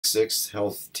6th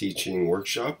Health Teaching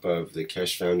Workshop of the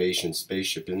Keshe Foundation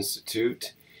Spaceship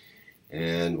Institute.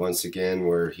 And once again,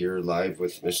 we're here live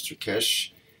with Mr.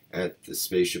 Keshe at the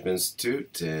Spaceship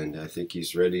Institute, and I think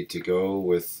he's ready to go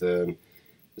with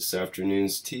this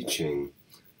afternoon's teaching.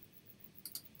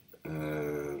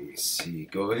 Let's see.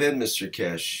 Go ahead, Mr.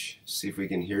 Keshe. See if we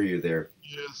can hear you there.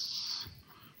 Yes.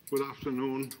 Good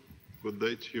afternoon. Good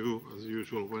day to you, as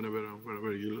usual,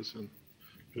 whenever you listen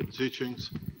to the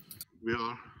teachings. We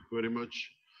are very much,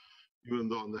 even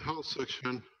though in the health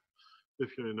section,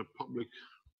 if you're in a public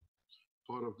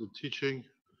part of the teaching,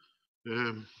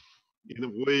 in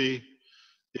a way,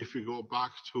 if we go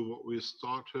back to what we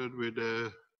started with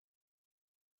the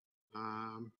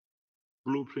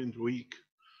Blueprint Week,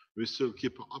 we still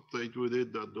keep an update with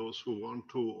it that those who want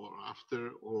to or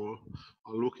after or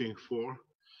are looking for.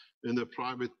 In the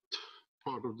private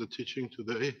part of the teaching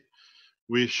today,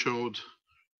 we showed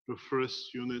the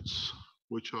first units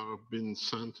which are being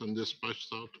sent and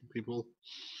dispatched out to people.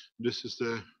 This is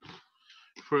the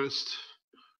first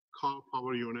car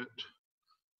power unit,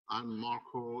 and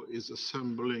Marco is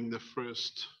assembling the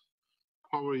first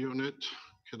power unit.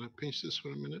 Can I pinch this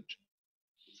for a minute?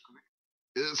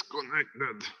 It's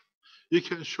connected. You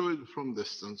can show it from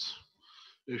distance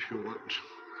if you want.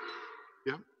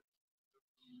 Yeah?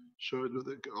 Show it with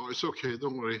the, oh, it's okay,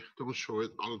 don't worry, don't show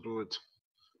it, I'll do it.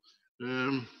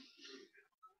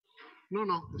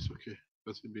 No, it's okay,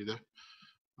 let it be there.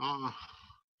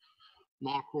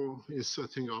 Marco is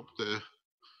setting up the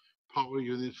power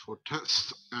unit for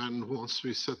test, and once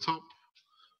we set up,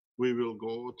 we will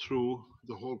go through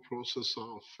the whole process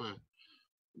of,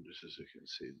 this is, you can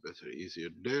see it better, easier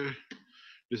there.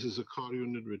 This is a car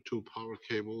unit with 2 power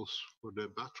cables for the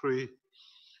battery.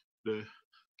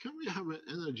 Can we have an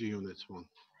energy unit one,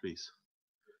 please?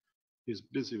 He's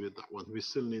busy with that one. We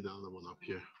still need another one up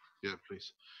here. Yeah,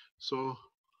 please. So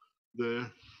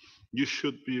you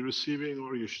should be receiving,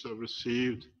 or you should have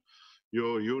received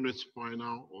your units by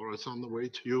now, or it's on the way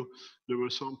to you. There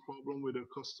was some problem with the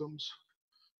customs,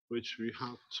 which we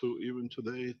had to, even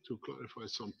today, to clarify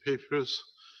some papers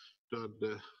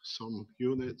that some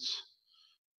units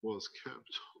was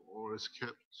kept or is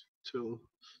kept till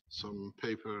some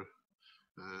paper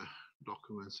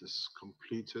documents is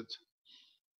completed.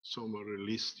 Some were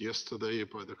released yesterday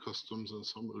by the customs, and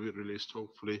some will be released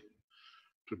hopefully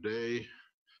today.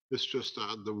 It's just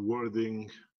that the wording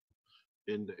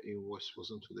in the invoice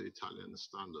wasn't to the Italian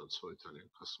standard, so Italian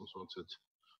customs wanted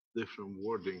different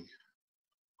wording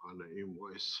on the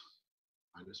invoice,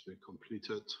 and it's been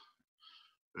completed.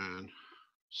 And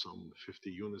some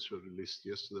 50 units were released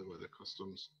yesterday by the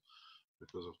customs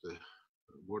because of the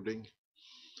wording.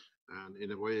 And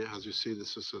in a way, as you see,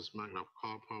 this is a Magrab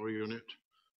car power unit,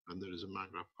 and there is a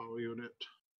Magrab power unit.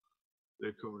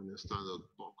 They come in a standard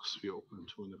box. We opened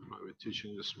 2 in the private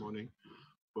teaching this morning,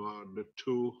 but the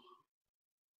 2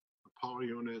 power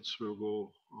units will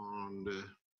go on the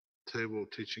table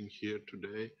teaching here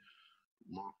today.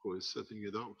 Marco is setting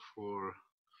it up for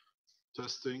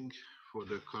testing for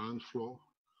the current flow,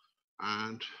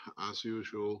 and as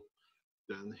usual,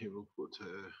 then he will put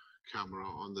a camera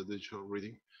on the digital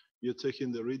reading. You're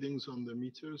taking the readings on the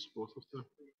meters, both of them?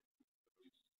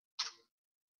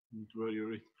 Where you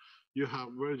read? You have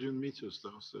Virgin meters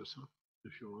downstairs, huh?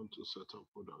 If you want to set up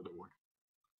for the other one.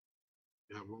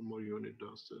 You have one more unit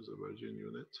downstairs, a Virgin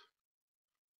unit.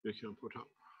 You can put up,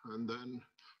 and then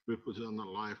we put it on a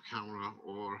live camera,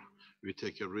 or we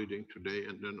take a reading today,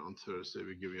 and then on Thursday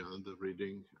we give you another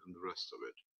reading and the rest of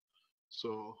it.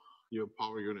 So your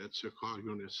power units, your car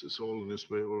units is all in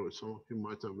this way, or some of you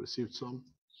might have received some.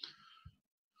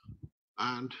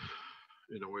 And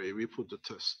in a way, we put the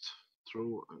test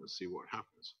through and see what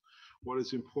happens. What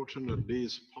is important that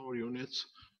these power units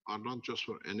are not just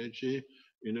for energy.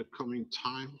 In a coming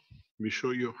time, we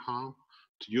show you how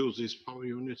to use these power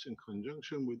units in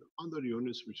conjunction with other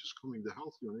units, which is coming, the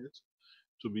health units,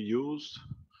 to be used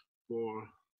for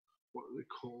what we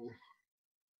call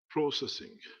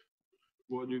processing.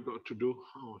 What you got to do?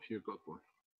 Oh, you got one.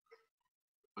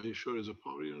 Are you sure it's a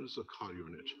power unit? It's a car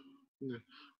unit. Yeah.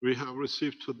 We have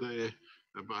received today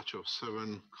a batch of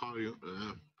 7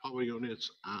 power units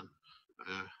and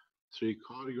 3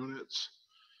 car units,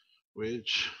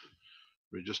 which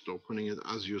we're just opening it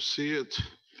as you see it.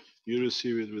 You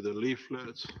receive it with a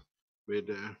leaflet, with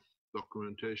a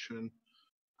documentation,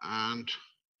 and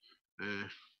a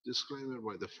disclaimer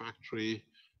by the factory,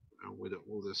 and with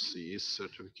all the CE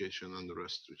certification and the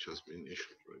rest which has been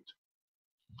issued for it.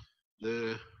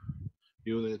 The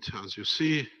unit, as you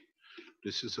see,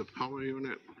 this is a power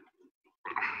unit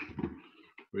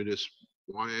with this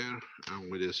wire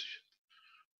and with this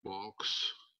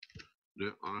box they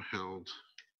are held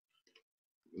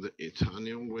the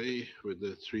Italian way with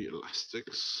the 3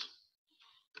 elastics.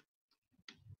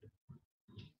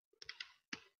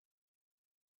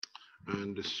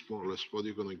 And this is more or less what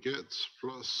you're going to get,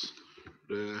 plus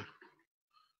the,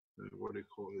 what do you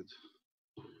call it,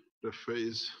 the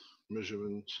phase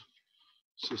measurement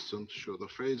system to show the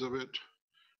phase of it.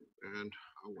 And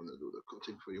I'm going to do the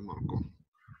cutting for you, Marco.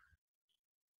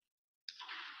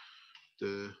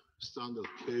 The standard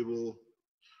cable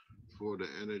for the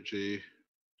energy,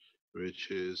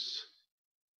 which is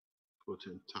put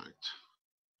intact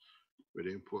with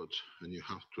input, and you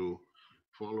have to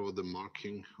follow the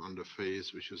marking on the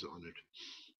phase which is on it.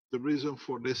 The reason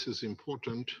for this is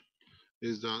important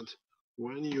is that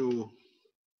when you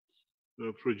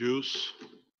produce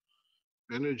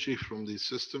energy from these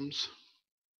systems,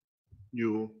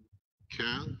 you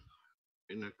can,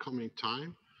 in a coming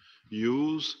time,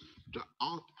 use the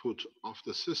output of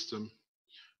the system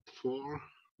for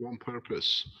one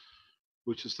purpose,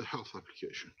 which is the health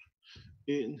application,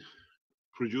 in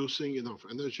producing enough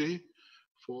energy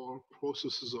for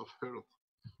processes of health,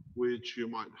 which you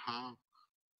might have,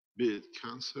 be it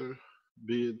cancer,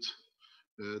 be it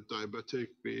diabetic,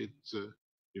 be it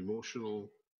emotional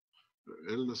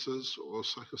illnesses or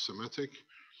psychosomatic.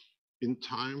 In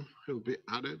time, it will be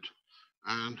added,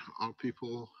 and our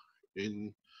people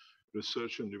in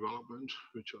research and development,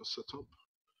 which are set up,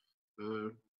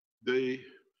 they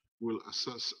will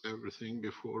assess everything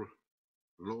before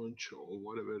launch or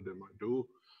whatever they might do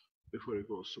before it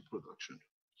goes to production.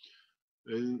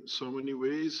 In so many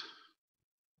ways,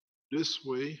 this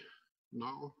way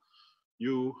now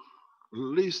you at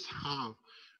least have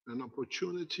an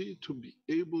opportunity to be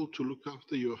able to look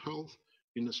after your health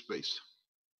in a space.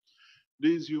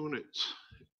 These units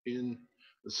in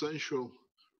essential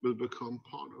will become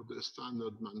part of the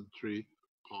standard mandatory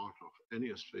part of any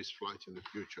space flight in the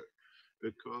future,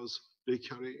 because they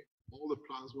carry all the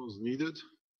plasmas needed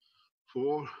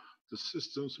for the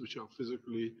systems which are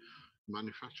physically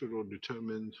manufactured or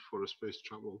determined for a space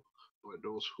travel by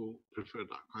those who prefer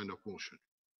that kind of motion.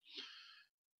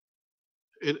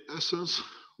 In essence,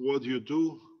 what you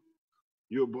do,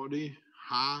 your body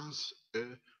has a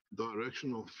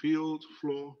directional field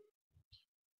flow.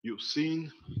 You've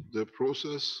seen the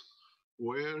process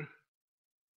where,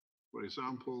 for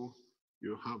example,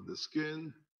 you have the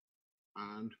skin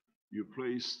and you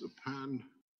place the pen,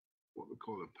 what we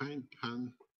call a paint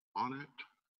pen, on it,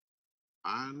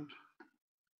 and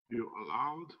you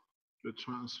allowed the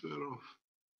transfer of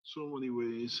so many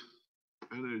ways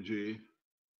energy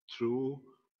through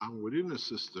and within a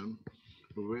system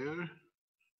where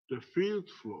the field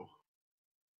flow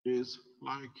is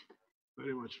like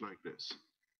very much like this.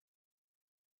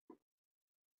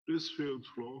 This field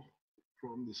flow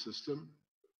from the system,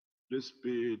 this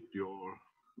be it your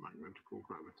magnetical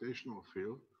gravitational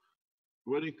field,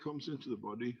 when it comes into the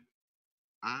body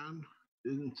and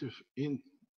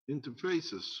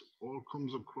interfaces or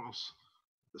comes across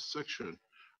the section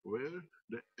where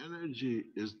the energy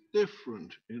is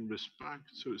different in respect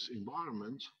to its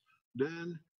environment,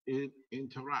 then it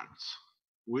interacts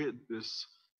with this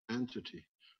entity,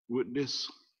 with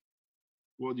this,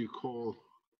 what you call,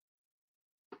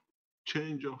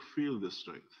 change of field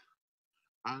strength.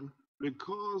 And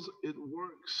because it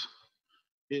works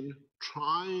in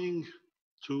trying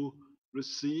to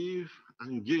receive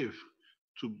and give,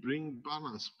 to bring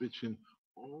balance between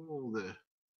all the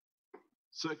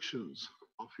sections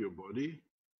of your body,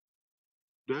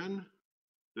 then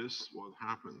this is what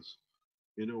happens.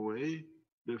 In a way,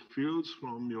 the fields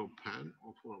from your pen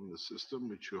or from the system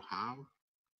which you have,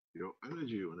 your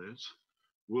energy units,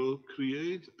 will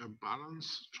create a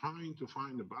balance, trying to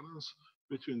find a balance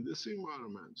between this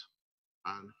environment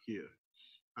and here.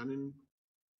 And in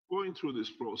going through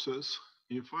this process,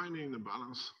 in finding the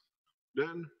balance,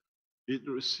 then it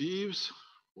receives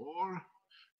or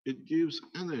it gives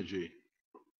energy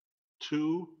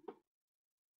to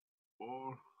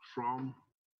or from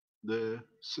the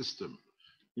system.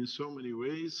 In so many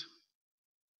ways,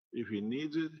 if he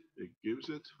needs it, it gives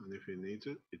it, and if he needs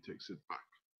it, it takes it back.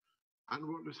 And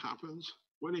what happens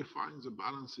when he finds a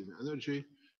balance in energy,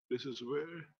 this is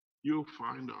where you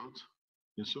find out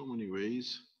in so many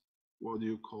ways what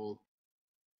you call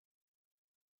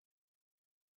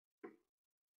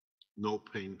no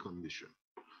pain condition.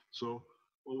 So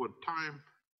over time,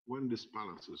 when this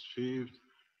balance is achieved,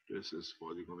 this is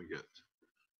what you're going to get.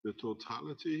 The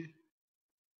totality,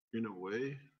 in a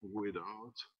way,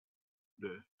 without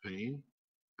the pain.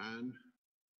 And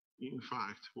in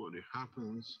fact, what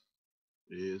happens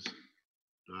is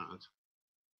that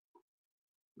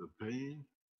the pain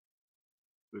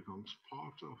becomes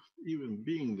part of even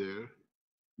being there,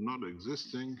 not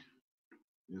existing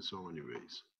in so many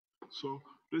ways. So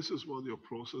this is what your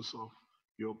process of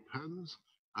your pens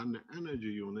and the energy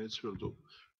units will do.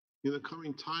 In the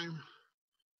coming time,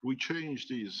 we change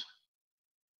these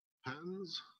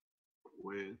pens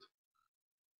with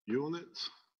units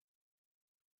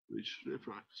which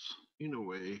reflects in a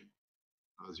way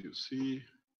as you see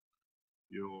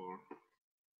your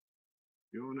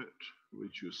unit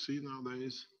which you see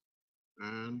nowadays,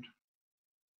 and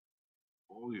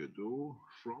all you do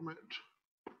from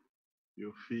it,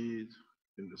 you feed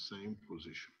in the same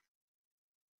position.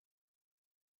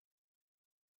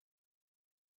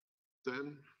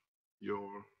 Then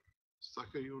your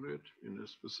stacker unit in a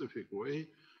specific way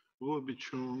will be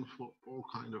tuned for all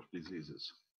kinds of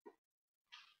diseases.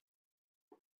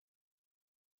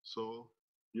 So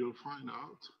you'll find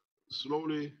out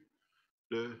slowly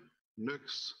the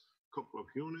next couple of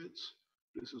units.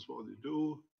 This is what you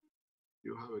do.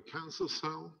 You have a cancer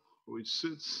cell which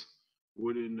sits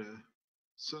within the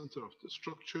center of the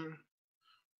structure.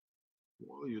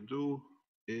 What you do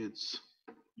is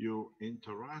you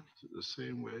interact the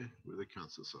same way with the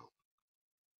cancer cell.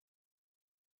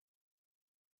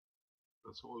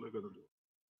 That's all they're going to do.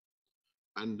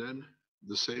 And then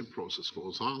the same process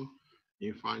goes on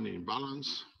in finding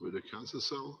balance with the cancer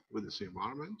cell, with its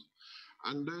environment.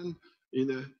 And then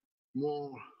in a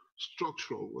more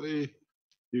structural way,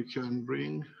 you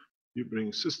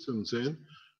bring systems in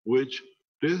which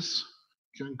this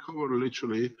can cover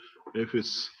literally. If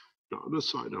it's the other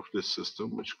side of this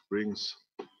system, which brings,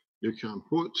 you can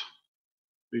put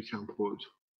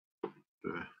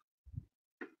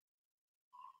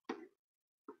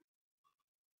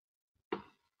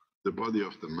the body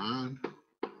of the man,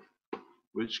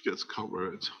 which gets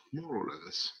covered more or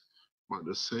less by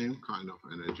the same kind of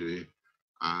energy,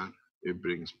 and it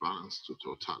brings balance to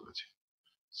totality.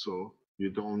 So you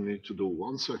don't need to do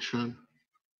one section,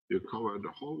 you cover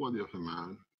the whole body of a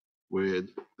man with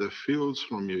the fields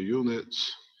from your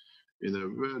units in a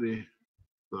very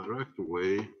direct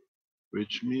way,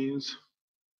 which means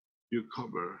you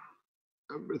cover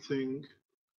everything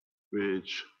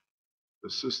which the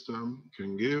system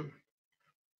can give.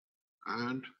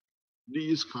 And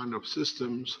these kind of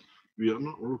systems, we are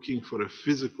not looking for a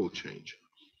physical change.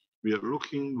 We are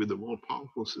looking with the more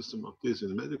powerful system of this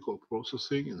in medical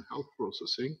processing and health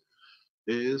processing,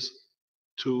 is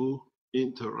to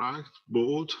interact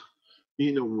both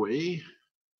in a way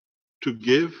to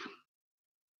give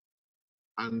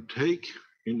and take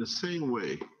in the same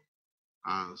way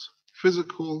as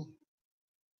physical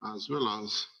as well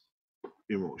as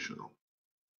emotional.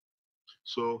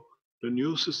 So the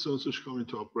new systems which come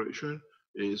into operation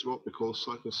is what we call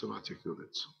psychosomatic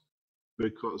units,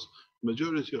 because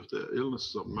majority of the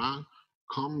illnesses of man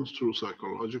comes through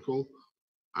psychological,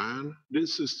 and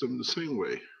this system the same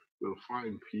way will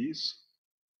find peace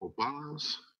or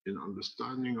balance in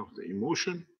understanding of the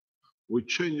emotion, which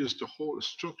changes the whole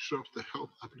structure of the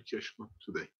health application of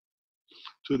today.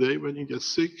 Today, when you get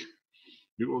sick,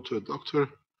 you go to a doctor,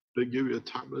 they give you a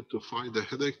tablet to fight the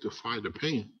headache, to fight the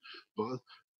pain, but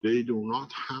they do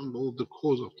not handle the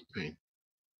cause of the pain.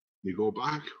 You go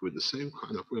back with the same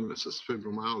kind of illnesses,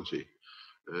 fibromyalgia,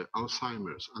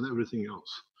 Alzheimer's, and everything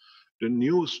else. The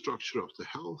new structure of the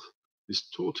health is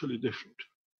totally different.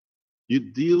 You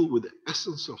deal with the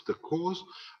essence of the cause,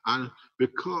 and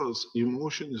because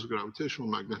emotion is a gravitational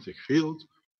magnetic field,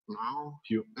 now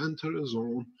you enter a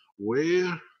zone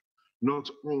where not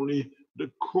only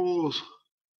the cause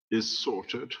is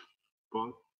sorted,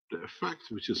 but the effect,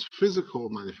 which is physical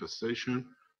manifestation,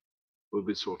 will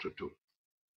be sorted too.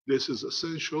 This is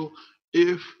essential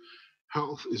if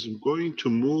health is going to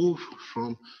move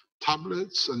from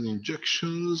tablets and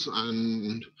injections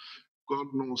and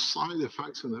God knows side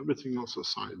effects and everything else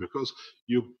aside, because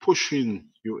you push in,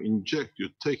 you inject, you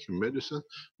take medicine,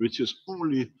 which is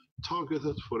only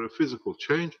targeted for a physical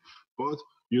change, but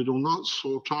you do not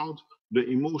sort out the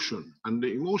emotion. And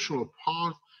the emotional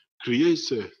part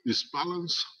creates a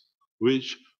disbalance,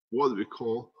 which what we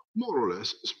call more or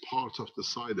less is part of the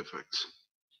side effects,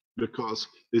 because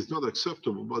it's not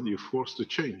acceptable, but you're forced to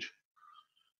change.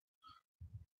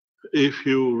 If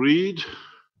you read,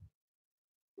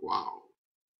 wow,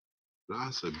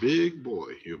 that's a big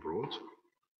boy you brought.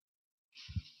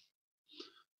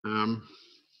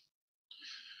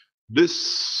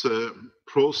 This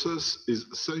process is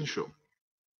essential,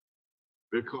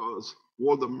 because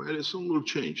what the medicine will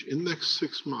change in next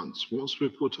 6 months, once we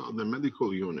put out the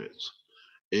medical units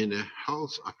in a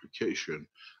health application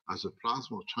as a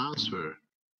plasma transfer,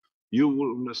 you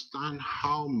will understand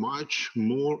how much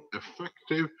more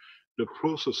effective the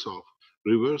process of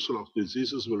reversal of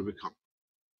diseases will become.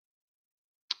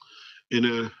 In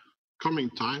a coming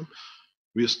time,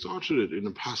 we started it in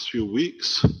the past few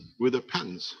weeks with the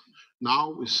pens.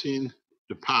 Now we've seen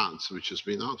the pads, which has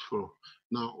been out for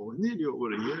now nearly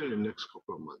over a year in the next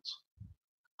couple of months.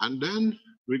 And then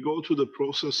we go to the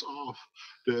process of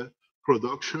the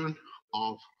production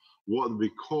of what we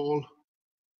call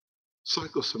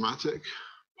psychosomatic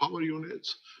power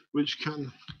units, which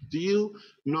can deal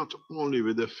not only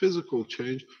with the physical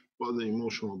change, but the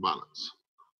emotional balance.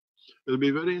 It'll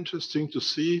be very interesting to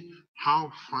see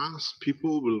how fast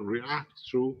people will react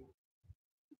to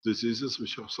diseases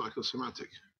which are psychosomatic.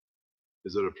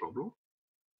 Is there a problem?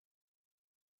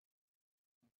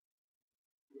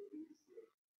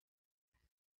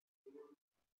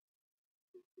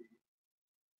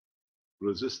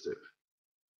 Resistive.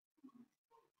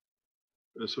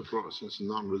 It's a process,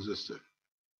 non-resistive.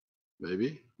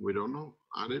 Maybe, we don't know.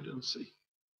 Add it and see.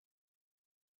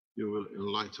 You will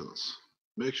enlighten us.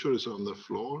 Make sure it's on the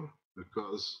floor,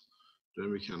 because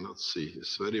then we cannot see.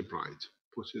 It's very bright.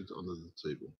 Put it under the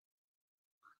table.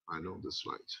 I know this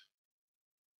light.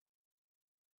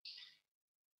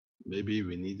 Maybe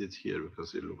we need it here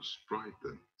because it looks bright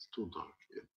and it's too dark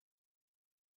here.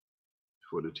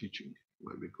 For the teaching,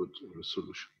 might be good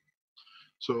solution.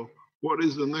 So what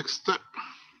is the next step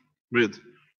with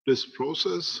this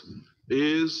process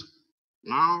is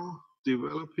now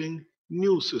developing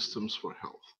new systems for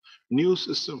health. New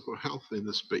system for health in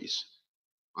the space.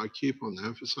 I keep on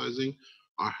emphasizing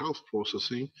our health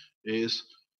processing is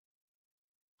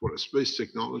for a space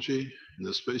technology in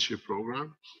the spaceship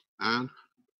program, and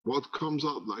what comes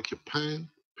out like a pen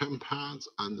pads,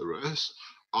 and the rest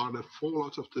are the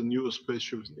fallout of the new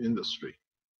spaceship industry.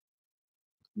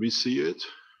 We see it.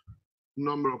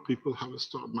 Number of people have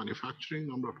started manufacturing.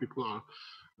 Number of people are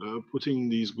putting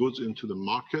these goods into the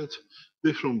market.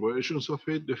 Different versions of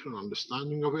it, different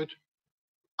understanding of it,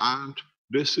 and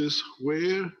this is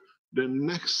where the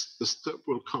next step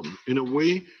will come. In a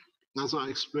way, as I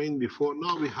explained before,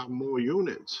 now we have more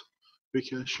units. We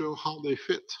can show how they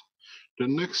fit. The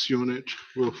next unit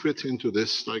will fit into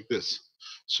this like this.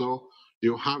 So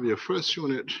you have your first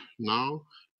unit. Now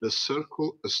the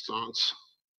circle starts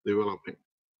developing.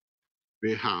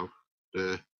 We have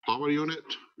the power unit.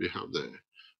 We have the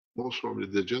most probably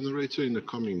the generator in the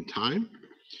coming time.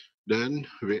 Then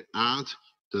we add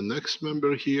the next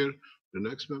member here, the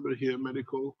next member here,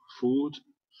 medical, food,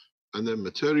 and then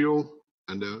material,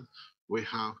 and then we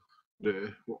have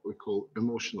the what we call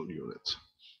emotional units.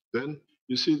 Then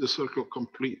you see the circle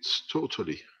completes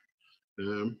totally.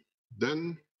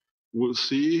 Then we'll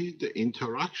see the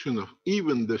interaction of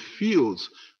even the fields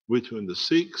between the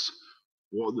six,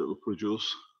 what they will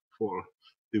produce for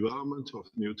development of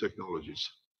new technologies.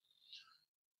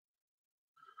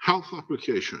 Health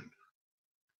application,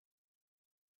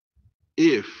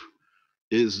 if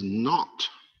is not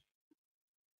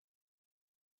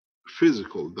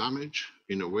physical damage,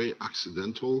 in a way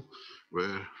accidental,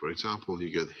 where, for example,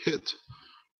 you get hit,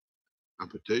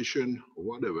 amputation, or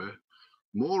whatever,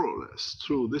 more or less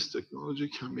through this technology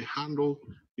can be handled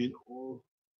in all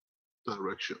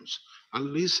directions. At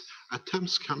least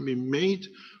attempts can be made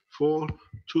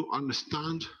to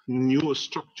understand new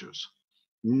structures,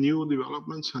 new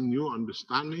developments, and new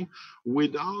understanding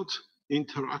without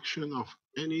interaction of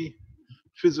any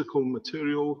physical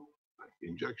material like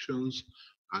injections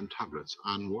and tablets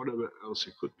and whatever else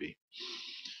it could be.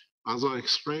 As I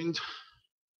explained,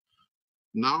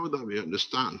 now that we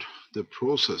understand the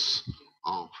process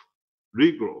of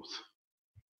regrowth,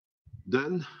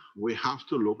 then we have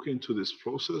to look into this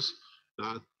process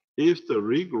that if the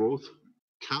regrowth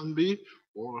can be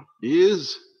or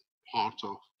is part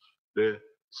of the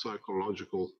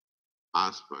psychological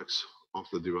aspects of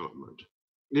the development.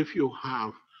 If you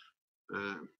have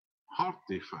heart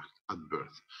defect at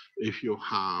birth, if you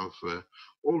have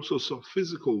all sorts of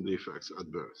physical defects at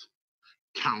birth,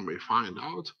 can we find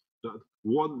out that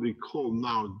what we call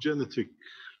now genetic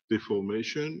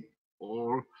deformation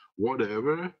or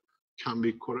whatever can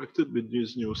be corrected with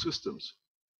these new systems?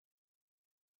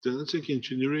 Genetic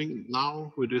engineering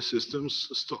now with these systems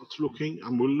starts looking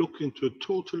and will look into a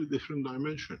totally different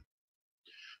dimension.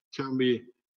 Can we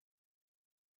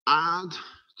add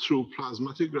through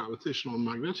plasmatic gravitational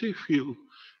magnetic field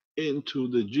into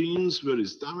the genes where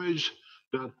it's damaged,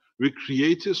 that we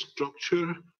create a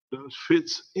structure that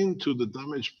fits into the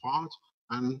damaged part,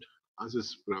 and as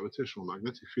its gravitational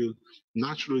magnetic field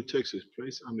naturally takes its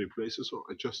place and replaces or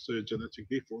adjusts the genetic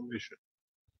deformation.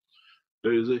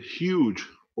 There is a huge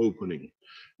opening.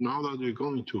 Now that we're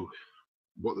going to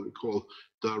what we call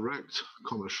direct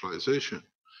commercialization,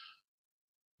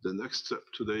 The next step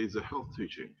today is the health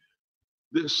teaching.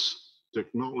 This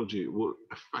technology will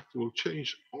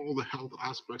change all the health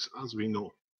aspects as we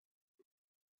know.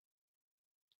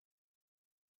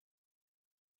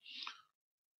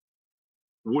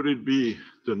 Would it be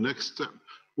the next step?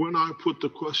 When I put the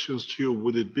questions to you,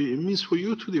 would it be? It means for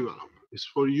you to develop. It's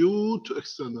for you to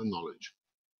extend the knowledge.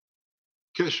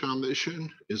 Keshe Foundation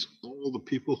is all the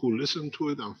people who listen to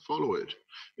it and follow it.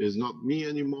 It is not me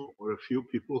anymore or a few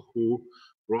people who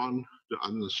run the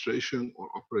administration or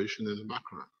operation in the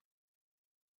background.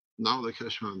 Now the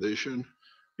Keshe Foundation,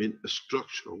 in a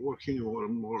structure, working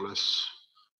more or less,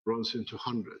 runs into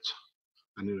hundreds.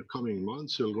 And in the coming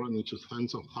months, it'll run into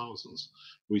tens of thousands.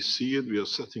 We see it, we are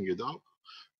setting it up.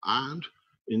 And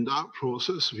in that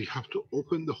process, we have to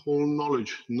open the whole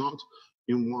knowledge, not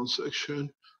in one section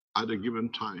at a given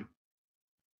time.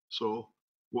 So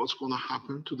what's going to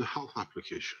happen to the health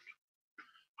application?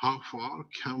 How far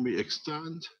can we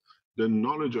extend the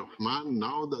knowledge of man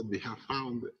now that we have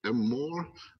found a more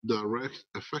direct,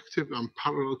 effective, and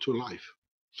parallel to life?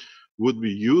 Would we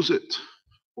use it?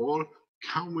 Or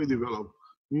can we develop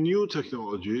new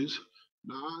technologies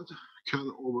that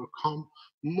can overcome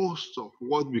most of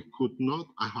what we could not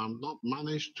and have not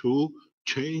managed to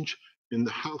change in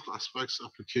the health aspects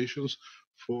applications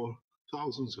for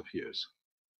thousands of years?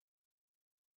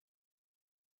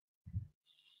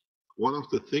 One of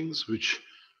the things which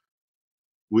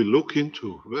we look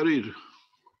into very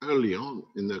early on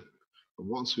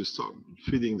once we start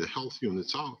feeding the health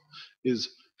units out is,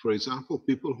 for example,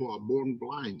 people who are born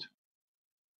blind.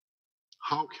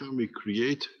 How can we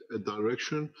create a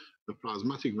direction, a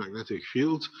plasmatic magnetic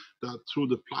field that through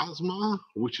the plasma,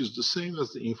 which is the same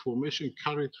as the information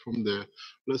carried from the,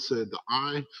 let's say, the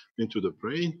eye into the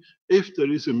brain, if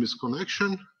there is a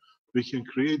misconnection, we can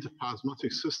create a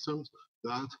plasmatic system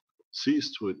that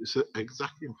sees to it. It's an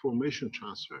exact information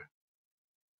transfer,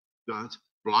 that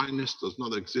blindness does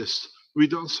not exist. We've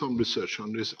done some research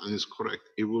on this and it's correct.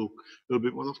 It'll be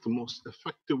one of the most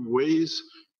effective ways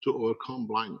to overcome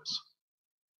blindness,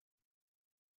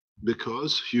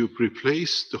 because you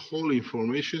replace the whole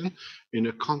information in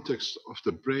a context of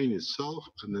the brain itself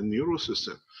and the neural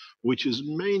system, which is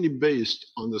mainly based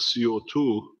on the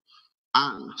CO2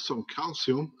 and some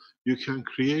calcium. You can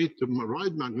create the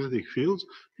right magnetic field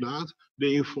that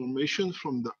the information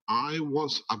from the eye,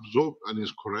 once absorbed and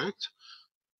is correct,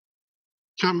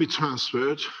 can be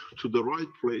transferred to the right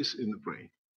place in the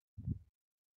brain.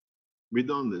 We've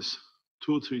done this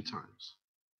 2-3 times.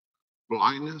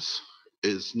 Blindness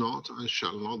is not and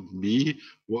shall not be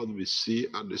what we see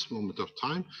at this moment of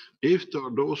time, if there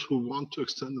are those who want to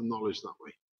extend the knowledge that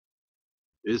way.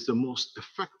 It's the most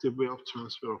effective way of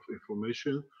transfer of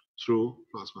information through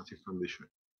plasmatic conditioning.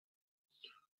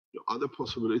 The other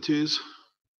possibilities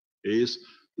is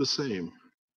the same.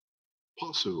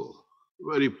 Possible,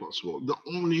 very possible. The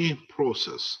only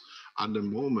process at the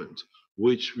moment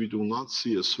which we do not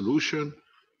see a solution,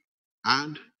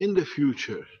 and in the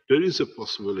future there is a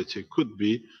possibility, could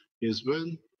be, is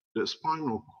when the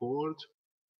spinal cord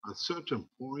at certain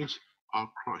points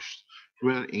are crushed,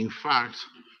 where in fact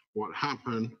what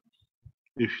happened,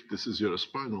 if this is your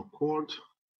spinal cord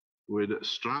with the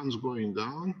strands going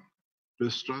down, the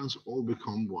strands all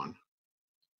become one.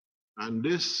 And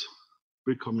this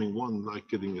becoming one, like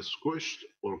getting squished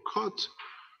or cut,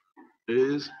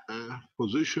 is a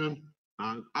position,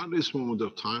 and at this moment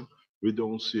of time we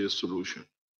don't see a solution.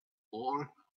 Or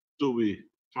do we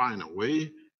find a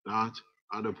way that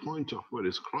at a point of where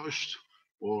it's crushed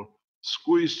or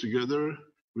squeezed together,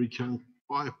 we can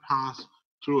bypass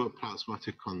through a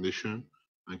plasmatic condition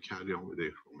and carry on with the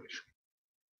information?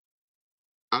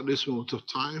 At this moment of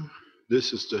time,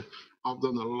 I've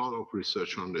done a lot of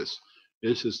research on this.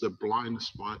 This is the blind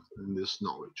spot in this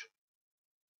knowledge.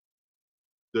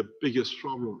 The biggest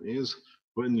problem is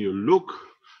when you look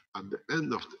at the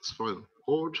end of the spinal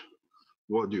cord,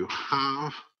 what you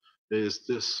have is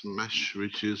this mesh,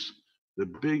 which is the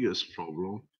biggest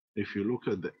problem. If you look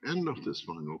at the end of the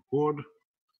spinal cord,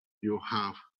 you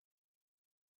have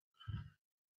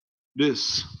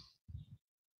this.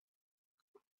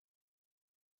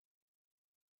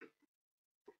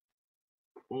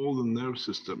 All the nerve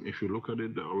system, if you look at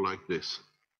it, they are like this.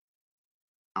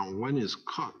 And when it's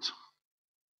cut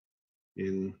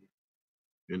in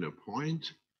a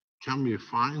point, can we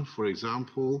find, for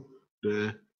example,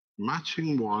 the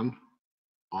matching one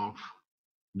of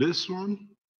this one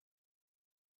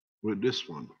with this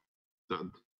one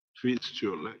that feeds to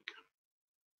your leg?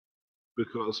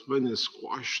 Because when it's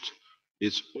squashed,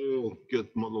 it's all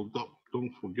get muddled up.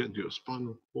 Don't forget, your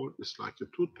spinal cord is like a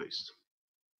toothpaste.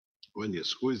 When you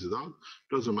squeeze it out,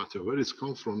 doesn't matter where it's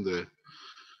come from, the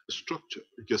structure.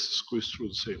 It gets squeezed through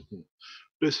the same thing.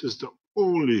 This is the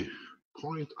only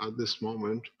point at this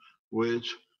moment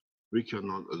which we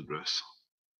cannot address.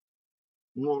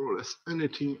 More or less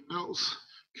anything else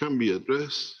can be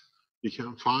addressed. You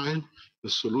can find a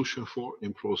solution for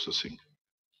in processing.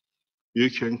 You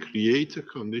can create a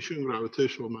condition,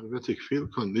 gravitational magnetic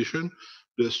field condition,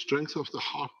 the strength of the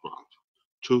heart valve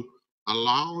to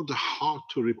allow the heart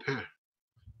to repair,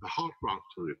 the heart valve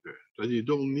to repair, that you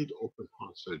don't need open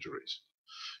heart surgeries.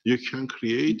 You can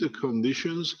create the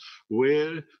conditions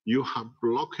where you have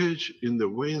blockage in the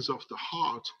veins of the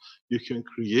heart. You can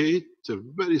create a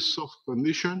very soft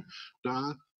condition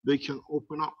that they can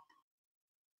open up.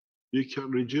 You can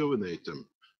rejuvenate them.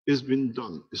 It's been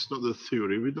done. It's not a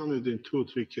theory. We've done it in 2 or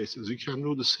 3 cases. You can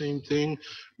do the same thing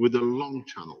with the lung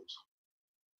channels.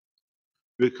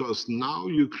 Because now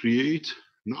you create,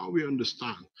 now we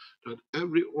understand that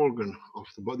every organ of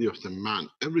the body of the man,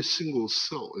 every single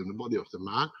cell in the body of the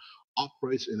man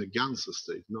operates in a Ganser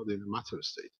state, not in a matter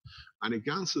state. And a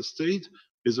Ganser state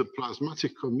is a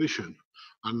plasmatic condition.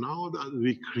 And now that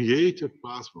we create a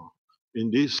plasma in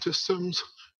these systems,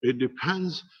 it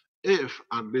depends if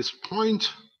at this point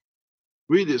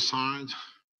we decide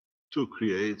to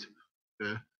create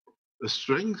a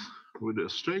strength with the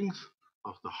strength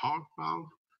of the heart valve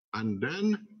and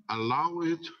then allow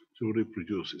it to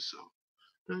reproduce itself.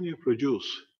 Then you produce,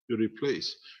 you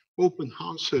replace. Open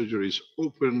heart surgeries,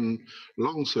 open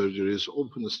lung surgeries,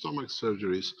 open stomach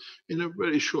surgeries in a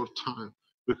very short time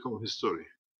become history.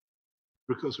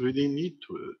 Because we didn't need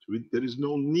to. There is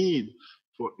no need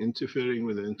for interfering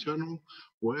with the internal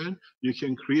when you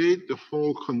can create the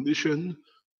whole condition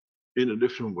in a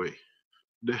different way.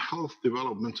 The health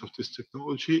development of this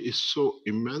technology is so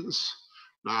immense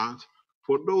that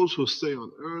for those who stay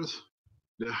on Earth,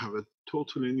 they have a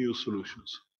totally new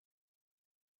solutions.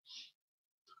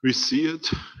 We see it,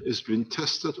 it's been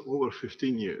tested over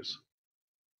 15 years.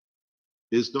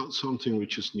 It's not something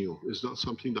which is new. It's not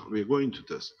something that we're going to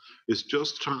test. It's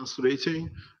just translating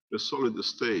the solid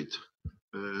state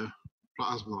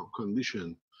plasma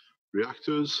condition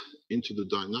reactors into the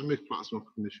dynamic plasma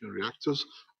condition reactors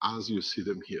as you see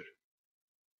them here.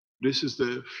 This is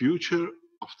the future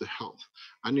of the health,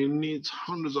 and it needs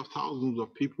hundreds of thousands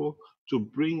of people to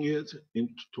bring it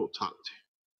into totality.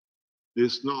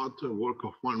 It's not a work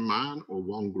of one man or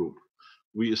one group.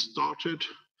 We started,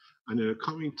 and in the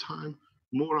coming time,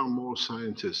 more and more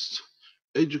scientists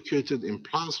educated in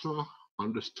plasma,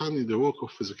 understanding the work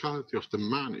of physicality of the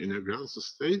man in a Ganser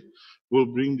state, will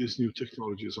bring these new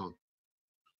technologies on.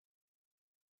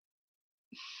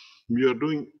 We are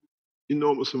doing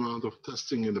enormous amount of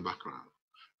testing in the background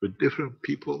with different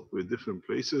people, with different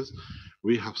places.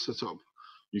 We have set up,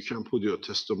 you can put your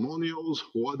testimonials,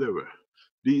 whatever.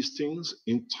 These things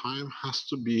in time has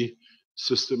to be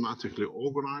systematically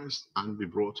organized and be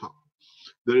brought up.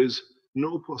 There is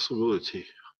no possibility,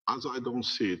 as I don't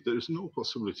see it, there is no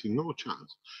possibility, no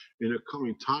chance in a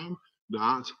coming time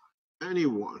that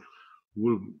anyone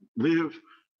will live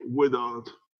without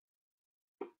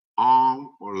arm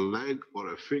or leg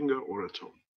or a finger or a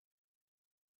toe.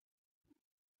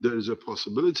 There is a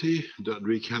possibility that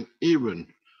we can even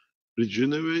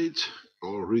regenerate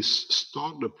or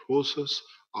restart the process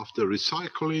of the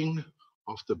recycling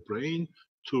of the brain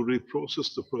to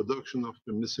reprocess the production of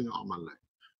the missing arm and leg,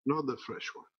 not the fresh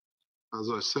one. As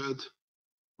I said,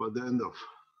 by the end of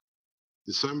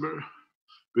December,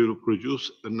 we will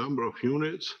produce a number of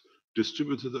units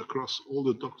distributed across all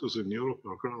the doctors in Europe,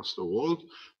 across the world,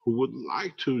 who would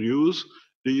like to use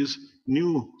these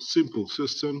new simple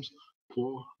systems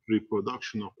for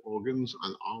reproduction of organs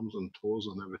and arms and toes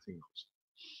and everything else.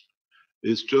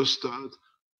 It's just that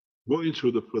going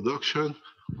through the production,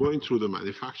 going through the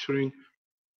manufacturing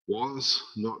was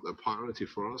not a priority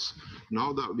for us.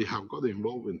 Now that we have got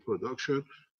involved in production,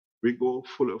 we go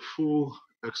for a full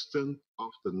extent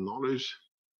of the knowledge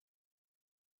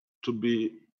to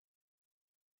be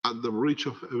at the reach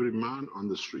of every man on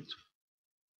the street.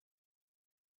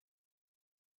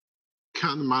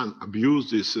 Can man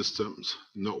abuse these systems?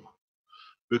 No,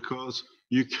 because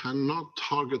you cannot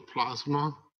target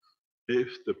plasma if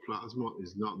the plasma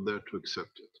is not there to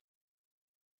accept it.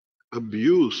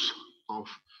 Abuse of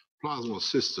plasma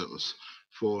systems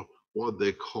for what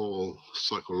they call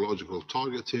psychological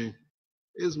targeting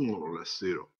is more or less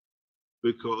zero,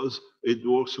 because it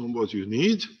works on what you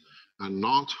need and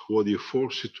not what you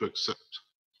force it to accept.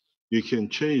 You can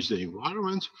change the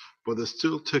environment, but they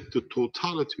still take the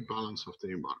totality balance of the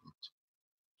environment.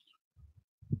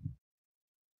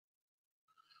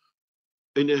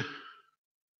 In the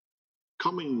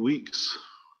coming weeks,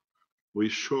 we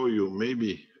show you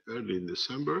maybe early in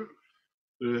December,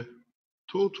 the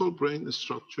total brain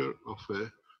structure of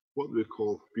what we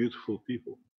call beautiful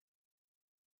people.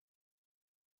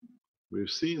 We've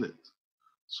seen it,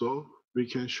 so we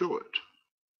can show it.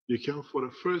 You can for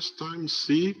the first time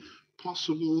see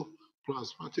possible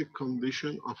plasmatic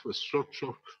condition of a structure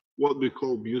of what we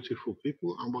call beautiful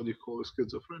people and what you call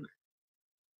schizophrenic.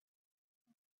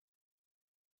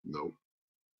 No.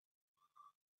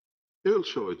 He'll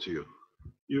show it to you.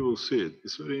 You will see it.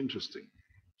 It's very interesting.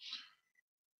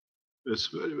 It's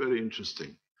very, very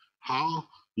interesting how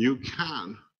you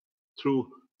can, through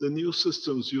the new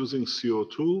systems using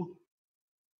CO2,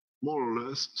 more or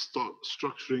less start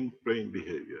structuring brain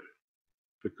behavior.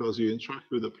 Because you interact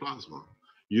with the plasma,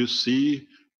 you see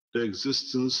the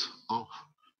existence of,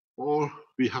 or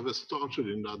we have started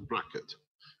in that bracket,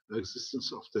 the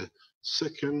existence of the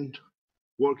second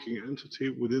working entity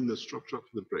within the structure of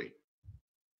the brain.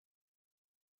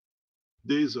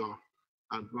 These are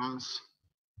advanced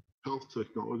health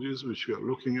technologies which we are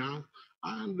looking at,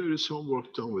 and there is some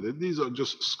work done with it. These are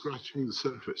just scratching the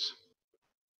surface.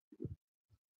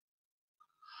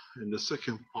 In the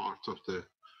second part of the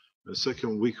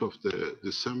second week of the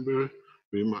December,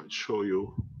 we might show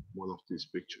you one of these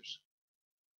pictures.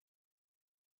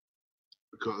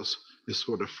 Because it's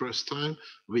for the first time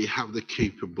we have the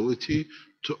capability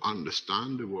to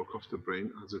understand the work of the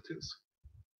brain as it is.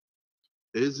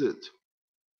 Is it?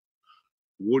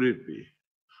 Would it be?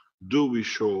 Do we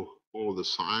show all the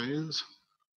signs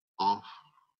of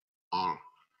our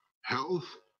health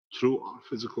through our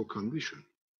physical condition?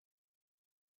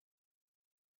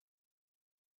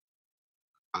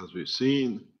 As we've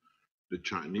seen, the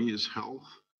Chinese health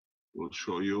will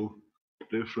show you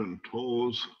different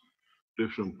toes,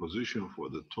 different position for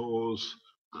the toes,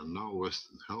 and now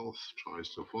Western health tries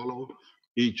to follow.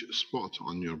 Each spot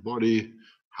on your body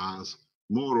has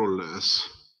more or less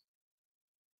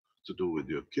to do with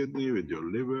your kidney, with your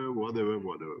liver, whatever.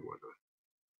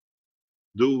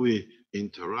 Do we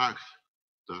interact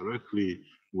directly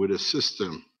with a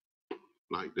system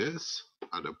like this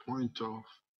at a point of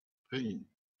pain,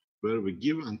 where we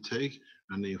give and take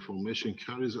and the information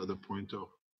carries at the point of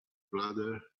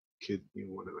bladder, kidney,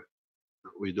 whatever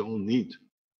that we don't need?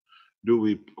 Do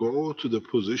we go to the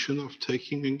position of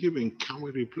taking and giving? Can we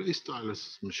replace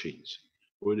dialysis machines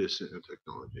with this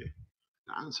technology?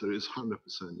 The answer is 100%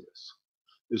 yes.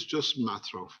 It's just a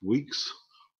matter of weeks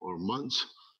or months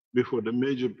before the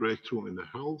major breakthrough in the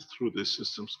health through these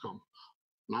systems come.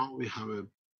 Now we have a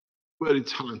very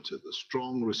talented,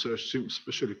 strong research team,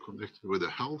 especially connected with the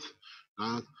health,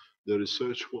 and the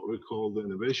research, what we call the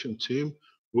innovation team,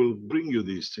 will bring you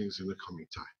these things in the coming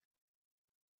time.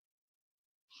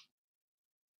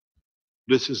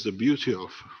 This is the beauty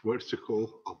of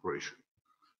vertical operation.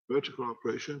 Vertical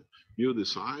operation, you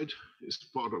decide, is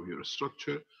part of your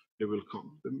structure. It will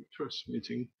come the first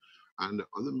meeting and the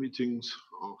other meetings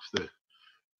of the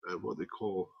what they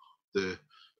call the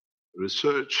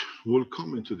research will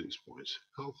come into these points.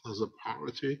 Health has a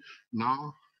priority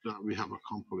now that we have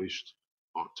accomplished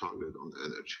our target on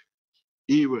energy.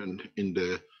 Even in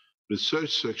the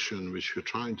research section which we're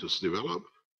trying to develop,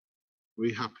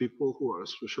 we have people who are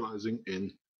specializing in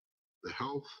the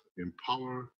health, in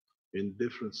power, in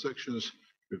different sections.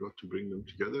 We've got to bring them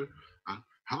together. And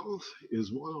health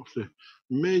is one of the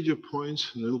major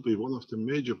points, and it'll be one of the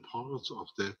major parts of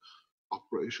the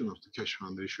operation of the Keshe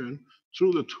Foundation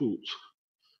through the tools.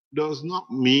 Does not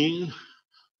mean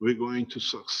we're going to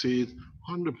succeed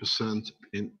 100%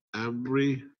 in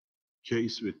every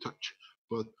case we touch,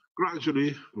 but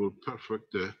gradually we'll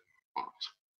perfect the art.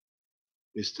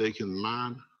 It's taken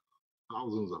man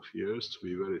thousands of years to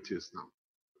be where it is now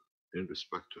in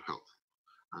respect to health.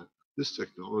 And this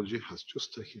technology has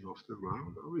just taken off the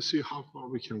ground, and we see how far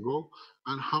we can go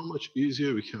and how much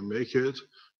easier we can make it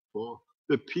for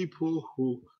the people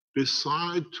who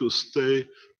decide to stay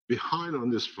behind on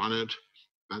this planet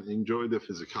and enjoy the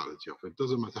physicality of it.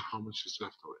 Doesn't matter how much is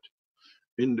left of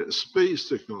it. In the space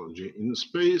technology, in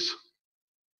space,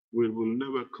 we will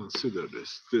never consider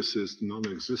this. This is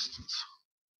non-existence.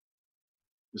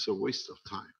 It's a waste of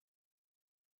time.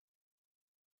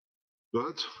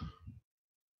 But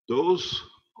those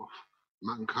of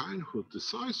mankind who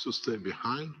decides to stay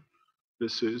behind,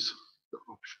 this is the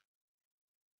option.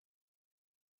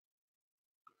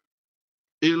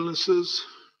 Illnesses,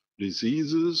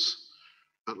 diseases,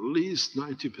 at least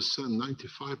 90%,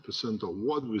 95% of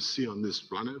what we see on this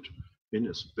planet in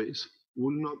a space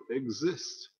will not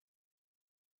exist.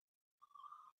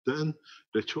 Then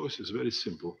the choice is very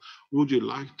simple. Would you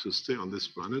like to stay on this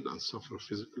planet and suffer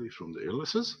physically from the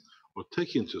illnesses, or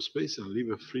take into space and live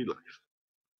a free life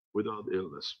without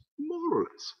illness? More or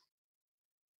less.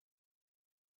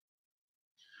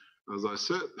 As I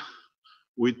said,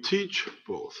 we teach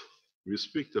both. We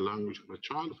speak the language of a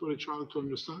child for a child to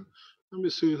understand, and we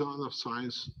see the art of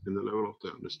science in the level of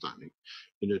their understanding.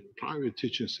 In the private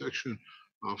teaching section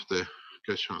of the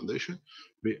Keshe Foundation,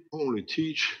 we only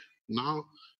teach now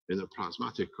in a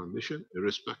plasmatic condition,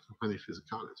 irrespective of any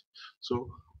physicality. So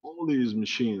all these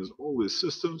machines, all these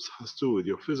systems has to do with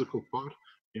your physical part.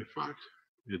 In fact,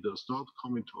 it does not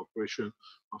come into operation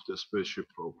of the spaceship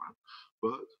program,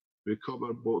 but we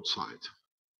cover both sides.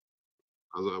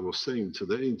 As I was saying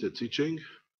today in the teaching,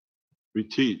 we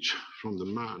teach from the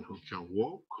man who can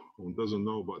walk, who doesn't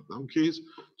know about donkeys,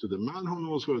 to the man who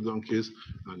knows what a donkey is,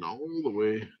 and all the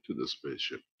way to the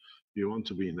spaceship. You want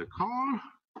to be in a car,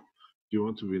 you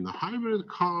want to be in a hybrid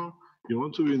car, you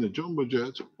want to be in a jumbo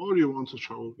jet, or you want to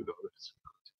travel with others.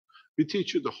 We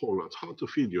teach you the whole lot, how to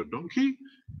feed your donkey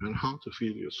and how to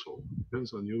feed your soul.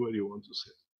 Depends on you where you want to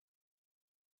sit.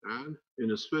 And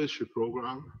in a spaceship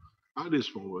program, at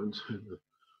this moment,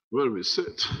 where we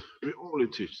sit, we only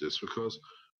teach this because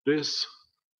this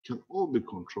can all be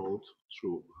controlled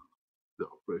through the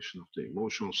operation of the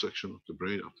emotional section of the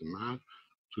brain of the man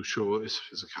to show his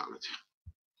physicality.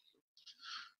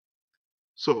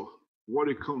 So, what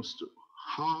it comes to,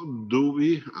 how do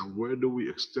we and where do we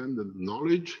extend the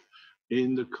knowledge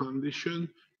in the condition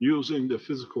using the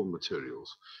physical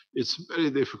materials? It's very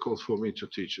difficult for me to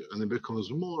teach it, and it becomes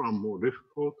more and more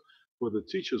difficult for the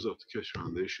teachers of the Keshe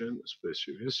Foundation,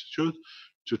 Spaceship Institute,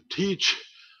 to teach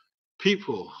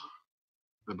people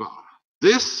about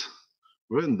this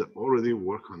when they already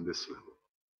work on this level.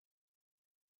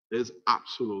 It's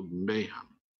absolute mayhem,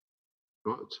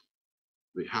 but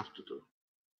we have to do.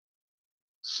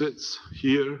 Sits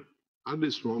here at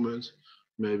this moment,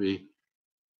 maybe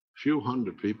few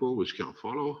hundred people which can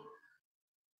follow,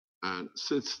 and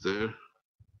sits there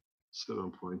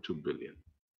 7.2 billion.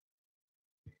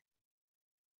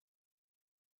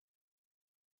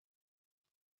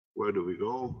 Where do we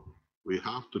go? We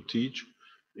have to teach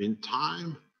in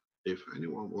time if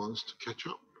anyone wants to catch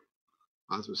up.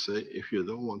 As we say, if you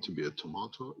don't want to be a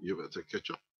tomato, you better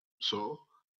catch up. So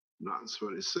that's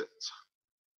where it sits.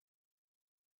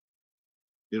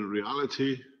 In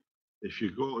reality, if you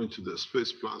go into the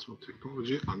space plasma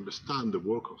technology, understand the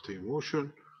work of the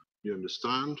emotion, you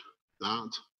understand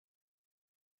that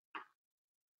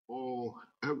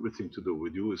everything to do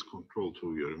with you is controlled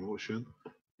through your emotion,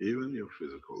 even your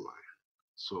physical life.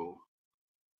 So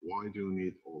why do you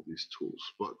need all these tools?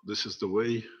 But this is the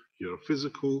way your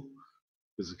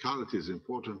physicality is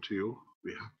important to you.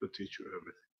 We have to teach you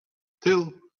everything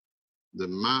till the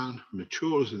man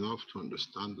matures enough to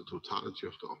understand the totality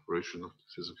of the operation of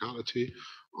the physicality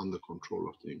under control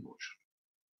of the emotion.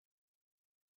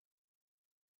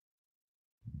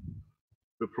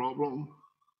 The problem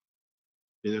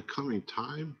in a coming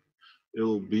time, it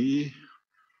will be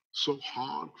so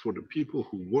hard for the people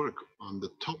who work on the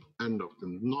top end of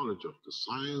the knowledge of the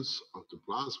science of the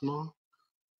plasma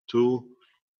to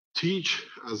teach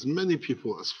as many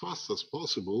people as fast as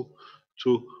possible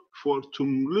to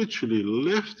literally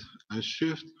lift and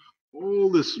shift all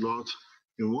this lot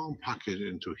in one package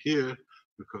into here,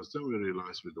 because then we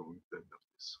realize we don't need any of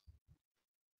this.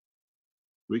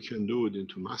 We can do it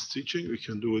into mass teaching. We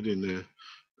can do it in a,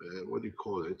 what do you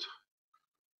call it?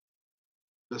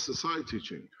 SSI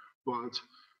teaching. But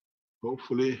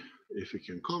hopefully, if we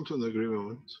can come to an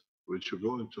agreement, which will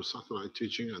go into satellite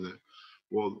teaching and a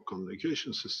world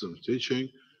communication systems teaching,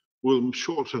 we'll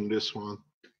shorten this one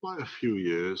by a few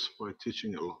years by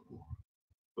teaching a lot more.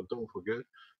 But don't forget,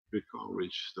 we can't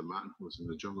reach the man who's in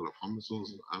the jungle of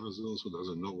Amazons who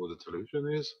doesn't know what a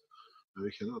television is, and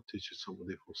we cannot teach it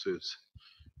somebody who sits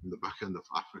in the back end of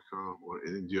Africa or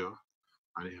in India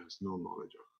and he has no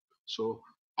knowledge of it. So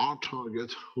our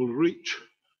target will reach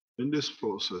in this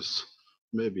process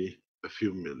maybe a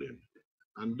few million,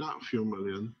 and that few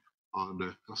million are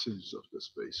the passengers of the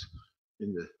space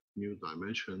in the new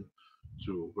dimension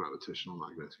through gravitational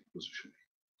magnetic positioning.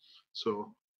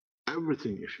 So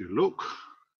everything, if you look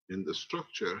in the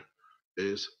structure,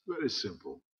 is very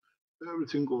simple.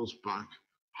 Everything goes back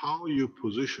how you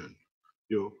position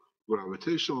your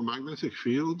gravitational magnetic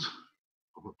field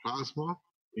of a plasma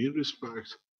in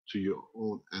respect to your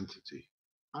own entity.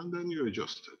 And then you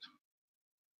adjust it.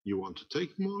 You want to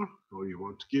take more or you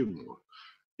want to give more.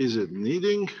 Is it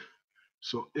needing?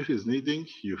 So if it's needing,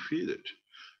 you feed it.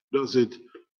 Does it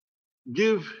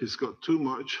give? It's got too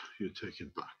much, you take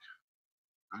it back.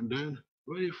 And then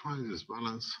where you find this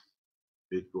balance,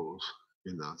 it goes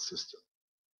in that system.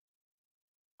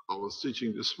 I was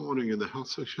teaching this morning in the health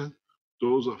section,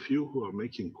 those of you who are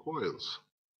making coils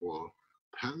or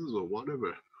pens or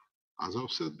whatever, as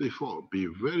I've said before, be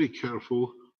very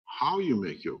careful how you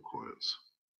make your coils.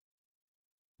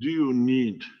 Do you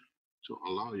need to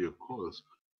allow your coils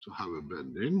to have a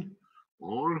bend in,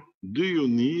 or do you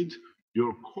need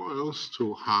your coils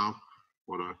to have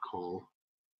what I call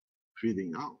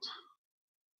feeding out?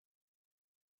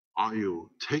 Are you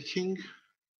taking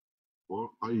or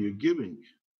are you giving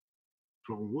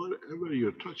from wherever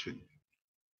you're touching?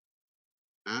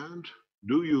 And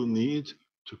do you need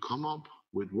to come up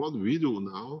with what we do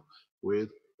now with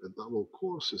a double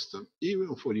core system,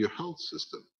 even for your health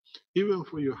system, even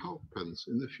for your health pens?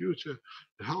 In the future,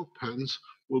 the health pens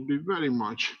will be very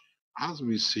much as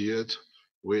we see it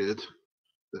with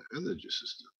the energy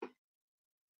system.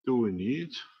 Do we need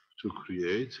to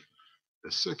create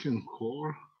a second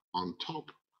core on top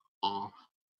of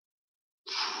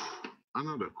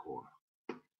another core?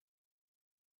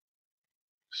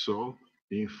 So,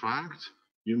 in fact,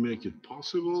 you make it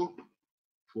possible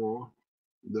for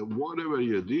the whatever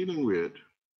you're dealing with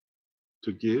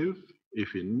to give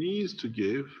if it needs to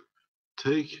give,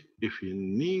 take if it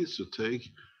needs to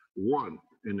take, one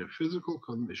in a physical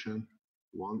condition,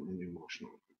 one in emotional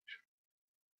condition.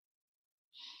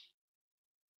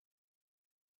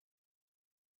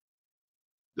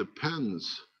 The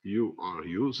pens you are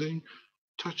using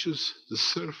touches the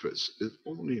surface. It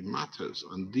only matters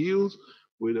and deals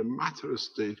with a matter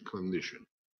state condition.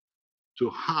 To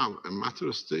have a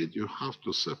matter state, you have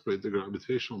to separate the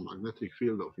gravitational magnetic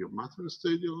field of your matter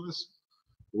state illness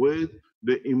with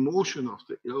the emotion of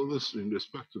the illness in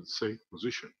respect to the same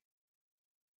position.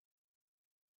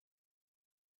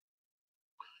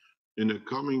 In a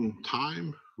coming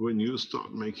time, when you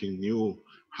start making new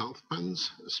health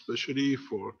pens, especially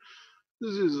for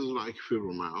diseases like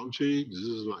fibromyalgia,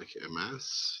 diseases like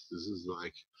MS, diseases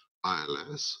like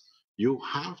ILS, you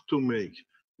have to make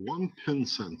one pin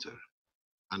center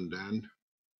and then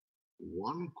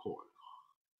one coil,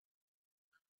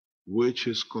 which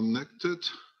is connected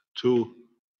to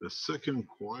the second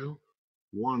coil,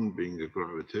 one being a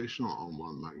gravitational and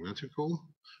one magnetical,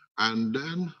 and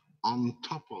then on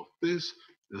top of this,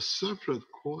 a separate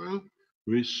coil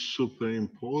which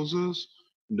superimposes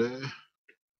the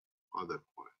other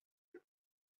coil.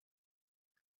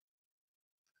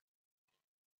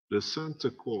 The center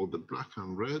coil, the black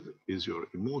and red, is your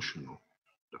emotional.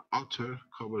 The outer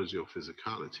covers your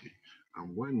physicality.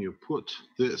 And when you put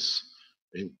this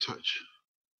in touch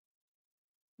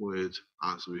with,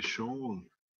 as we shown,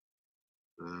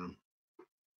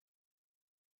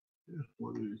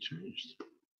 what we changed?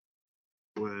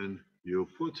 When you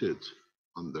put it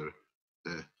under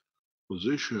a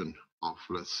position of,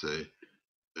 let's say,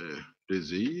 a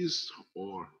disease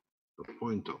or a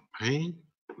point of pain,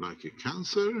 like a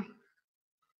cancer,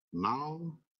 now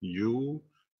you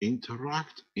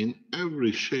interact in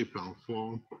every shape and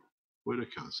form with a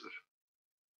cancer.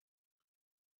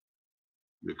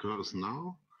 Because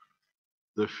now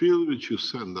the field which you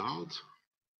send out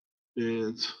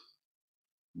is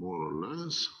more or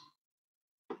less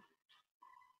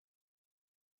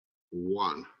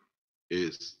one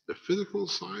is the physical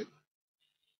side,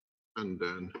 and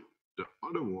then the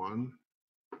other one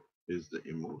is the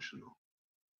emotional.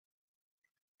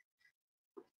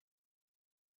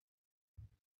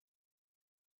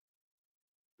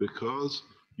 Because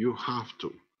you have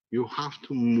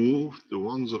to move the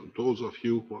ones of those of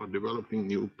you who are developing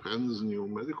new pens, new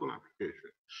medical application.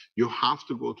 You have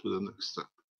to go to the next step.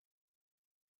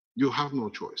 You have no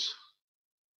choice.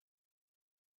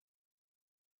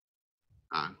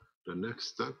 And the next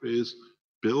step is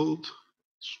build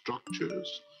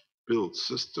structures, build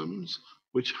systems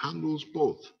which handles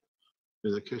both.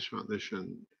 In the Keshe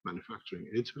Foundation Manufacturing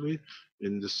Italy,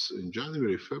 in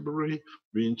January, February,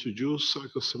 we introduced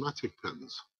psychosomatic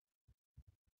pens.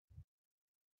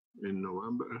 In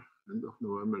November, end of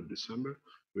November, December,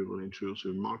 we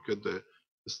market the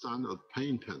standard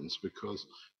pain pens because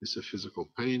it's a physical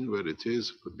pain where it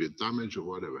is, could be a damage or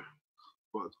whatever.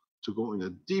 But to go in a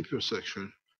deeper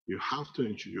section, you have to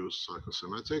introduce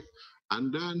psychosomatic,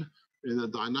 and then in a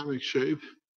dynamic shape,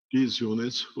 these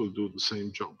units will do the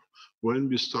same job when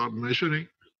we start measuring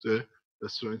the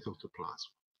strength of the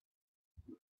plasma.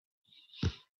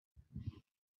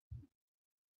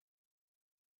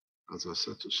 As I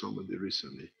said to somebody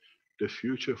recently, the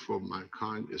future for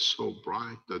mankind is so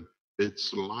bright that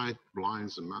its light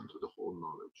blinds a man to the whole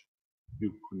knowledge.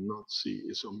 You could not see.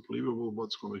 It's unbelievable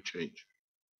what's going to change.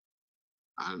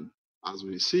 And as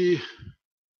we see,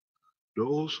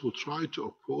 those who try to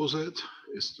oppose it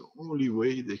is the only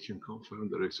way they can confirm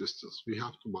their existence. We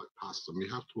have to bypass them. We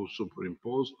have to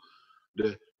superimpose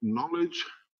the knowledge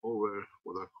over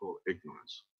what I call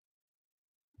ignorance.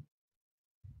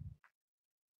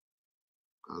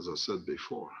 as I said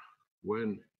before,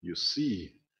 when you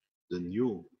see the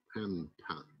new pen,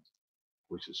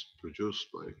 which is produced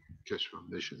by Keshe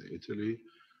Foundation in Italy,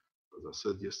 as I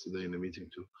said yesterday in the meeting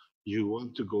too, you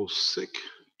want to go sick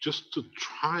just to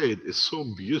try it. It's so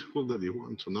beautiful that you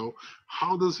want to know,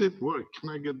 how does it work? Can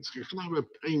I have a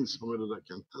pen somewhere that I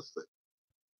can test it?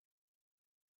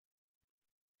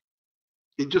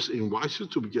 It just invites you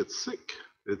to get sick.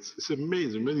 It's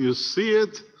amazing. When you see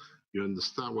it, you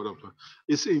understand what I'm talking.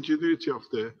 It's the ingenuity of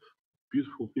the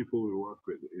beautiful people we work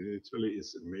with. In Italy,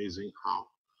 it's amazing how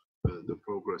the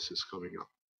progress is coming up.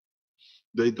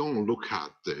 They don't look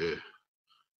at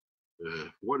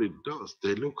what it does.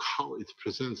 They look how it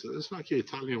presents. It's like an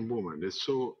Italian woman. It's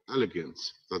so elegant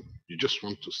that you just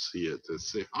want to see it and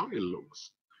see how it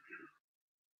looks.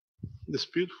 It's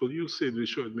beautiful. You'll see it. We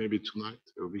show it maybe tonight.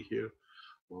 It'll be here.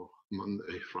 Or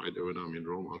Monday, Friday when I'm in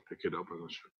Rome, I'll pick it up and I'll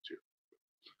show it to you.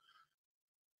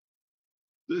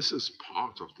 This is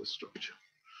part of the structure.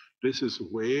 This is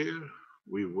where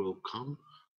we will come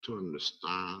to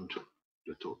understand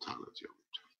the totality of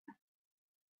it.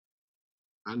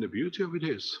 And the beauty of it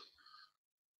is,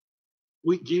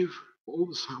 we give all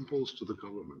the samples to the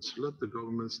governments. Let the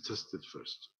governments test it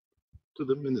first. To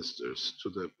the ministers, to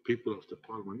the people of the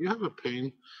parliament. You have a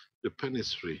pen, the pen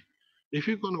is free. If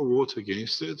you're going to vote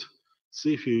against it,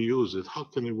 see if you use it. How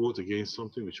can you vote against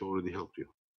something which already helped you?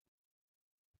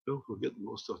 Don't forget,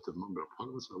 most of the member of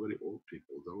parliaments are very old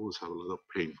people. They always have a lot of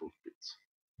painful bits.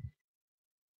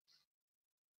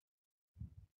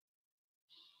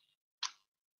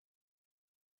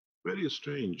 Very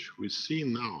strange. We see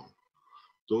now,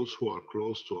 those who are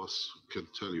close to us can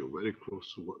tell you, very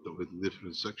close to what the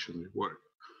different sections we work,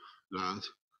 that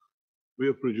we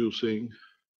are producing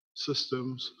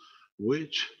systems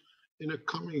which, in a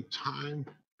coming time,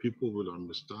 people will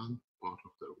understand part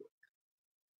of their work.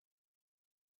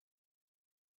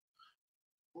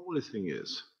 Only thing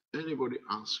is, anybody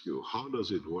asks you, how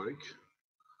does it work?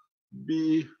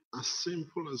 Be as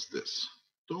simple as this.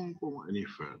 Don't go any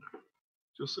further.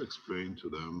 Just explain to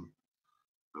them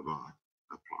about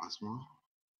a plasma,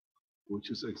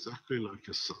 which is exactly like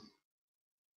a sun.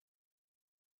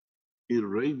 It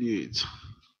radiates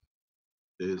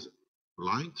is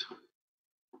light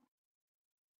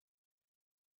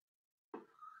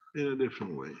in a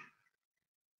different way.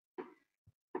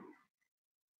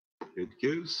 It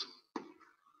gives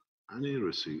and it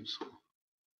receives.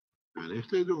 And if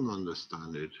they don't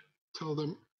understand it, tell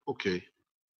them, okay,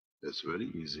 it's very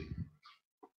easy.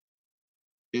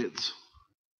 It's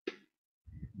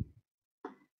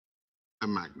a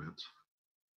magnet.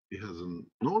 It has a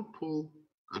north pole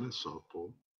and a south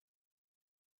pole.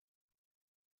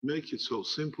 Make it so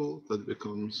simple that it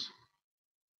becomes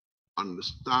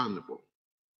understandable.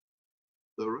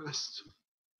 The rest,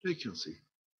 they can see.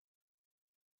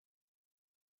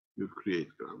 You create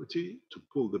gravity to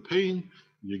pull the pain,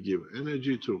 you give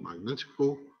energy to magnetic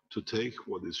pole to take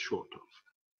what is short of.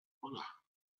 Voila.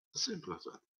 As simple as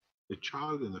that. A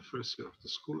child in the first year of the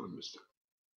school understands.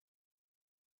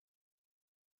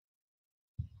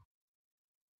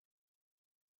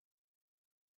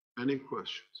 Any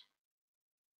questions?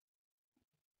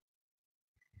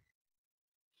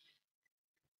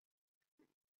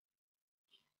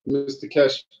 Mr.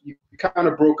 Keshe, you kind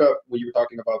of broke up when you were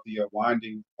talking about the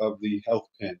winding of the health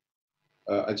pin.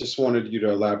 I just wanted you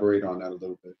to elaborate on that a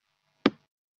little bit.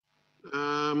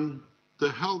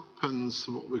 The health pens,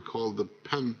 what we call the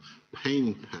pain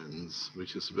pens,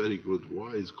 which is very good.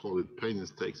 Why is called it pain?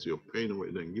 It takes your pain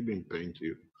away, then giving pain to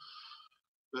you.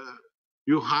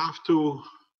 You have to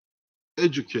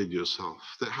educate yourself.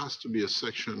 There has to be a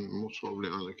section, most probably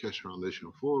on the Keshe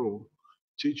Foundation forum,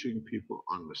 teaching people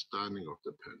understanding of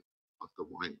the pen, of the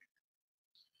winding.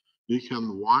 You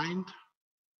can wind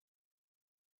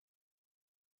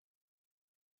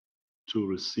to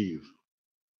receive.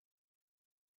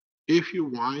 If you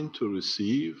wind to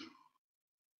receive,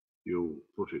 you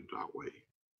put it that way,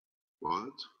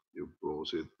 but you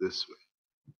close it this way.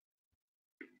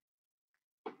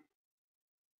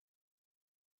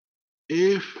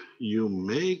 If you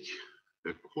make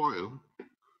a coil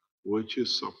which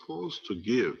is supposed to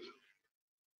give,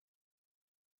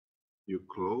 you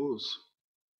close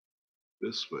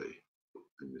this way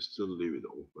and you still leave it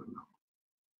open now.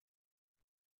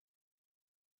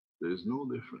 There is no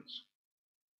difference.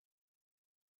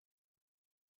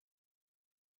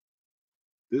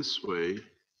 This way,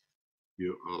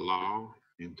 you allow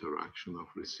interaction of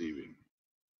receiving.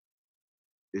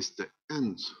 It's the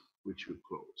ends which you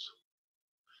close.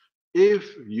 If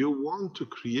you want to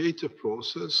create a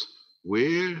process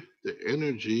where the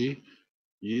energy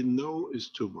you know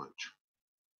is too much,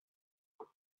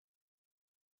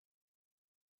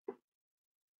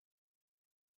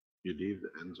 You leave the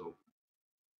ends open.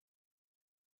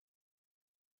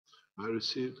 I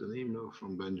received an email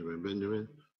from Benjamin. Benjamin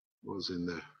was in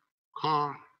the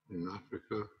car in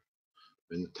Africa,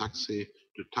 in the taxi.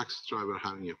 The taxi driver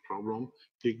having a problem.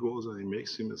 He goes and he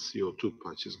makes him a CO2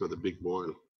 patch. He's got a big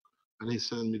boil. And he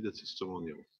sent me the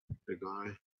testimonial. The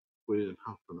guy, within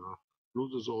half an hour,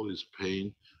 loses all his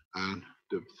pain and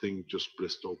the thing just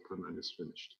blissed open and is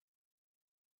finished.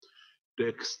 The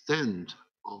extent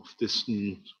of this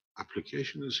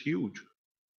application is huge.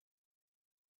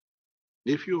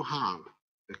 If you have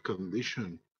a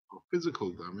condition of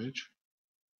physical damage,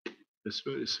 it's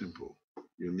very simple.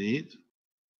 You need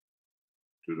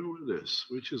to do this,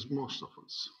 which is most of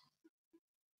us.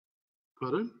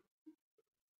 Pardon?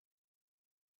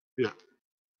 Yeah,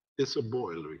 it's a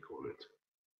boil, we call it.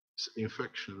 It's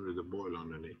infection with a boil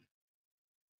underneath.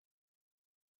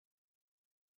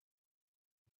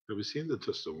 Have you seen the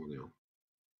testimonial?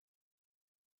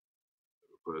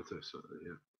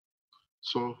 Yeah.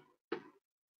 So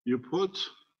you put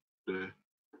the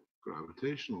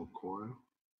gravitational coil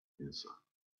inside.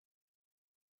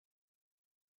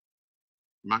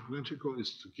 Magnetical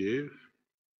is to give,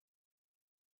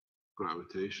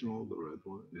 gravitational, the red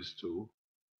one, is to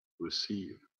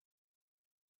receive.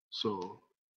 So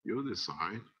you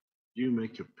decide, you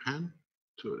make a pen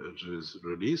to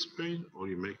release pain, or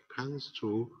you make pens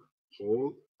to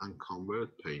hold and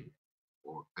convert pain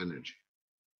or energy.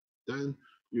 Then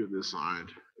you decide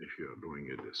if you're doing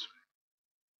it this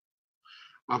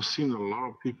way. I've seen a lot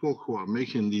of people who are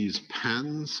making these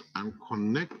pens and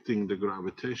connecting the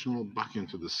gravitational back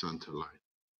into the center line.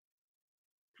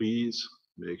 Please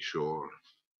make sure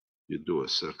you do a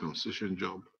circumcision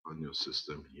job on your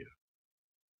system here.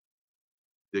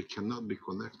 They cannot be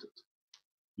connected.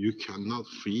 You cannot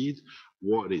feed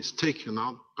what is taken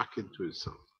out back into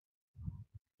itself.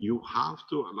 You have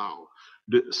to allow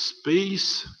the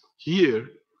space here.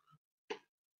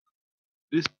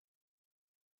 This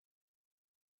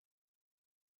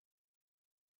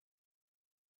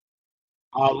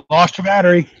Lost your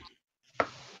battery.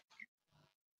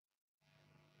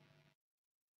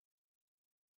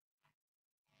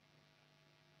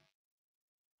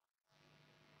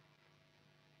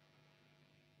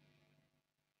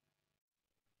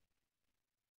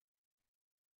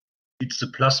 It's the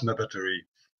plasma battery.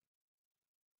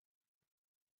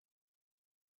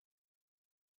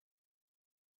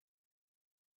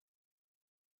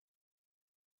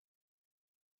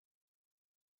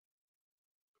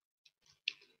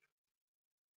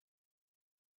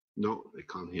 No, they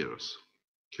can't hear us.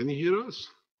 Can you hear us?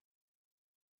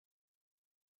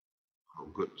 Oh,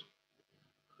 good.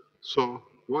 So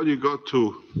what you got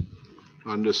to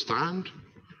understand,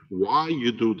 why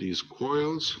you do these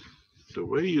coils, the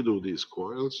way you do these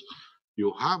coils,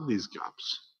 you have these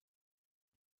gaps.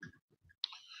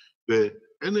 The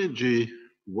energy,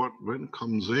 when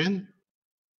comes in,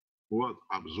 what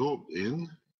absorbed in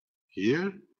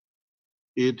here,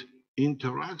 it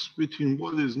interacts between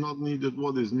what is not needed,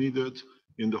 what is needed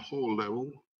in the whole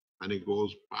level, and it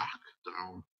goes back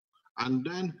down. And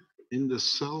then in the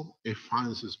cell, it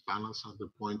finds its balance at the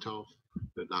point of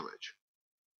the damage.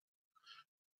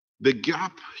 The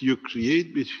gap you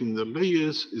create between the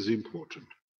layers is important.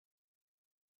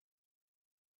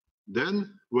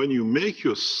 Then when you make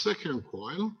your second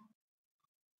coil,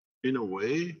 in a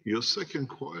way, your second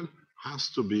coil has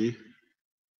to be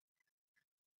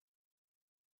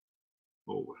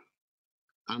over.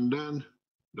 And then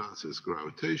that is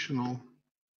gravitational.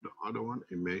 The other one,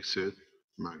 it makes it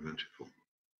magnetical.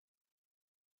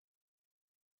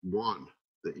 One,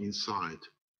 the inside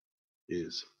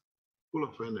is full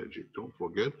of energy. Don't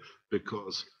forget,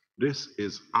 because this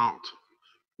is out.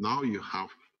 Now you have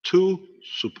two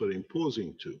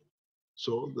superimposing two.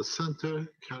 So the center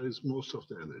carries most of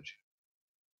the energy.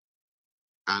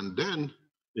 And then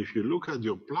if you look at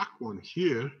your black one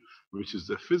here, which is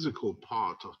the physical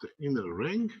part of the inner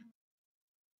ring,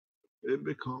 it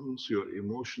becomes your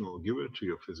emotional giver to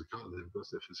your physicality, because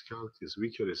the physicality is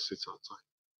weaker, it sits outside.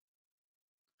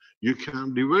 You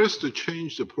can reverse to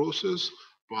change the process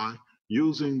by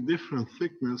using different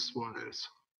thickness wires.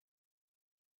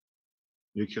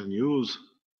 You can use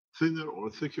thinner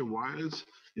or thicker wires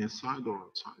inside or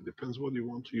outside, depends what you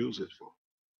want to use it for.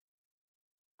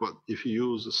 But if you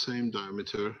use the same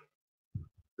diameter,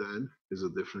 then it's a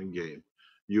different game.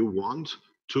 You want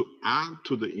to add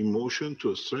to the emotion,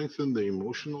 to strengthen the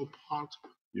emotional part,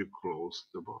 you close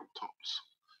the tops.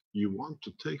 You want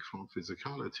to take from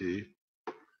physicality,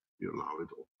 you allow it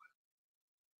open.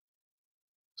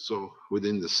 So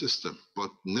within the system, but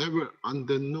never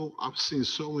under no, I've seen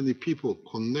so many people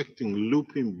connecting,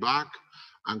 looping back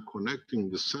and connecting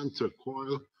the center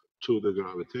coil to the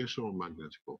gravitational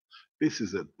magnetic pole. This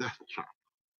is a death trap.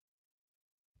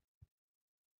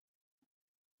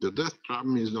 The death trap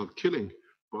means not killing,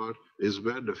 but is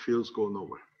where the fields go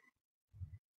nowhere.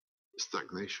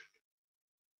 Stagnation.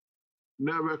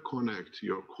 Never connect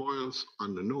your coils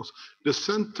on the nose. The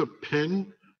center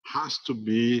pin has to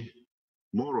be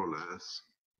more or less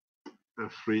a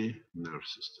free nerve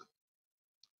system.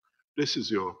 This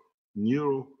is your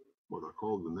what I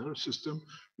call the nerve system,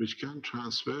 which can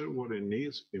transfer what it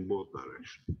needs in both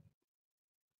directions.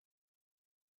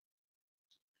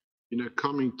 In a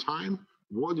coming time,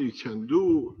 what you can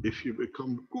do if you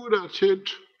become good at it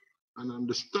and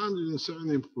understand it in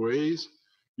certain ways,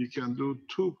 you can do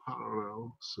two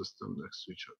parallel systems next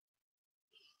to each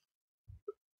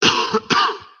other.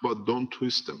 But don't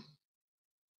twist them.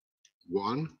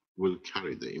 One will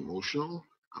carry the emotional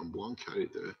and one carry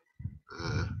the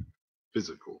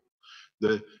physical.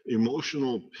 The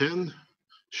emotional pin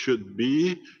should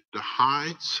be the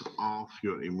height of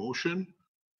your emotion,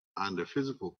 and the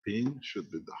physical pin should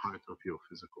be the height of your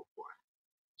physical coil.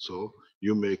 So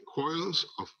you make coils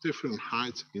of different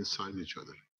heights inside each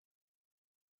other.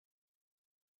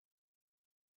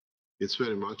 It's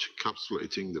very much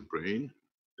encapsulating the brain,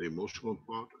 the emotional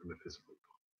part, and the physical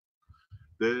part.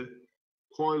 The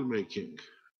coil making,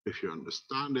 if you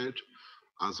understand it,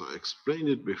 as I explained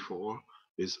it before,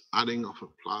 is adding of a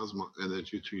plasma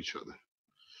energy to each other.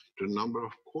 The number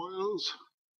of coils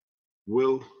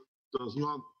does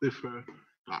not differ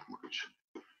that much,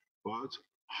 but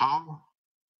how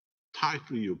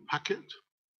tightly you pack it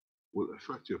will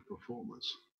affect your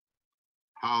performance.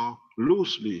 How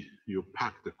loosely you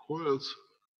pack the coils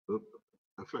will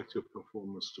affect your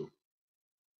performance too.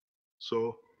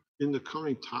 So in the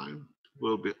coming time,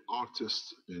 we'll be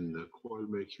artists in the coil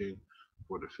making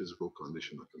for the physical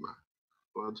condition of the man.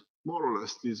 But more or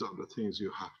less, these are the things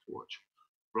you have to watch.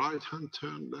 Right hand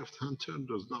turn, left hand turn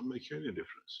does not make any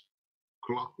difference.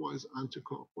 Clockwise,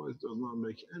 anti-clockwise does not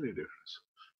make any difference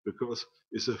because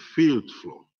it's a field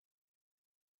flow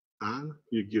and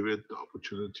you give it the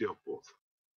opportunity of both.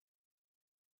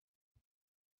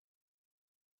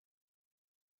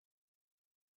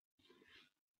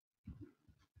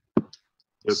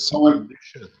 The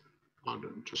condition,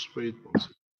 pardon, just wait one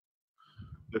second.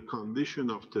 The condition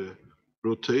of the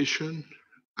rotation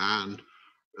and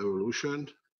evolution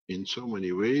in so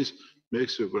many ways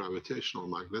makes you gravitational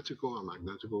magnetical and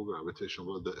magnetical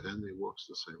gravitational, but the end it works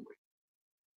the same way.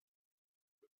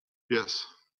 Yes.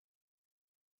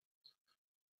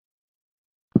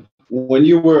 When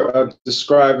you were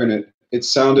describing it, it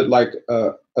sounded like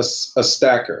a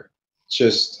stacker,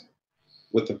 just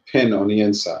with a pin on the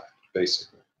inside,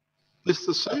 basically. It's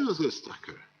the same as a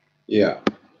stacker. Yeah.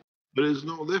 There is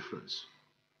no difference.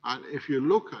 And if you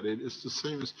look at it, it's the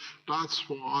same as, that's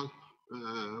why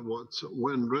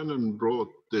when Renan brought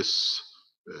this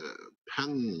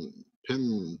pin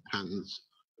pens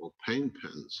or paint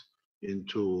pens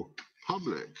into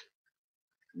public,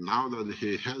 now that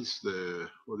he has the,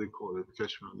 what do you call it,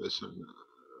 Keshe Foundation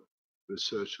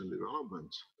Research and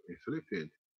Development in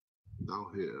Philippines, now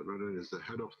Renan is the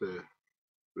head of the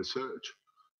research.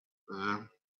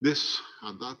 This,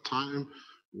 at that time,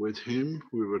 with him,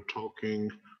 we were talking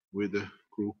with a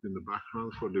group in the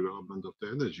background for development of the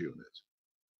energy unit.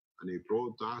 And he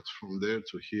brought that from there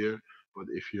to here. But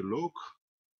if you look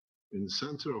in the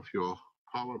center of your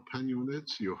power pen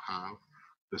units, you have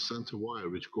the center wire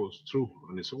which goes through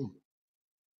on its own.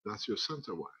 That's your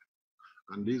center wire.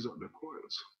 And these are the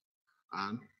coils.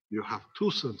 And you have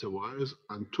two center wires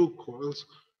and two coils.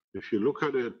 If you look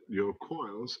at it, your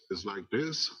coils is like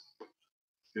this.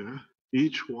 Yeah,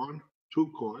 each one, two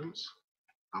coils,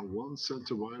 and one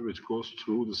center wire which goes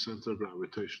through the center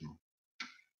gravitational.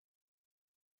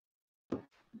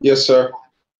 Yes, sir.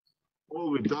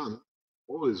 All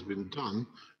has been done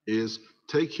is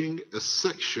taking a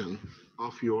section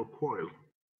of your coil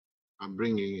and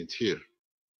bringing it here.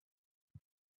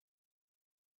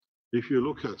 If you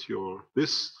look at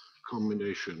this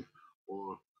combination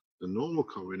or the normal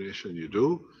combination you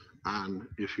do, and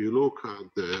if you look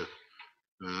at the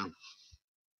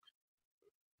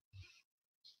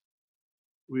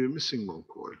we're missing one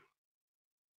coil.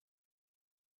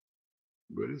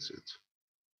 Where is it?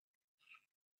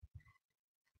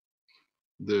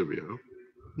 There we are.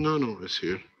 No, it's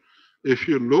here. If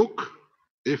you look,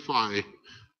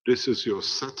 this is your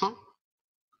setup.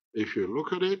 If you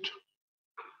look at it,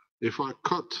 if I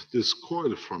cut this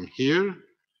coil from here,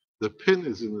 the pin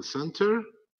is in the center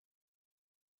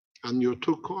and your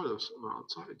two coils are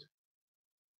outside.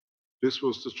 This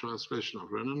was the translation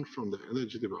of Renan from the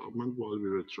energy development while we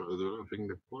were developing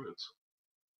the coils.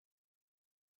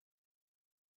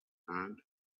 And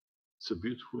it's a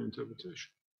beautiful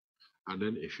interpretation. And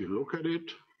then if you look at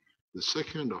it, the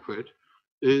second of it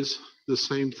is the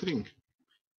same thing.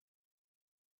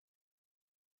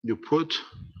 You put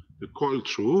the coil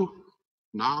through,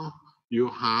 now you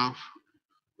have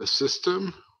a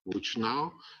system which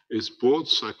now is both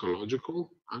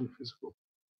psychological and physical.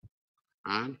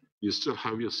 And you still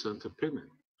have your center pin in.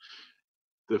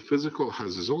 The physical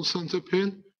has its own center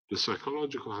pin, the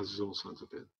psychological has its own center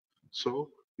pin.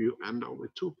 So you end up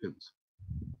with 2 pins.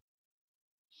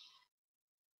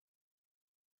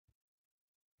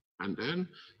 And then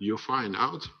you find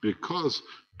out, because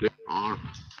they are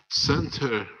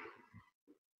center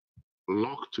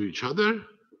locked to each other,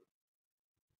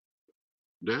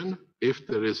 then if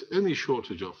there is any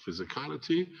shortage of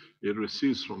physicality, it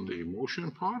receives from the emotion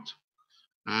part.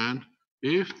 And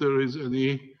if there is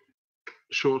any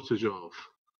shortage of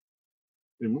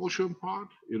emotion part,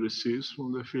 it receives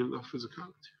from the field of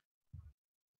physicality.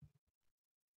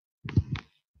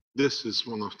 This is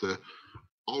one of the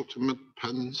ultimate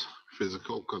pens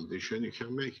physical condition you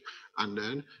can make. And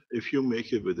then if you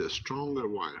make it with a stronger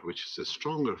wire, which is a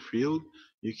stronger field,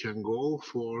 you can go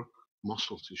for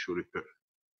muscle tissue repair,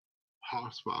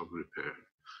 heart valve repair.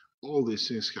 All these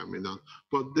things can be done.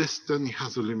 But this then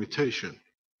has a limitation,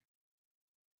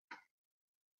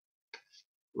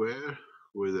 where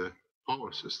with the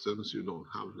power systems you don't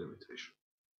have limitation.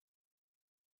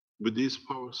 With these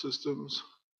power systems,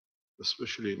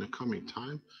 especially in the coming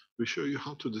time, we show you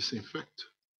how to disinfect.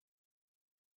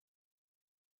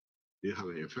 You have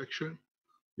an infection,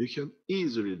 you can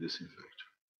easily disinfect.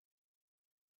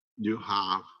 You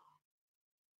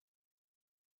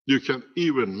can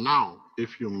even now,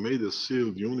 if you made a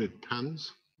sealed unit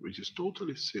pens, which is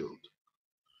totally sealed,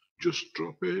 just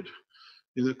drop it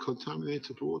in a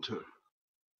contaminated water.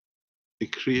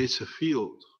 It creates a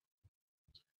field,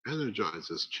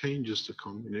 energizes, changes the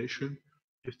combination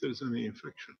if there's any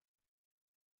infection.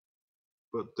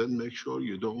 But then make sure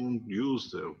you don't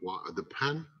use the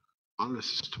pen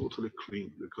unless it's totally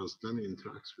clean, because then it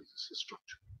interacts with this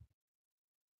structure.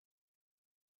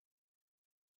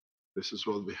 This is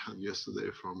what we had yesterday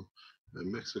from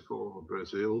Mexico or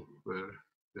Brazil, where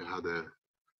they had a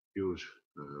huge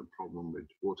problem with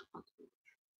water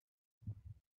contamination.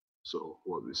 So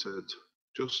what we said,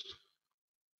 just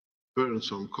burn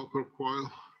some copper coil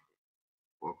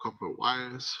or copper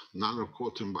wires,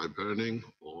 nanocoat them by burning,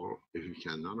 or if you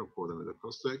can, nanocoat them with a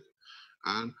caustic,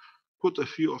 and put a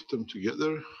few of them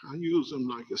together and use them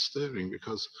like a steering,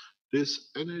 because this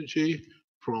energy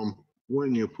from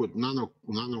when you put nano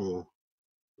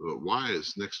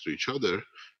wires next to each other,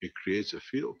 it creates a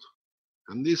field.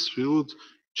 And this field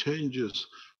changes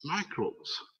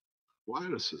microbes,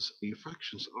 viruses,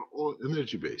 infections are all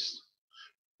energy based.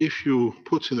 If you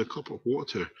put in a cup of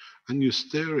water and you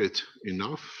stir it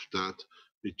enough that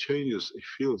it changes, it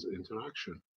feels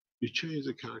interaction, you change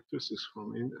the characteristics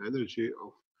from energy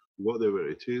of whatever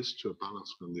it is to a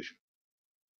balanced condition.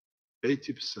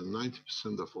 80%,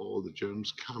 90% of all the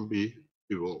germs can be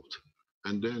evolved.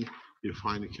 And then you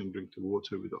finally can drink the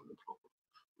water without the problem.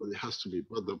 But it has to be.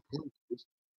 But the point is,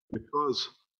 because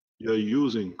you're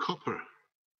using copper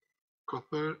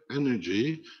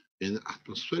energy in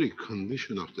atmospheric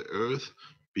condition of the earth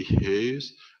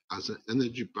behaves as an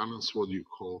energy balance, what you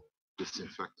call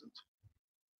disinfectant.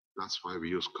 That's why we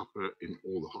use copper in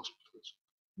all the hospitals.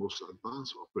 Most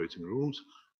advanced operating rooms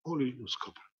only use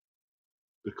copper,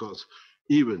 because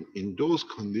even in those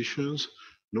conditions,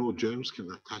 no germs can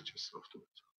attach itself to it.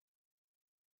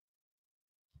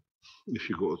 If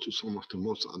you go to some of the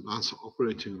most advanced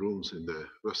operating rooms in the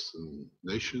Western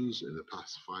nations in the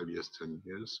past 5 years, 10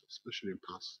 years, especially in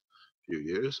the past few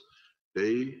years,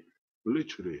 they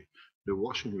literally, the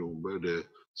washing room where the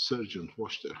surgeons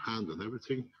wash their hand and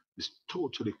everything is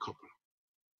totally copper,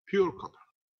 pure copper.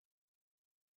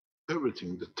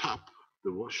 Everything, the tap,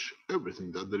 the wash,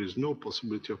 everything, that there is no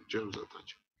possibility of germs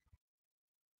attaching.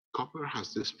 Copper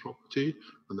has this property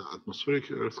under atmospheric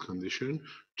earth condition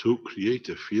to create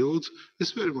a field.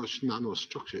 It's very much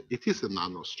nanostructure. It is a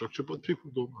nanostructure, but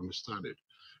people don't understand it.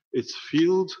 It's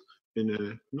field in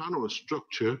a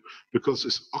nanostructure because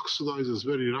it oxidizes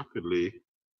very rapidly.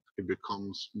 It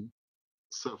becomes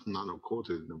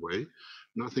self-nano-coated in a way.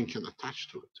 Nothing can attach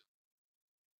to it.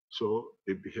 So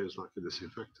it behaves like a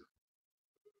disinfectant.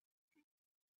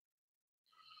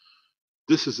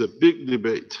 This is a big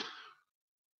debate.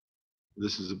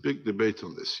 This is a big debate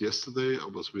on this. Yesterday, I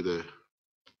was with the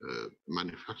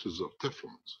manufacturers of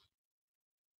Teflons,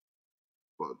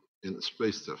 but in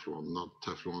space Teflon, not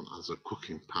Teflon as a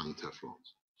cooking pan Teflon.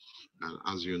 And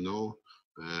as you know,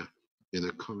 in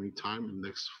the coming time, in the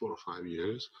next 4 or 5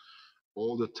 years,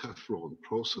 all the Teflon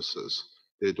processes,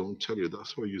 they don't tell you.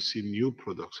 That's why you see new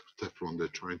products of Teflon, they're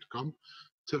trying to come.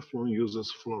 Teflon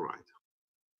uses fluoride,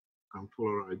 and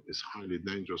fluoride is highly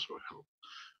dangerous for health.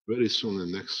 Very soon,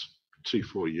 in the next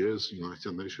 3-4 years,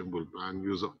 United Nations will ban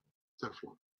use of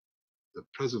Teflon. The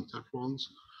present Teflons,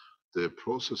 the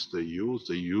process they use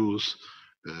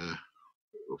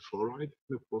fluoride in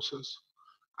the process,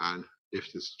 and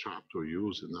if it's trapped or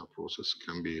used in that process,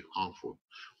 can be harmful,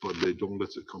 but they don't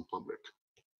let it come public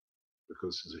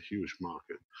because it's a huge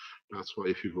market. That's why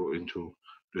if you go into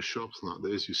the shops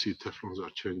nowadays, you see Teflons are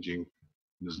changing.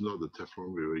 It's not the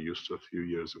Teflon we were used to a few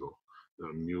years ago. There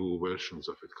are new versions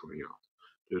of it coming out.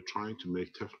 They're trying to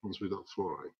make Teflons without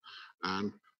fluoride,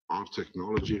 and our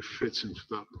technology fits into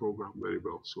that program very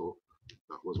well. So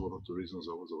that was one of the reasons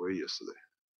I was away yesterday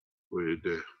with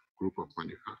a group of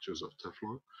manufacturers of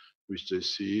Teflon, which they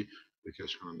see the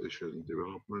Keshe Foundation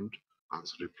development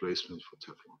as a replacement for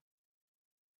Teflon.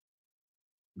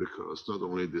 Because not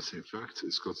only disinfects,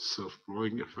 it's got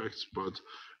self-blowing effects, but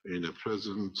in a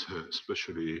present,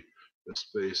 especially the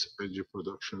space engine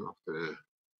production of the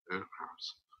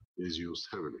aircrafts is used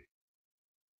heavily.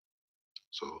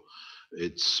 So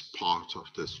it's part of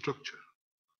the structure.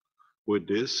 With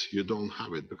this, you don't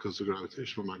have it because the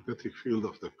gravitational magnetic field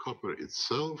of the copper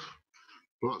itself,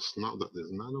 plus now that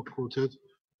it's nano-coated,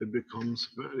 it becomes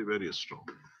very, very strong.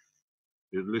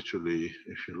 It literally,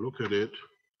 if you look at it,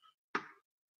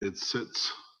 it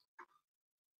sits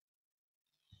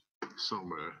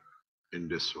somewhere in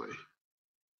this way.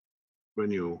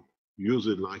 When you use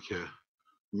it like a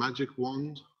magic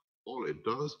wand, all it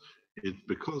does, it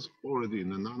because already in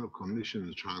the nano condition,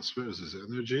 it transfers its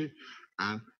energy,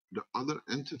 and the other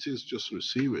entities just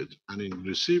receive it, and in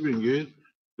receiving it,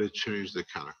 they change the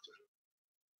character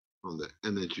from the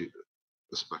energy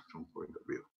spectrum point of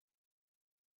view.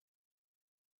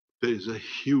 There is a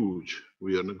huge,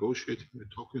 we are negotiating, we're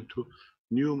talking to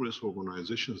numerous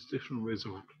organizations, different ways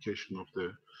of application of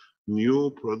the new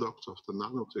products of the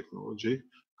nanotechnology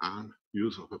and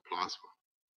use of a plasma.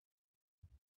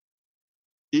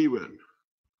 Even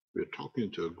we're talking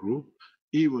to a group,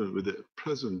 even with the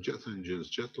present jet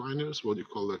engines, jetliners, what do you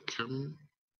call the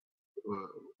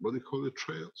what do you call the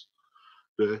trails?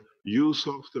 The use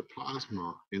of the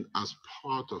plasma in as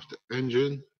part of the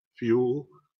engine fuel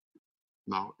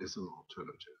now is an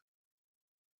alternative.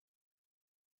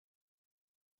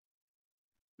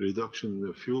 Reduction in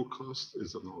the fuel cost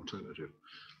is an alternative.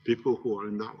 People who are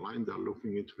in that line, they're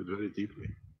looking into it very deeply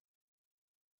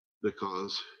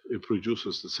because it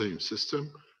produces the same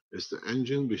system. It's the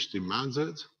engine which demands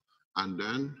it, and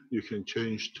then you can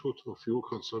change total fuel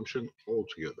consumption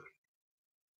altogether.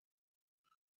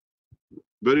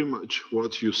 Very much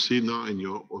what you see now in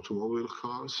your automobile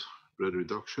cars, the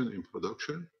reduction in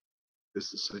production, is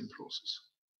the same process.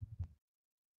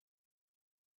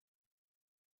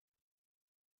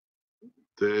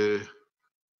 The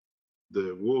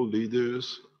world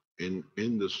leaders in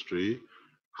industry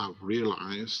have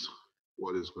realized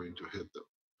what is going to hit them.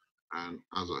 And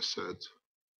as I said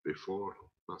before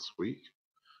last week,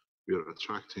 we are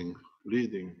attracting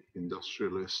leading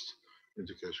industrialists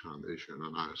into Keshe Foundation.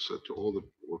 And I said to all the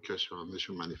Keshe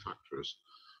Foundation manufacturers,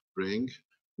 bring,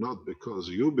 not because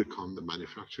you become the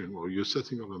manufacturing or you're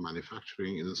setting up a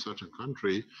manufacturing in a certain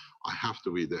country, I have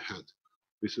to be the head.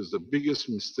 This is the biggest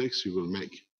mistakes you will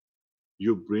make.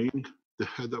 You bring the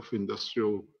head of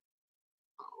industrial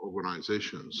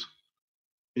organizations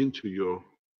into your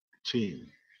team.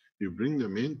 You bring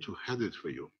them in to head it for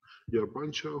you. You're a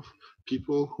bunch of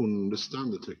people who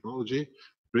understand the technology.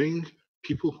 Bring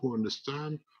people who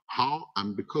understand how,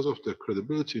 and because of their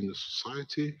credibility in the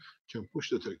society, can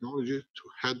push the technology to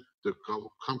head the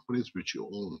companies which you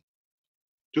own.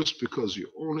 Just because you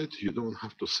own it, you don't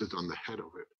have to sit on the head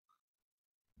of it.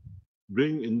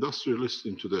 Bring industrialists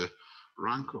into the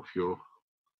rank of your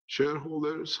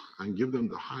shareholders and give them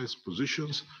the highest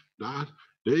positions that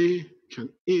they can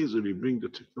easily bring the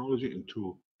technology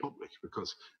into public.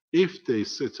 Because if they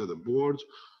sit at the board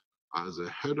as a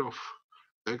head of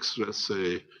X, let's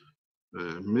say,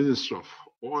 Minister of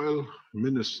Oil,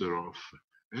 Minister of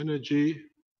Energy,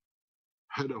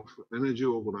 head of energy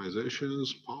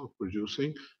organizations, power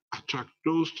producing, attract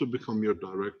those to become your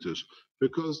directors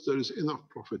because there is enough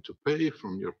profit to pay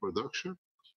from your production,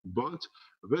 but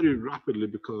very rapidly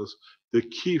because the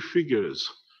key figures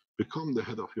become the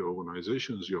head of your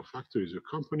organizations, your factories, your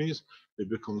companies, it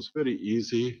becomes very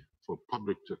easy for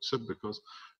public to accept because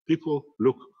people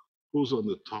look who's on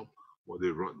the top, what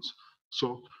it runs.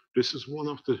 So this is one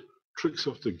of the tricks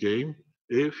of the game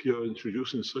if you're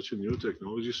introducing such a new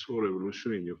technology so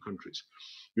revolutionary in your countries.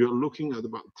 We are looking at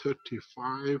about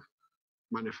 35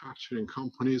 manufacturing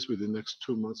companies within the next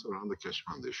 2 months around the Keshe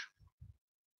Foundation,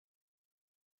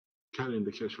 carrying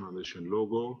the Keshe Foundation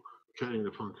logo, carrying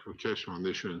the Keshe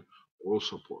Foundation, all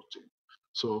supporting.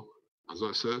 So, as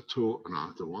I said to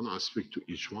another one, I speak to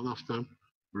each one of them,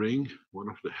 bring one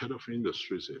of the head of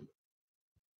industries in.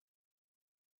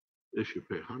 If you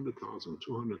pay 100,000,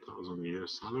 200,000 a year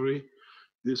salary,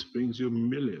 this brings you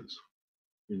millions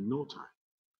in no time.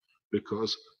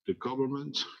 Because the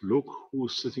government, look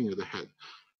who's sitting at the head.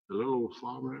 A little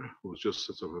farmer who's just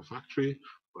set up a factory,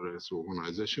 or it's an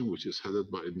organization which is headed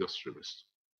by industrialists.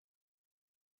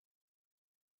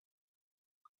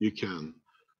 You can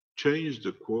change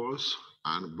the course,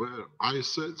 and where I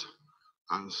sit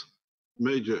as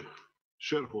major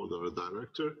shareholder or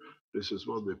director, this is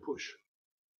what we push.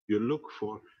 You look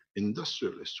for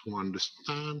industrialists who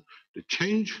understand the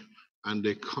change, and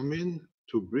they come in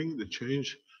to bring the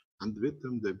change, and with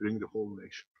them they bring the whole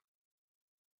nation.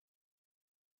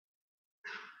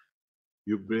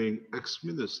 You bring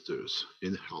ex-ministers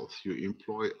in health, you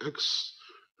employ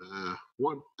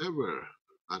whatever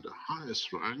at the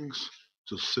highest ranks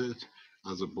to sit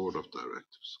as a board of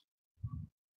directors.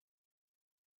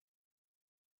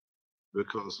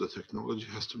 Because the technology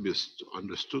has to be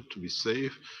understood to be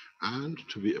safe and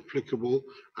to be applicable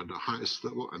at the highest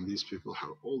level, and these people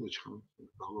have all the chance in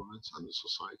the governments and the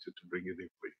society to bring it in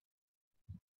for you.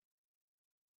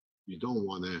 You don't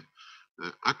want an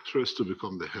actress to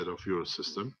become the head of your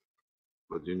system,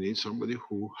 but you need somebody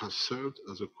who has served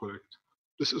as a correct.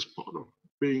 This is part of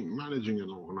managing an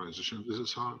organization. This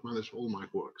is how I manage all my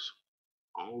works.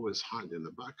 I always hide in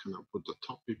the back and I put the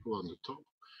top people on the top.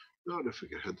 They are the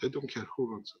figurehead. They don't care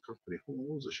who runs the company,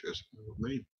 who owns the shares,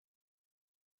 name.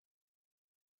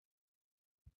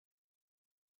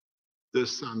 They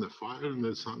stand the fire and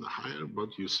they stand the higher,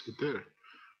 but you sit there.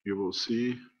 You will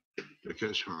see the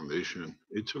Keshe Foundation.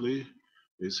 Italy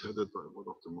is headed by one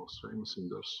of the most famous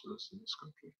industrialists in this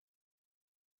country.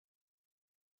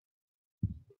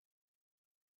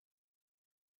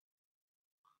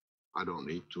 I don't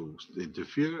need to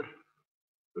interfere,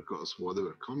 because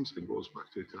whatever comes, it goes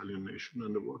back to the Italian nation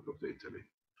and the work of the Italy.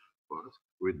 But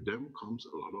with them comes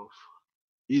a lot of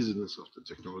easiness of the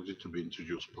technology to be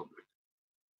introduced public.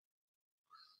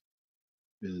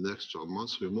 In the next 12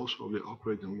 months, we most probably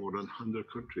operate in more than 100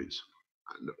 countries,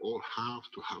 and they all have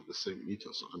to have the same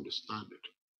ethos, understand it.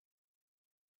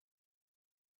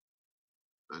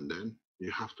 And then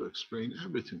you have to explain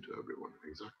everything to everyone,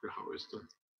 exactly how it's done.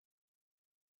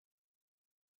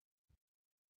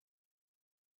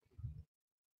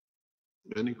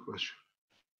 Any question?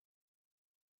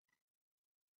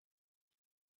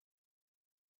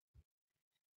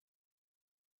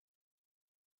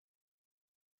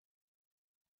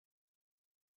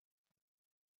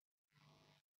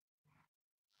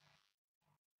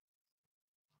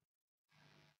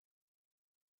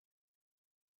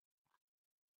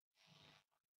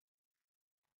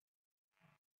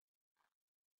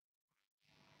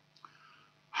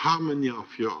 How many of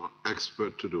you are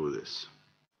expert to do this?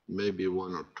 Maybe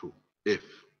one or two, if.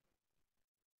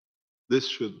 This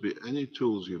should be, any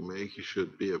tools you make, it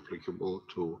should be applicable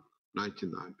to 99%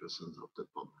 of the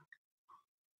public.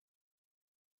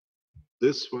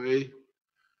 This way,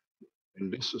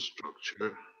 in this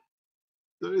structure,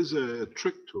 there is a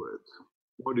trick to it.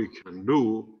 What you can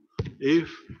do if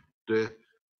the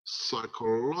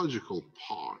psychological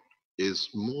part is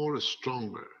more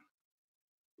stronger,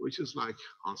 which is like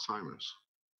Alzheimer's,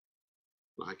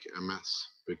 like MS,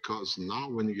 because now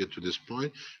when you get to this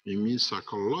point, it means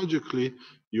psychologically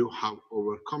you have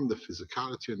overcome the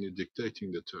physicality and you're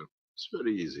dictating the term. It's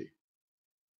very easy.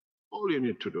 All you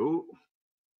need to do,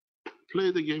 play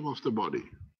the game of the body.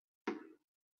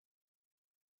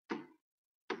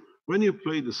 When you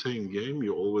play the same game,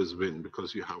 you always win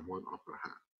because you have one upper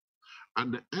hand.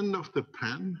 At the end of the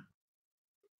pen,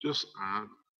 just add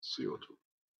CO2.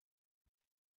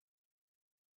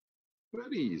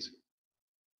 Very easy.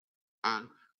 And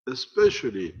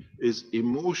especially is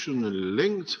emotionally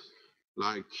linked,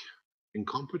 like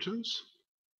incompetence,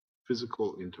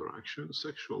 physical interaction,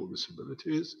 sexual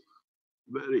disabilities.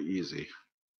 Very easy.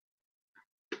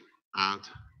 Add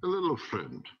a little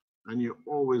friend, and you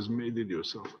always made it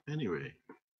yourself anyway.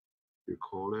 You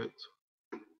call it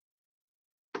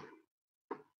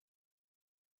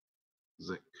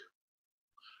zinc.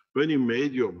 When you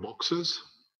made your boxes,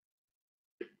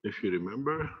 if you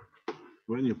remember,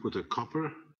 when you put a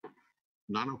copper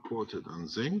nano-coated on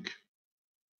zinc,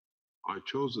 I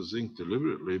chose the zinc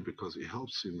deliberately because it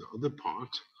helps in the other part.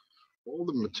 All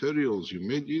the materials you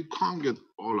made, you can't get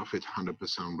all of it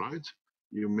 100% right.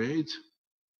 You made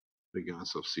the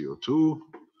gas of CO2,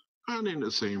 And in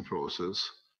the same process,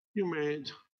 you made,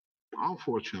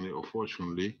 unfortunately or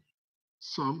fortunately,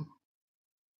 some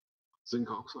zinc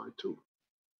oxide too.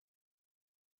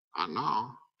 And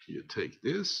now you take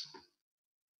this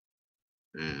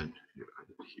and you add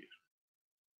it here.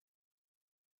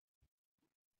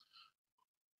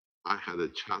 I had a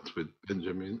chat with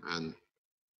Benjamin and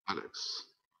Alex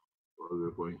while we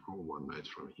were going home one night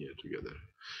from here together.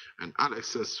 And Alex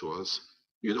says to us,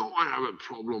 you know, I have a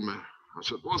problem. I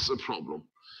said, what's the problem?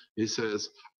 He says,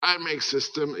 I make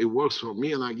system, it works for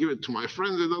me, and I give it to my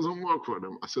friends, it doesn't work for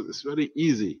them. I said, it's very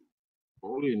easy.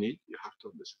 All you need, you have to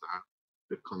understand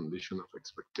the condition of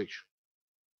expectation.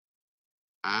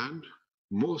 And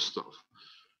most of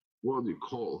what you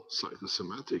call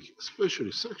psychosomatic,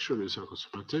 especially sexually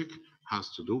psychosomatic, has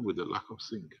to do with the lack of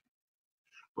zinc.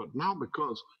 But now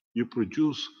because you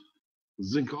produce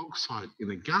zinc oxide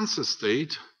in a gaseous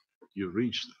state, you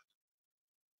reach that.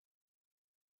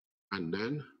 And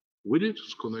then with it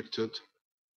is connected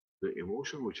the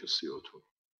emotion, which is CO2.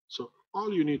 So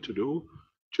all you need to do,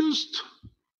 just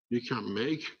you can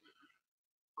make,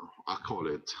 I call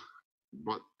it,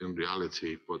 but in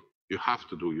reality, but you have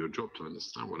to do your job to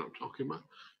understand what I'm talking about.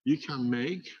 You can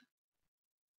make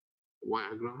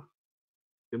Viagra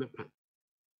in a pen.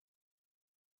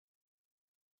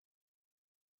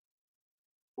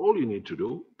 All you need to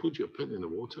do, put your pen in the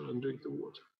water and drink the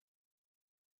water.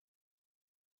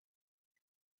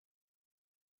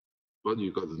 But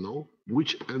you got to know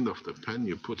which end of the pen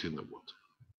you put in the water.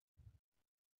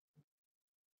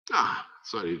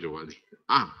 Sorry, Giovanni.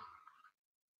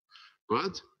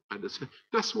 But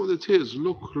that's what it is.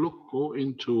 Look, go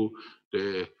into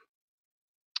the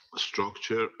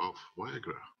structure of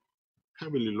Viagra,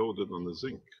 heavily loaded on the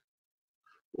zinc.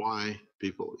 Why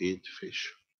people eat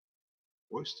fish,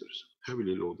 oysters,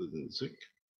 heavily loaded in zinc.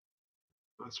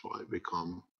 That's why they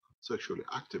become sexually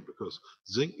active, because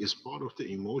zinc is part of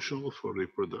the emotional for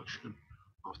reproduction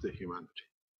of the humanity.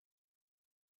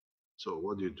 So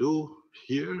what you do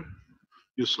here,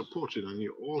 you support it, and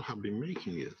you all have been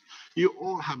making it. You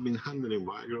all have been handling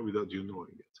Viagra without you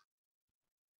knowing it.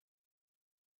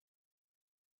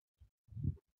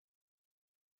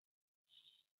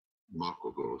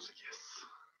 Marco goes, yes,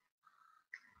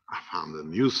 I found a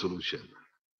new solution.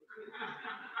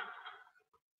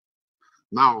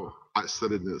 Now I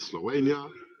studied in Slovenia.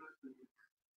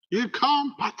 You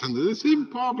can't patent this in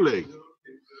public.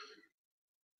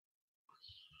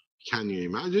 Can you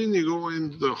imagine? You go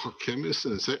into the chemist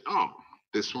and say, oh,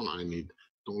 this one I need.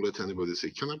 Don't let anybody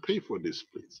say, can I pay for this,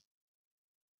 please?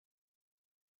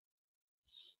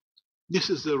 This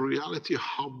is the reality,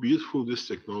 how beautiful this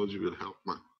technology will help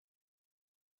man.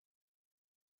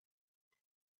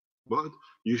 But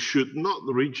you should not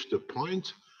reach the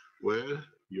point where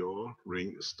your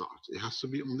ring starts. It has to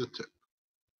be on the tip,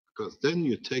 because then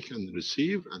you take and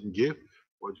receive and give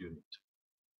what you need.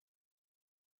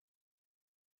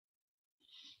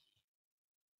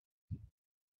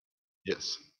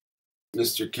 Yes.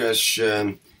 Mr.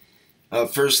 Keshe,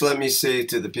 first let me say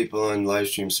to the people on live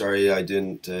stream, sorry I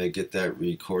didn't get that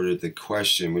recorded. The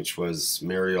question, which was,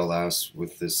 Mariel asked,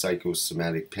 with the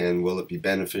psychosomatic pen, will it be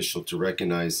beneficial to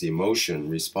recognize the emotion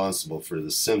responsible for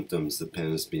the symptoms the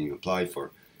pen is being applied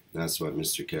for? And that's what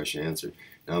Mr. Keshe answered.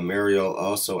 Now Mariel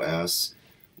also asks,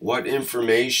 what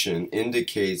information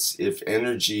indicates if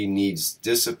energy needs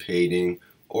dissipating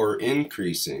or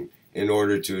increasing in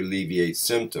order to alleviate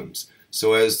symptoms,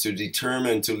 so as to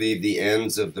determine to leave the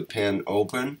ends of the pen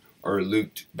open or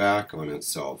looped back on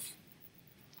itself?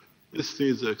 This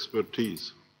needs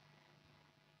expertise.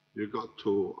 You got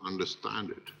to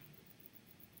understand it.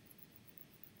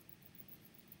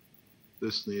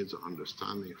 This needs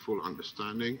understanding, full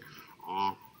understanding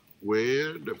of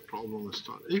where the problem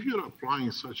starts. If you're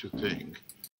applying such a thing,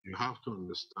 you have to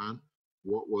understand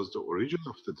what was the origin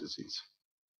of the disease.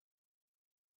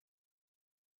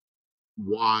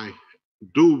 Why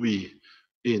do we,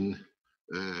 in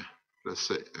let's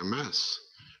say MS,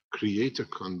 create a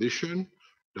condition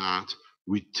that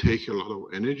we take a lot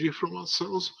of energy from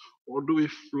ourselves, or do we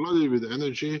flood it with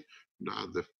energy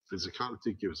that the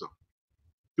physicality gives up?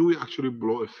 Do we actually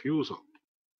blow a fuse up?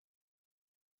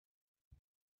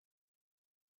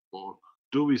 Or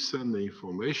do we send the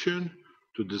information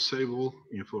to disable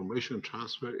information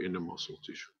transfer in the muscle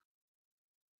tissue?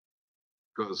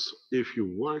 Because if you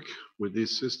work with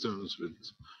these systems with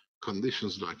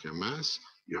conditions like MS,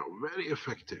 you are very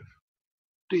effective.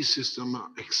 These systems are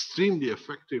extremely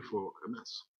effective for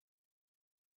MS.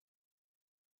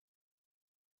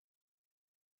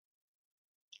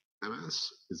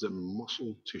 MS is a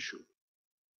muscle tissue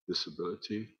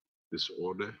disability,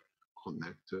 disorder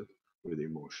connected with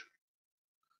emotion.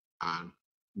 and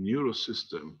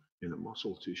neurosystem in the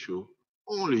muscle tissue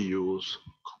only use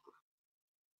copper.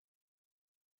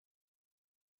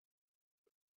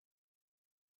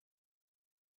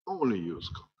 Only use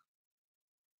copper.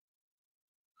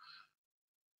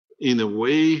 In a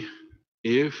way,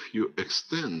 if you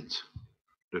extend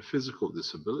the physical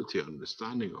disability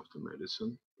understanding of the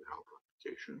medicine, the health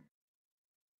application,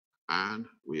 and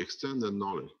we extend the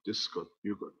knowledge,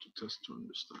 you got to test to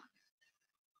understand.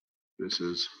 This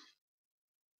is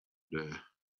the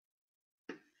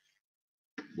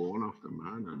bone of the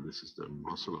man, and this is the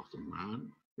muscle of the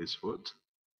man, his foot,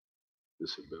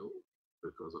 disabled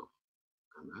because of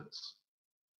MS.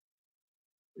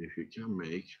 If you can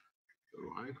make the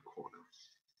right corner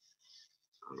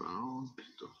around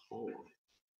the whole,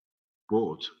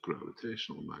 both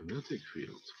gravitational magnetic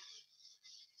field,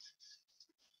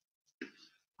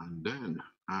 and then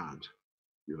add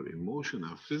your emotional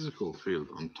and physical field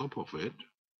on top of it,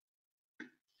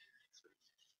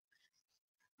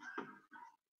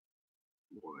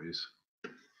 boys,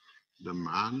 the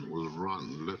man will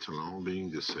run, let alone being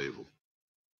disabled.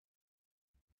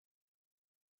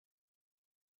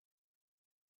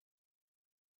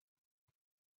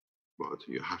 But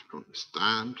you have to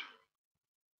understand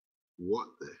what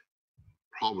the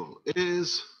problem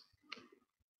is.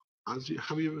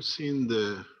 Have you ever seen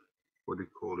the, what do you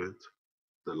call it,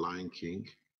 the Lion King?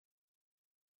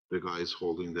 The guy is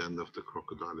holding the end of the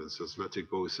crocodile and says, let it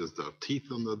go. He says, there are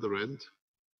teeth on the other end,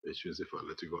 which means if I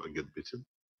let it go, I get bitten.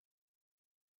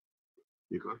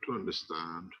 You got to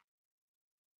understand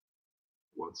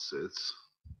what sits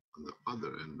on the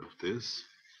other end of this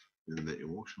in the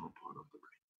emotional part of the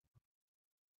brain.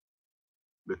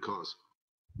 Because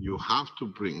you have to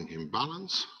bring in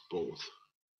balance both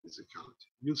physicality.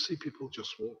 You see people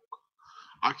just walk.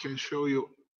 I can show you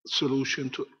a solution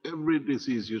to every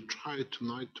disease. You try it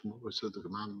tonight, tomorrow, so the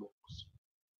man walks.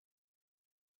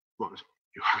 But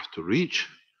you have to reach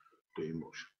the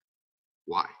emotion.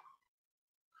 Why?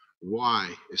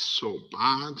 Why is so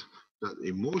bad that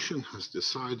emotion has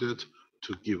decided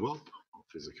to give up on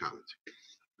physicality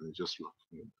and just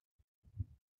locking it?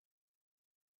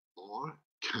 Or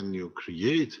can you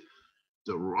create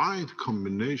the right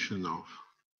combination of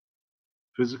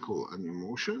physical and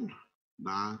emotion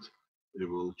that it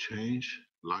will change,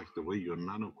 like the way you're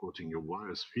nano-coating your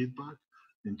wires feedback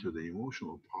into the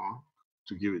emotional part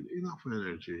to give it enough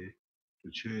energy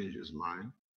to change his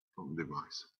mind from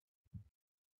device.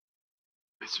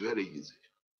 It's very easy.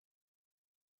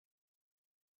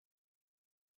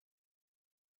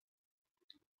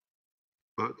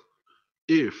 But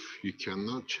if you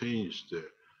cannot change the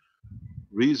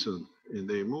reason in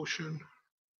the emotion,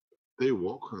 they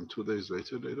walk, and 2 days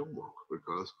later they don't walk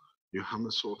because you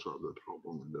haven't sorted out the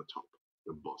problem in the top.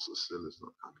 The boss still is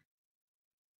not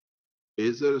happy.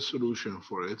 Is there a solution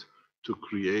for it to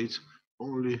create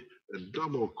only a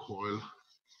double coil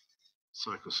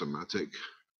psychosomatic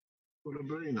for the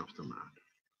brain of the man?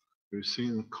 We've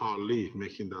seen Carl Lee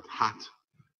making that hat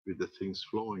with the things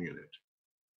flowing in it.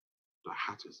 The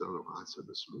hat is the answer,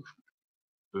 the solution.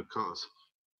 Because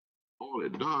all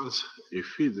it does, it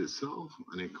feeds itself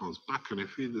and it comes back and it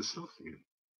feeds itself again.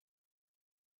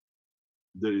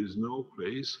 There is no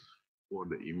place for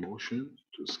the emotion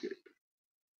to escape.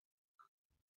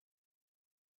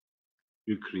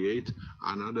 You create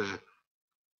another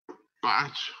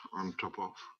batch on top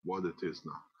of what it is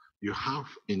now. You have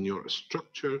in your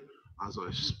structure, as I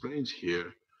explained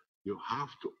here, you have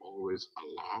to always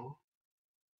allow,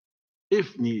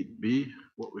 if need be,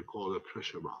 what we call a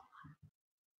pressure valve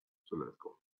to let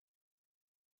go.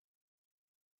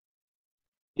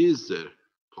 Is there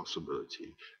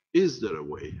possibility? Is there a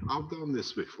way? I've done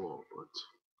this before, but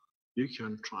you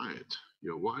can try it.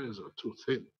 Your wires are too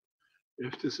thin.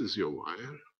 If this is your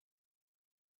wire,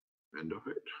 end of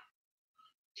it,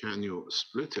 can you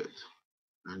split it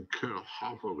and curl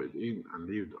half of it in and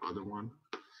leave the other one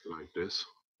like this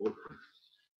open?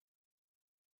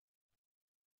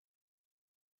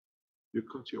 You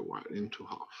cut your wire into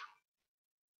half.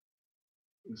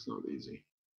 It's not easy,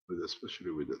 but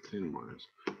especially with the thin wires.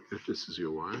 If this is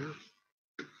your wire,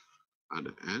 at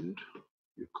the end,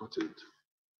 you cut it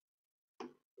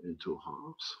into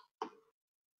halves,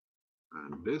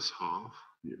 and this half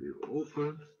you leave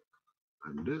open,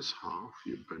 and this half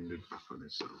you bend it back on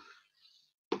itself.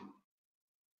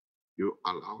 You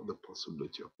allow the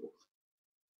possibility of both.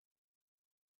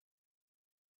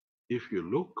 If you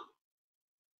look,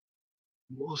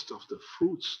 most of the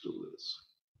fruits do this.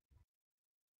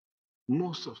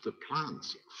 Most of the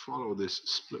plants follow this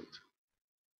split.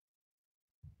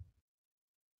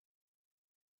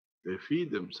 They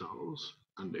feed themselves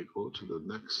and they go to the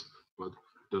next, but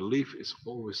the leaf is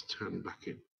always turned back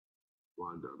in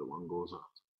while the other one goes out.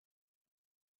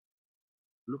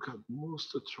 Look at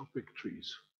most of the tropic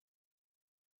trees,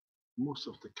 most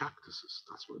of the cactuses,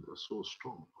 that's why they're so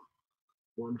strong.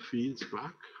 One feeds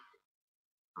back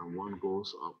and one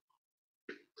goes up.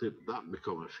 That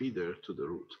become a feeder to the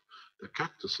root. The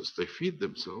cactuses, they feed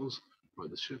themselves by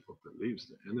the shape of the leaves,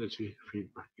 the energy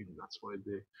feed back in. That's why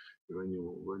they, when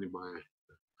you buy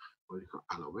what you call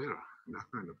aloe vera, that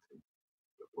kind of thing,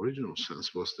 the original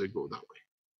sense was they go that way.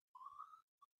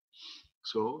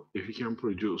 So if you can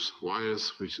produce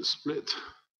wires which is split,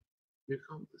 you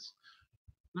count this.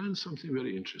 Learn something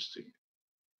very interesting.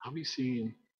 Have you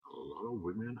seen a lot of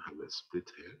women have a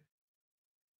split hair?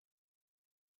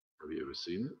 Have you ever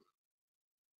seen it?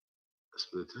 A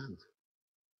split end.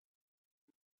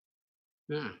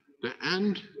 Yeah, the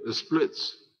end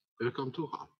splits. They become two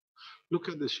half. Look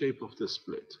at the shape of the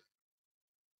split.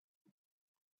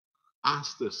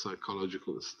 Ask the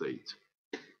psychological state.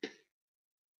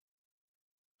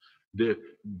 The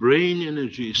brain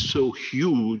energy is so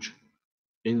huge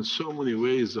in so many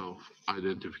ways of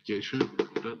identification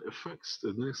that affects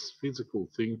the next physical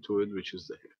thing to it, which is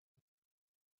the hair,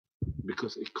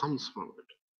 because it comes from it.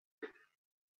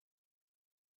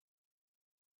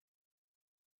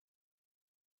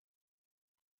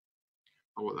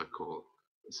 What I call,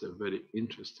 it's a very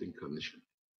interesting condition.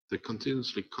 They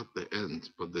continuously cut the end,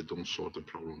 but they don't solve the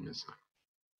problem inside.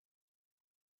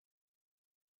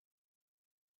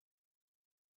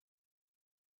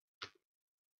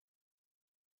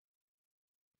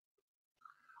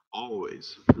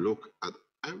 Always look at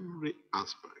every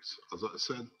aspect. As I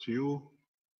said to you,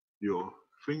 your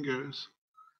fingers,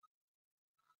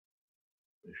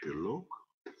 if you look,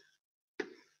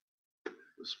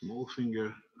 the small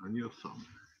finger and your thumb.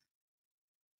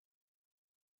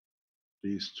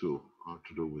 These two are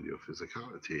to do with your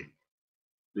physicality.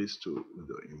 These two with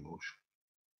your emotion.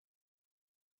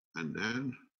 And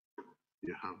then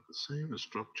you have the same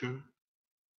structure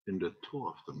in the toe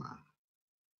of the man.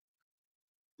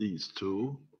 These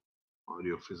two are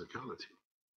your physicality.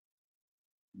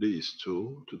 These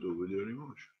two to do with your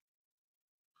emotion.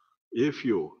 If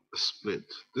you split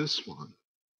this one,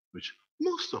 which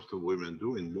most of the women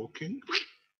do in walking,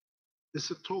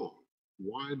 it's a toe.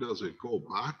 Why does it go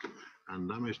back and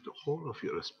damage the whole of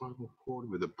your spinal cord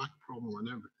with a back problem and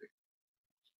everything?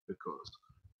 Because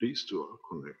these two are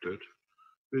connected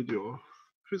with your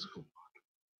physical part.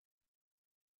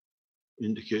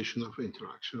 Indication of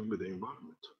interaction with the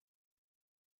environment.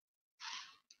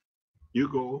 You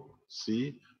go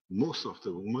see most of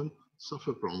the women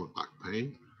suffer from a back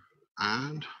pain,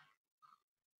 and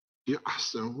you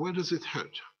ask them, where does it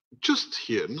hurt? Just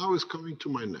here, now it's coming to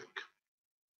my neck.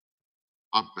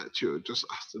 I bet you just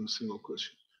ask them a single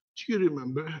question. Do you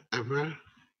remember ever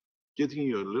getting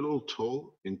your little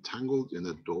toe entangled in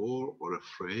a door or a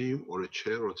frame or a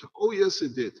chair? Or oh, yes,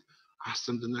 it did. Ask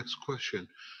them the next question.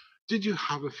 Did you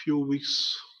have a few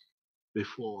weeks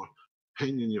before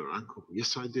pain in your ankle?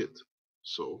 Yes, I did.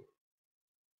 So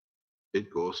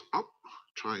it goes up,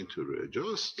 trying to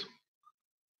readjust.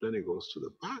 Then it goes to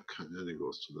the back, and then it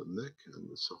goes to the neck and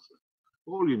the software.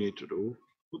 All you need to do,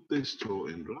 put this toe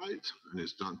in right, and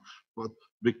it's done. But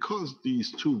because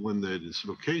these two, when they're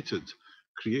dislocated,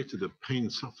 created a pain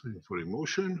suffering for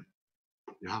emotion,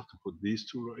 you have to put these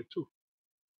two right too.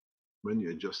 When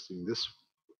you're adjusting this,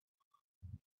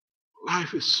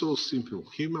 life is so simple.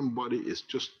 Human body is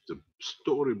just the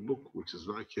storybook, which is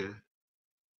like a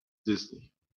Disney.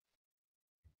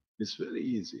 It's very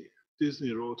easy.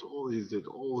 Disney wrote all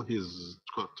his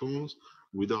cartoons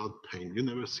without pain. You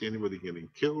never see anybody getting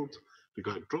killed. The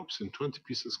guy drops in 20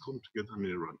 pieces, come together, and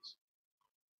he runs.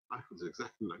 Life is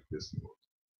exactly like this.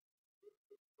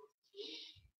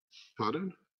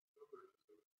 Pardon?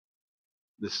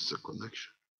 This is a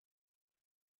connection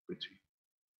between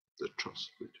the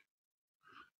trust between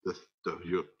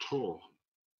your toe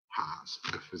has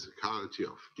a physicality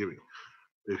of giving.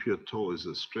 If your toe is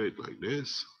straight like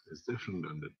this, it's different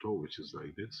than the toe which is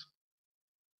like this.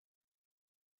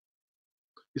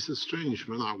 It's strange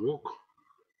when I walk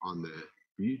on the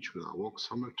beach, when I walk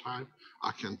summertime,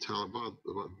 I can tell about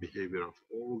the behavior of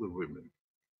all the women.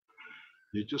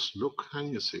 You just look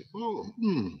and you say, oh,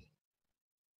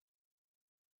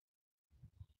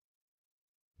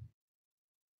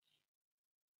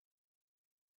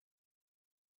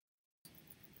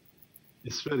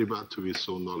 It's very bad to be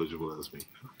so knowledgeable as me.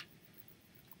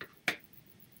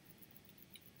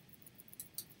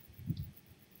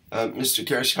 Mr.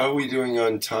 Keshe, how are we doing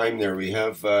on time there? We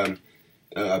have a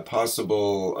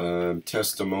possible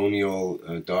testimonial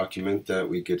document that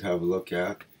we could have a look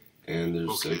at, and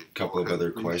there's a couple of other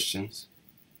questions.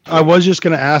 I was just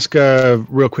going to ask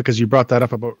real quick, as you brought that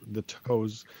up about the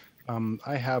toes.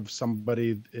 I have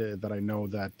somebody that I know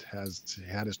that has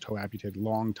had his toe amputated a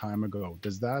long time ago.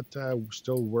 Does that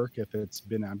still work if it's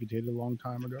been amputated a long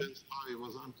time ago? Depends how it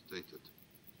was amputated.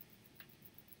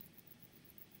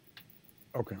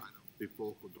 Okay. I know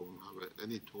people who don't have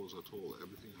any toes at all,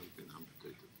 everything has been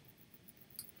amputated.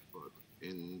 But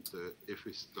if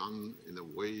it's done in a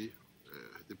way,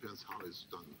 it depends how it's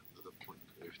done at the point.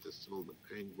 If still the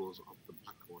pain goes up the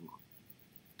back or not.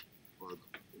 But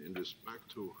in respect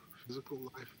to physical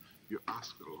life, you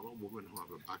ask a lot of women who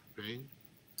have a back pain,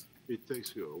 it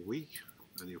takes you a week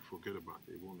and you forget about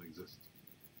it, it won't exist.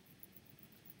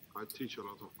 I teach a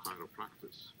lot of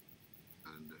chiropractors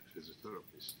and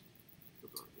physiotherapists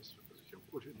about this, because if you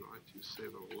put it right, you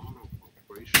save a lot of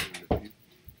operation in the future.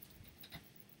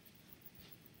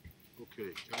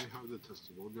 Okay, can we have the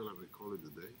testimonial and we call it a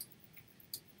day?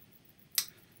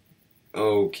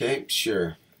 Okay,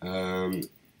 sure. Let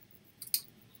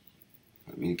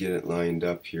me get it lined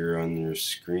up here on your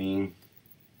screen.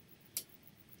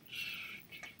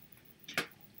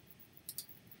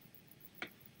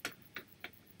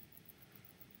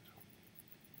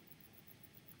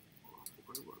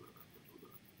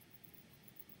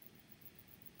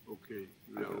 Okay,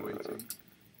 we are waiting.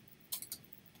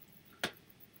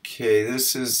 Okay,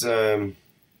 this is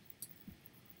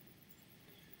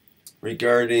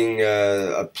regarding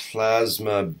a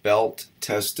plasma belt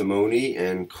testimony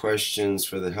and questions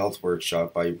for the health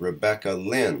workshop by Rebecca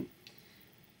Lynn.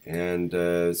 And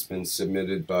it's been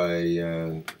submitted by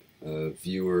a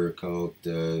viewer called,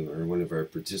 or one of our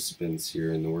participants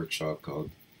here in the workshop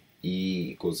called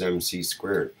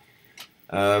E=mc².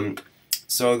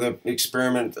 So the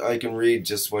experiment, I can read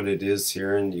just what it is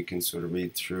here, and you can sort of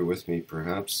read through with me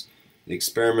perhaps. The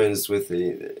experiment is with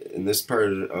in this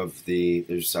part of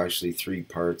there's actually 3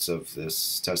 parts of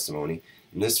this testimony.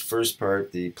 In this first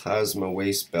part, the plasma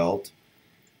waist belt,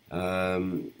 they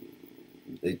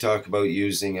talk about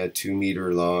using a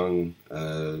 2-meter long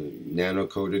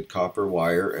nano-coated copper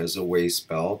wire as a waist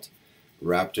belt,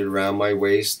 wrapped it around my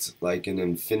waist like an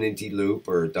infinity loop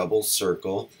or a double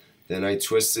circle. Then I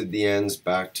twisted the ends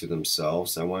back to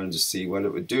themselves. I wanted to see what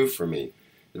it would do for me.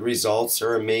 The results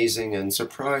are amazing and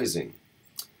surprising.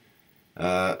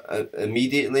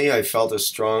 Immediately I felt a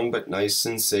strong but nice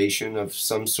sensation of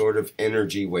some sort of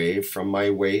energy wave from my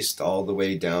waist all the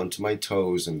way down to my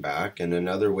toes and back, and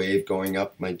another wave going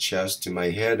up my chest to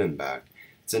my head and back.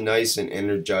 It's a nice and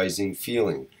energizing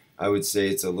feeling. I would say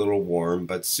it's a little warm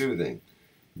but soothing.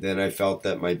 Then I felt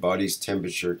that my body's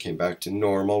temperature came back to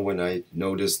normal when I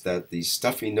noticed that the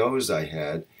stuffy nose I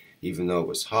had, even though it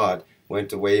was hot,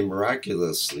 went away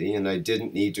miraculously, and I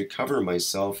didn't need to cover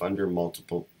myself under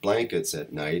multiple blankets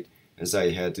at night as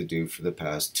I had to do for the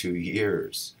past 2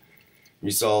 years.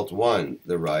 Result 1,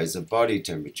 the rise of body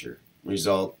temperature.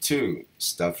 Result 2,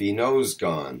 stuffy nose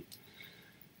gone.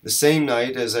 The same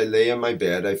night as I lay in my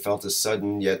bed, I felt a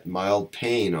sudden yet mild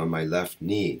pain on my left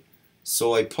knee.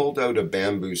 So I pulled out a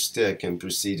bamboo stick and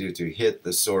proceeded to hit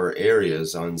the sore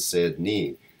areas on said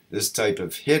knee. This type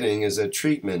of hitting is a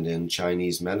treatment in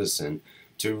Chinese medicine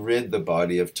to rid the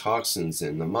body of toxins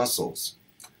in the muscles.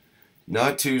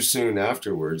 Not too soon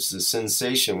afterwards, the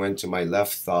sensation went to my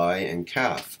left thigh and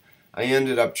calf. I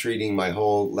ended up treating my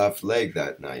whole left leg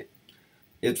that night.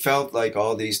 It felt like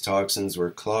all these toxins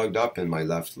were clogged up in my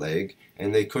left leg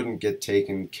and they couldn't get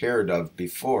taken care of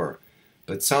before.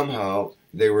 But somehow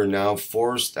they were now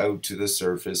forced out to the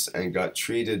surface and got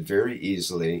treated very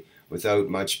easily without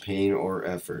much pain or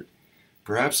effort.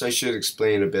 Perhaps I should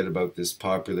explain a bit about this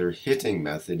popular hitting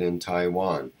method in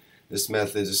Taiwan. This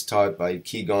method is taught by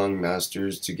Qigong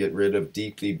masters to get rid of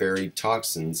deeply buried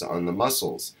toxins on the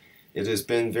muscles. It has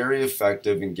been very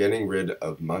effective in getting rid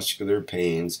of muscular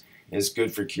pains and is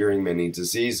good for curing many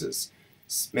diseases.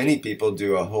 Many people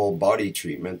do a whole body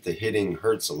treatment. The hitting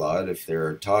hurts a lot if there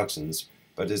are toxins,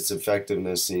 but its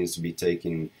effectiveness seems to be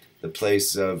taking the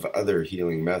place of other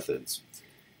healing methods,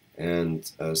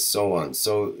 and so on.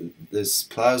 So this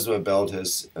plasma belt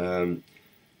has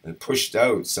pushed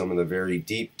out some of the very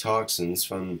deep toxins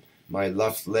from my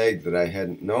left leg that I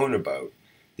hadn't known about.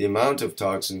 The amount of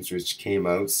toxins which came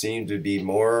out seemed to be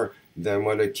more than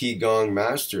what a Qigong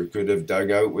master could have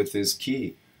dug out with his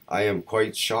key. I am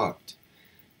quite shocked.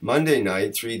 Monday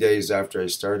night, 3 days after I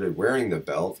started wearing the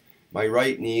belt, my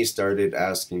right knee started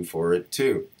asking for it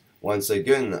too. Once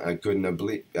again, I couldn't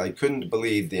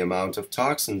believe the amount of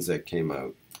toxins that came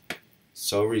out.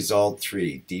 So result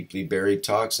 3, deeply buried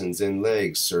toxins in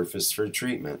legs surfaced for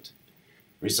treatment.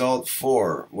 Result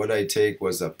 4, what I take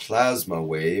was a plasma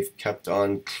wave kept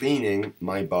on cleaning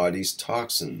my body's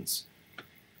toxins.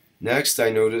 Next,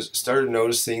 I started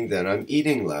noticing that I'm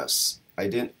eating less. I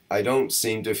don't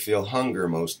seem to feel hunger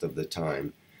most of the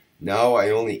time. Now I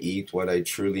only eat what I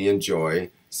truly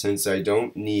enjoy, since I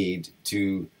don't need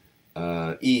to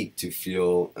eat to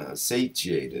feel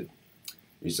satiated.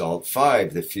 Result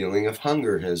 5, the feeling of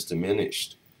hunger has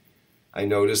diminished. I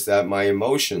notice that my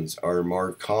emotions are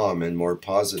more calm and more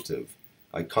positive.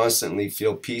 I constantly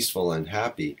feel peaceful and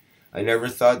happy. I never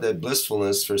thought that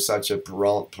blissfulness for such a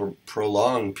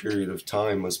prolonged period of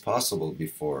time was possible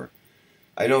before.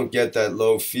 I don't get that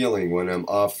low feeling when I'm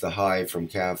off the high from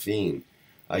caffeine.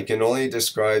 I can only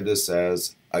describe this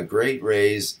as a great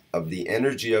raise of the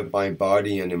energy of my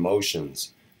body and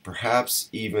emotions, perhaps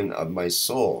even of my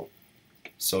soul.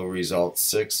 So result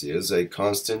 6 is a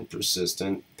constant,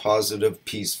 persistent, positive,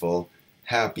 peaceful,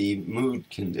 happy mood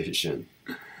condition.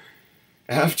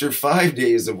 After 5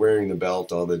 days of wearing the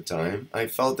belt all the time, I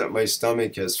felt that my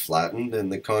stomach has flattened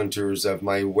and the contours of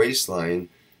my waistline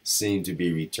seem to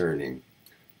be returning.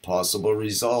 Possible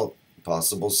result,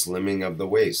 possible slimming of the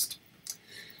waist.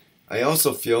 I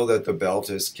also feel that the belt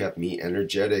has kept me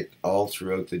energetic all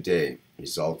throughout the day.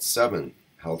 Result 7,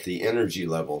 healthy energy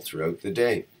level throughout the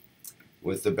day.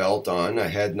 With the belt on, I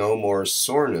had no more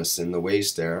soreness in the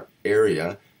waist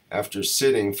area after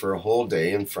sitting for a whole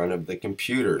day in front of the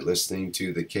computer listening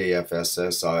to the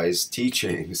KFSSI's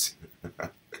teachings.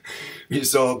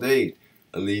 Result 8,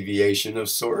 alleviation of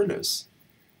soreness.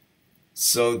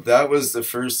 So that was the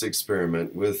first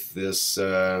experiment with this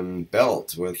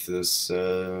belt, with this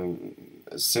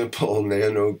simple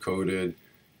nano-coated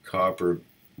copper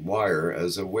wire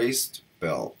as a waist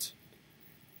belt.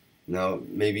 Now,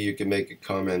 maybe you can make a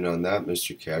comment on that,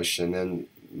 Mr. Keshe, and then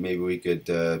maybe we could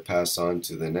pass on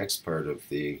to the next part of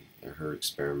her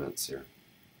experiments here.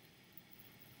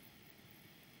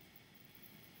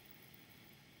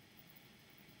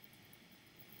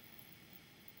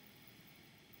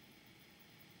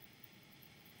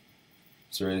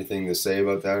 Is there anything to say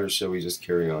about that, or shall we just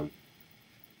carry on?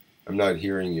 I'm not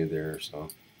hearing you there, so.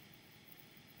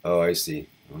 Oh, I see.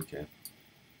 Okay.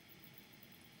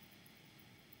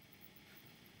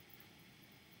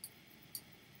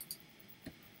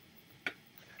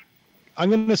 I'm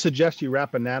going to suggest you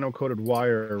wrap a nano-coated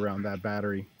wire around that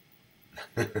battery.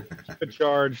 Keep it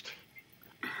charged.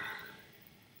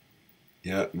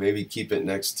 Yeah, maybe keep it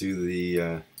next to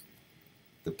the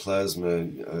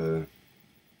plasma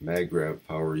maggrav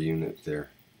power unit there.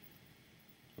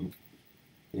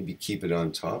 Maybe keep it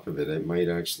on top of it. It might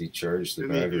actually charge the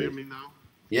battery. Can you hear me now?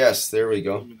 Yes, there we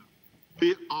go.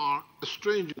 We are,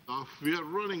 strange enough, we are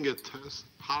running a test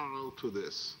parallel to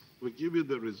this. We'll give you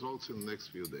the results in the next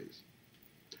few days.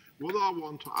 What I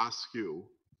want to ask you,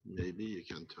 maybe you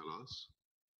can tell us,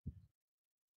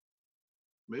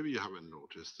 maybe you haven't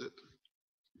noticed it.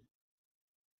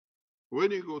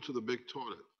 When you go to the big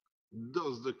toilet,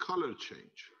 does the color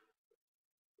change?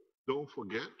 Don't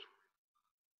forget,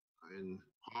 in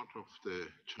part of the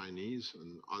Chinese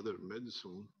and other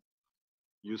medicine,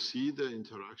 you see the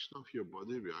interaction of your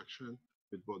body reaction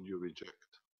with what you reject,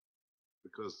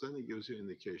 because then it gives you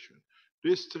indication.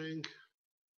 This thing,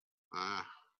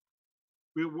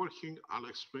 we're working, I'll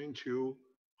explain to you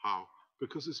how,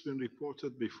 because it's been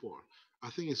reported before. I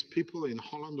think it's people in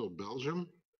Holland or Belgium,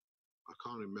 I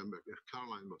can't remember, if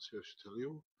Caroline was here to tell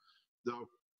you, there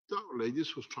are ladies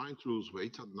who's trying to lose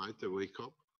weight at night, they wake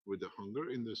up with the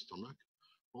hunger in their stomach.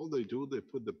 All they do, they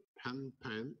put the pen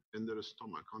in their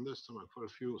stomach, on their stomach for a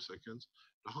few seconds,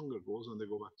 the hunger goes and they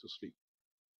go back to sleep.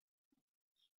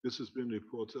 This has been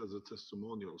reported as a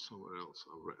testimonial somewhere else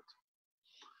I've read.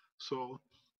 So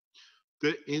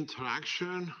the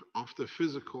interaction of the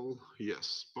physical,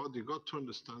 yes, but you got to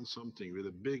understand something with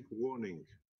a big warning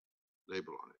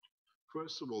label on it.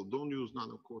 First of all, don't use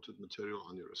nano-coated material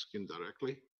on your skin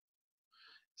directly.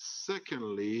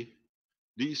 Secondly,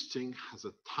 this thing has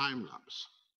a time lapse.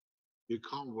 You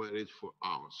can't wear it for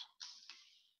hours.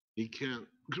 It can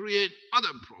create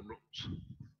other problems.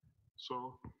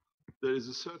 So there is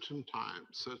a certain time,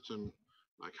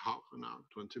 like half an hour,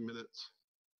 20 minutes,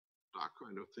 that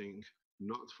kind of thing,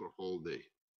 not for whole day.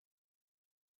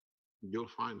 You'll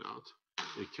find out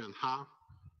it can have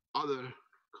other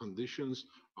conditions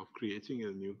of creating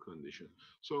a new condition.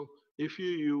 So if you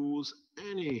use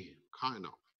any kind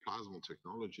of plasma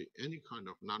technology, any kind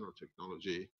of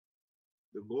nanotechnology,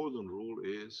 the golden rule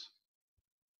is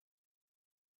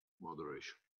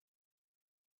moderation.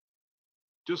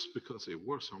 Just because it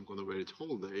works, I'm going to wear it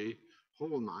whole day,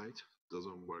 whole night,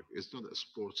 doesn't work. It's not a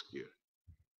sports gear.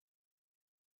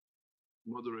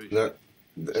 Moderation.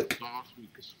 Start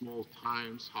with small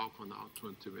times, half an hour,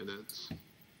 20 minutes,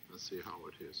 and see how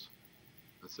it is.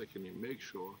 And secondly, make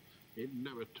sure It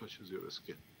never touches your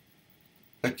skin.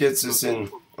 That gets us in.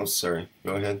 Oh, sorry.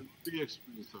 Go ahead. Let me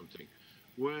explain something.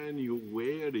 When you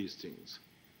wear these things,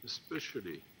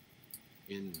 especially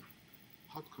in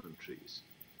hot countries,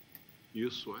 you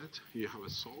sweat, you have a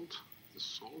salt, the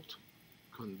salt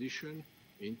condition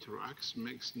interacts,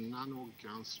 makes nano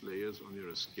gans layers on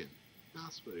your skin.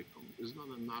 That's very common. It's not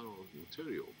a nano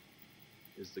material.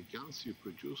 It's the gans you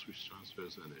produce which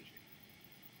transfers energy.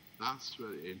 That's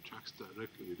where it interacts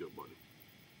directly with your body.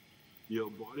 Your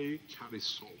body carries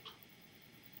salt.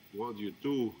 What you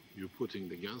do, you're putting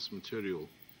the gans material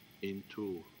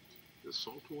into the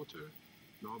salt water.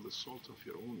 Now the salt of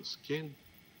your own skin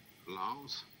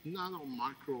allows nano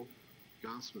micro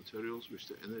gans materials which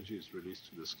the energy is released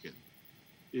to the skin.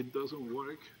 It doesn't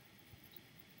work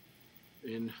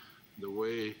in the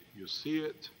way you see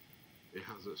it. It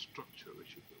has a structure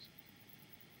which it doesn't.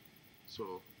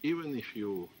 So even if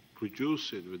you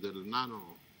produce it with a nano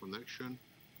connection,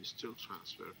 you still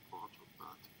transfer part of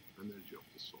that energy of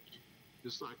the salt.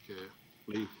 It's like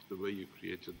a leaf, the way you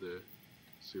created the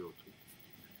CO2.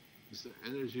 It's the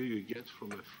energy you get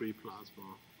from a free plasma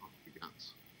of the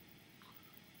gans.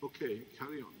 Okay,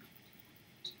 carry on.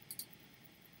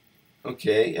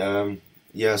 Okay.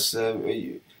 Yes,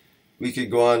 we could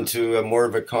go on to more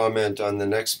of a comment on the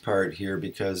next part here,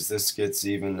 because this gets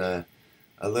even a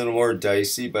little more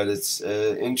dicey, but it's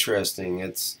interesting.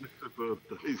 It's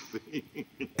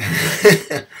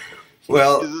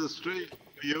well, is it straight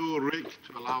for you, Rick,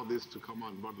 to allow this to come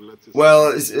on? But let's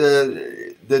well,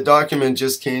 the document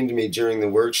just came to me during the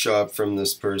workshop from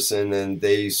this person, and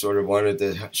they sort of wanted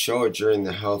to show it during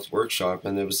the health workshop,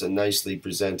 and it was a nicely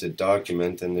presented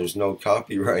document, and there's no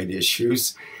copyright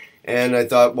issues. And I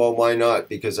thought, well, why not?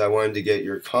 Because I wanted to get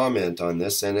your comment on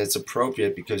this, and it's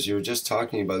appropriate because you were just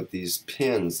talking about these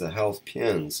pins, the health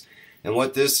pins. And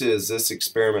what this is, this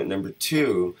experiment number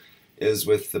 2, is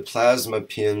with the plasma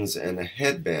pins and a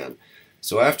headband.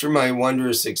 So after my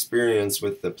wondrous experience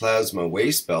with the plasma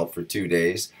waist belt for 2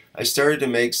 days, I started to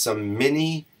make some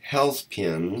mini health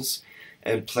pins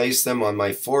and place them on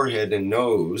my forehead and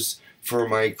nose for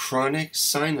my chronic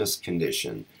sinus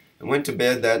condition. I went to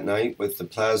bed that night with the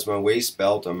plasma waist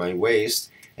belt on my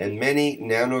waist and many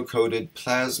nano-coated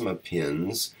plasma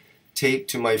pins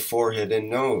taped to my forehead and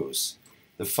nose.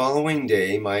 The following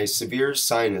day, my severe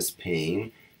sinus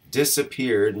pain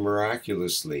disappeared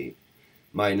miraculously.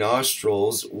 My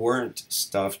nostrils weren't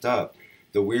stuffed up.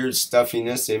 The weird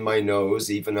stuffiness in my nose,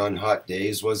 even on hot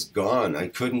days, was gone. I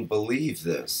couldn't believe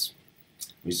this.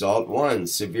 Result 1,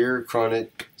 severe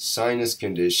chronic sinus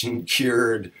condition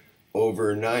cured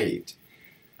overnight.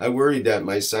 I worried that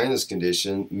my sinus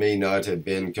condition may not have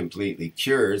been completely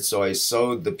cured, so I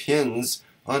sewed the pins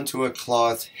onto a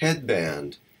cloth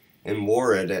headband and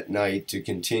wore it at night to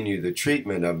continue the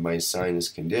treatment of my sinus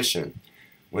condition.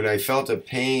 When I felt a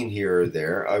pain here or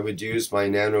there, I would use my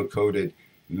nano-coated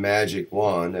magic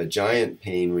wand, a giant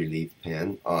pain relief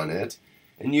pen, on it,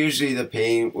 and usually the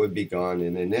pain would be gone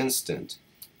in an instant.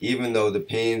 Even though the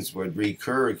pains would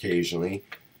recur occasionally,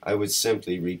 I would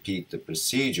simply repeat the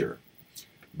procedure.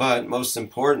 But most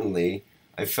importantly,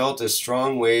 I felt a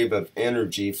strong wave of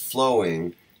energy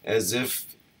flowing, as if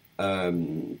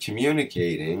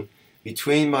communicating,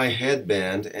 between my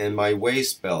headband and my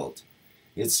waist belt.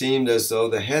 It seemed as though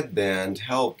the headband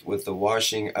helped with the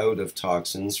washing out of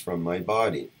toxins from my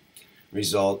body.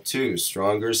 Result 2,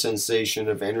 stronger sensation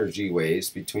of energy waves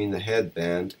between the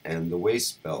headband and the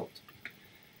waist belt.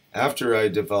 After I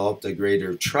developed a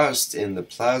greater trust in the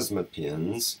plasma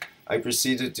pins, I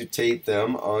proceeded to tape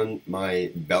them on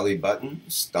my belly button,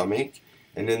 stomach,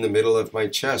 and in the middle of my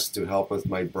chest to help with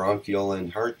my bronchial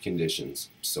and heart conditions,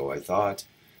 so I thought.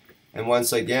 And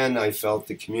once again I felt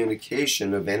the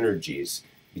communication of energies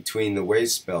between the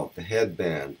waist belt, the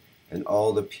headband, and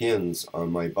all the pins on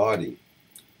my body.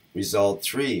 Result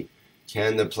 3,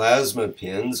 can the plasma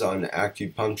pins on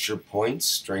acupuncture points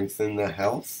strengthen the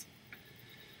health?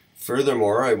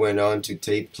 Furthermore, I went on to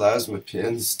tape plasma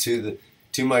pins to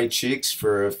my cheeks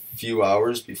for a few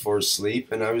hours before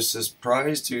sleep, and I was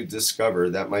surprised to discover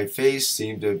that my face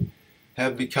seemed to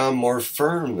have become more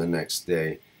firm the next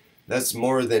day. That's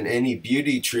more than any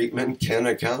beauty treatment can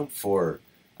account for.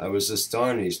 I was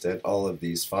astonished at all of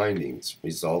these findings.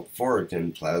 Result 4,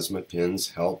 can plasma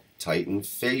pins help tighten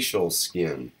facial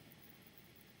skin?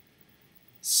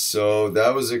 So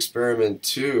that was experiment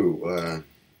 2.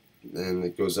 And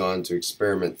it goes on to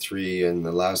experiment 3 and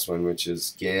the last one, which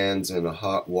is GANs in a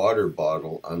hot water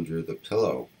bottle under the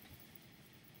pillow.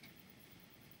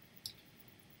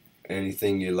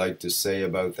 Anything you'd like to say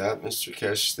about that, Mr.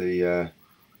 Keshe?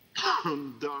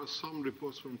 There are some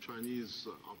reports from Chinese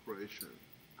operation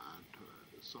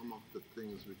at some of the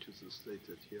things which is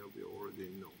stated here we already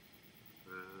know.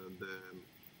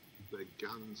 The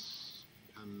guns,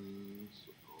 pens,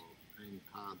 or paint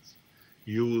pads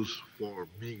used for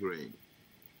migraine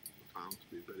found to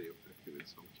be very effective in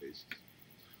some cases.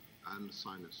 And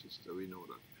sinuses, we know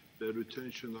that. The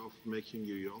retention of making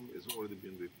you young has already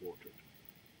been reported.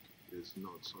 It's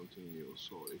not something new,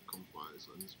 so it complies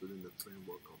and it's within the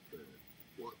framework of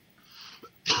what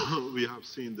we have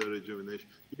seen the rejuvenation.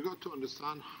 You got to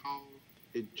understand how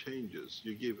it changes.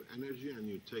 You give energy and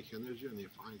you take energy and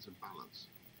it finds a balance.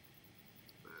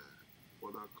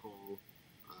 What I call,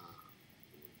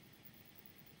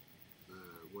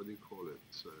 what do you call it?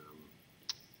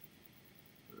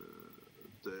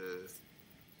 The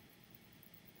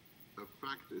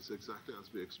effect is exactly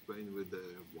as we explained with the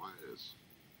wires.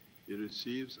 It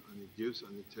receives and it gives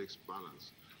and it takes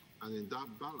balance. And in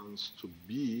that balance to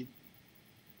be,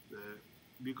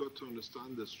 you got to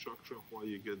understand the structure of why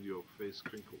you get your face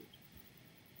crinkled.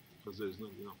 Because there's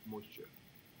not enough moisture.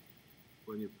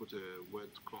 When you put a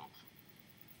wet cloth,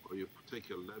 or you take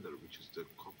a leather, which is the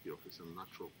copy of it's a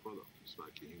natural product, it's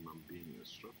like a human being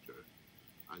structure,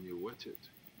 and you wet it,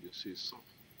 you see soft.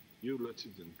 You let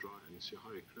it in dry and you see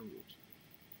how it crumbles.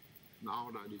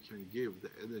 Now that you can give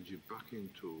the energy back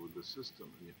into the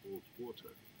system and it holds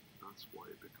water, that's why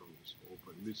it becomes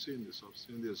open. We've seen this, I've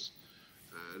seen this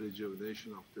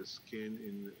rejuvenation of the skin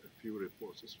in a few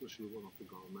reports, especially one of the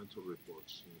governmental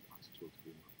reports in the past 2 or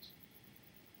 3 months.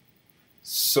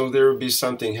 So there would be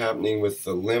something happening with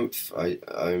the lymph,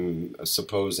 I'm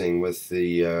supposing, with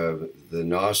the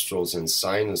nostrils and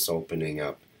sinus opening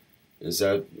up.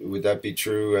 Would that be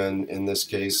true? And in this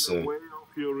case, the way of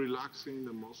you relaxing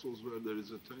the muscles where there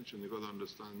is a tension, you got to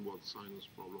understand what sinus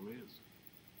problem is.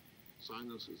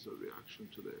 Sinus is a reaction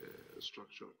to the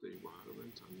structure of the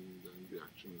environment, and then the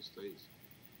action stays.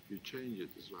 You change it,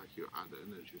 it's like you add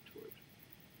energy to it.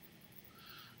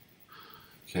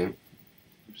 okay.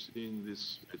 We've seen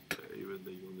this with even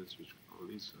the units which are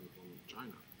leased from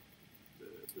China.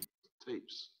 The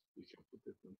tapes, you can put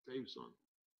different tapes on,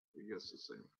 it gets the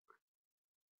same effect.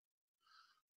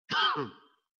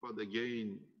 But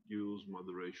again, use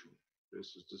moderation.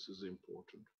 This is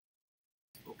important.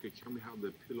 Okay, can we have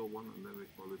the pillow one and then we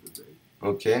call it a day?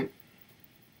 Okay.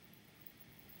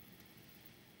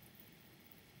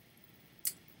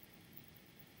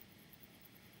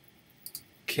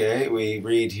 Okay, we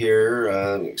read here,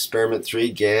 experiment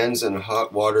 3, GANs and a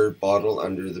hot water bottle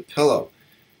under the pillow.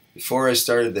 Before I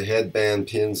started the headband,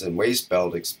 pins, and waist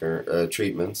belt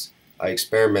treatments, I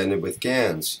experimented with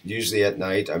GANs. Usually at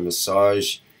night, I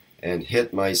massage and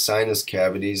hit my sinus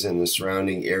cavities and the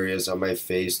surrounding areas on my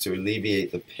face to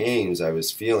alleviate the pains I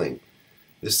was feeling.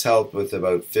 This helped with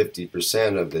about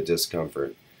 50% of the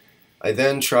discomfort. I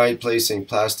then tried placing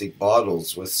plastic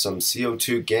bottles with some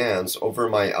CO2 GANs over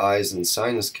my eyes and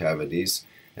sinus cavities,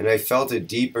 and I felt a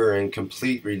deeper and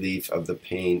complete relief of the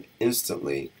pain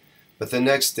instantly. But the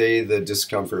next day, the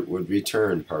discomfort would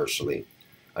return partially.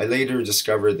 I later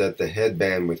discovered that the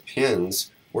headband with pins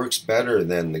works better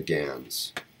than the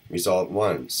GANs. Result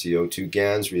 1. CO2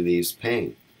 GANs relieves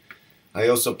pain. I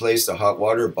also placed a hot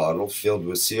water bottle filled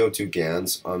with CO2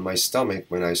 GANs on my stomach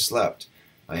when I slept.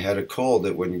 I had a cold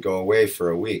that wouldn't go away for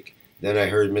a week. Then I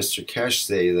heard Mr. Keshe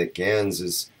say that GANs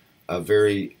is a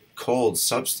very cold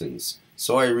substance,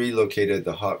 so I relocated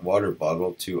the hot water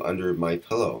bottle to under my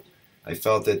pillow. I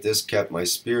felt that this kept my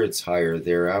spirits higher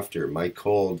thereafter. My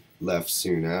cold left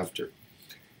soon after.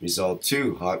 Result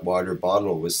 2. Hot water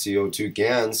bottle with CO2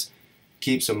 GANs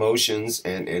keeps emotions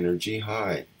and energy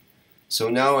high. So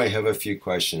now I have a few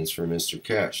questions for Mr.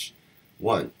 Keshe.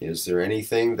 1. Is there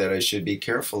anything that I should be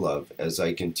careful of as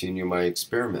I continue my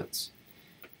experiments?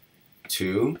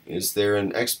 2. Is there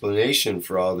an explanation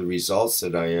for all the results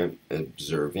that I am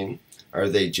observing? Are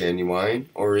they genuine,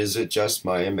 or is it just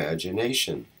my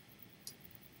imagination?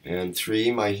 And 3.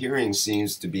 My hearing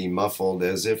seems to be muffled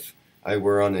as if I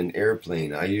were on an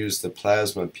airplane. I use the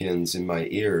plasma pins in my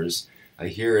ears. I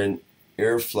hear an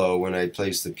airflow when I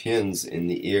place the pins in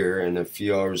the ear, and a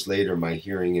few hours later my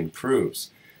hearing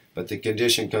improves. But the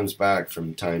condition comes back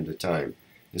from time to time.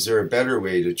 Is there a better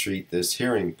way to treat this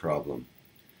hearing problem?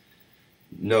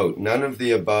 Note, none of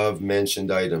the above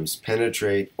mentioned items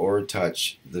penetrate or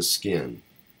touch the skin.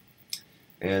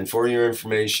 And for your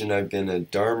information, I've been a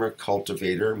Dharma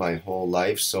cultivator my whole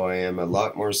life, so I am a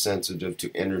lot more sensitive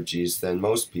to energies than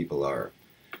most people are.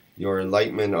 Your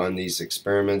enlightenment on these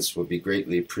experiments will be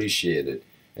greatly appreciated.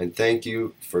 And thank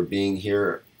you for being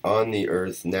here on the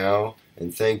earth now,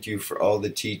 and thank you for all the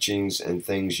teachings and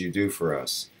things you do for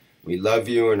us. We love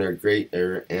you and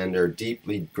are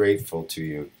deeply grateful to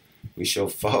you. We shall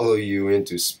follow you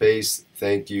into space.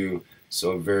 Thank you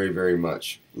so very, very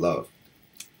much. Love.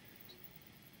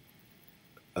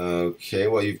 Okay,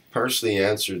 well, you've partially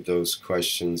answered those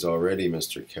questions already,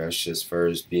 Mr. Keshe, as far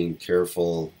as being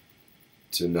careful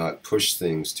to not push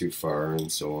things too far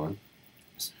and so on.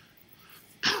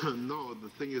 No, the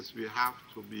thing is, we have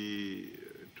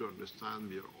to understand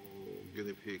we are all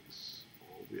guinea pigs,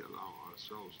 or we allow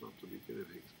ourselves not to be guinea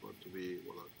pigs, but to be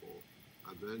what I call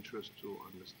adventurous, to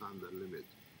understand the limit.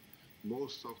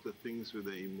 Most of the things with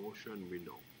the emotion we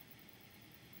know.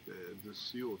 The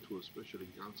CO2, especially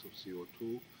gans of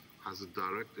CO2, has a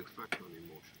direct effect on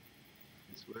emotion.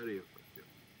 It's very effective,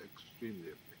 extremely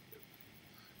effective.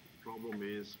 The problem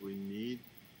is we need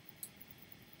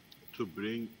to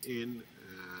bring in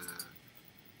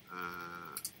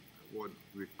what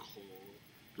we call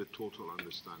the total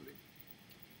understanding.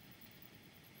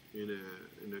 In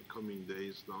the coming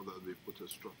days, now that we put a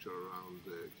structure around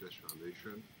the Keshe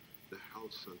Foundation, the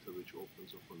health center, which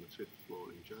opens up on the 5th floor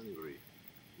in January,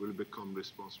 will become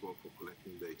responsible for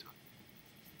collecting data.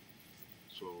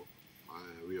 So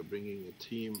we are bringing a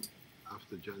team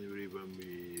after January, when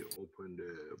we open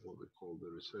what we call the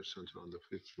research center on the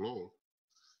 5th floor,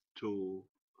 to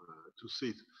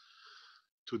see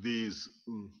to these,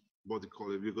 what do you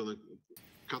call it, we're going to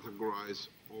categorize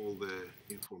all the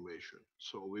information.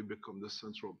 So we become the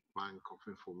central bank of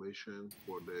information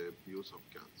for the use of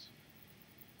GANs,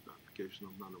 the application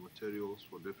of nanomaterials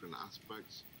for different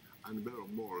aspects, and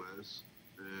more or less,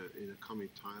 in the coming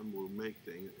time, we'll make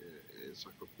the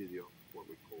encyclopedia of what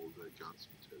we call the GANs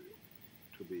material,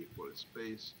 to be for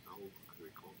space, health,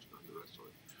 agriculture, and the rest of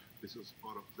it. This is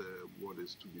part of what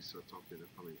is to be set up in the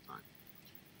coming time.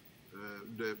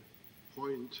 The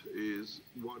point is,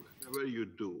 whatever you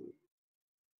do,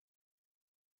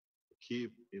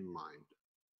 keep in mind,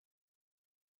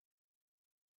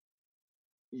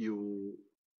 you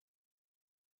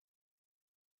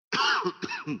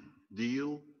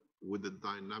deal with the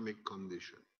dynamic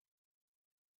condition.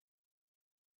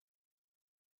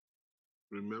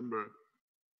 Remember,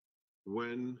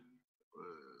 when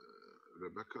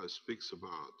Rebecca speaks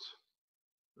about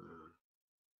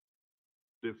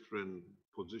different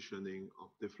positioning of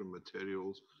different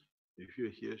materials, if you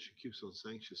hear, she keeps on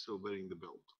saying she's still wearing the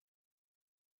belt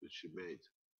that she made.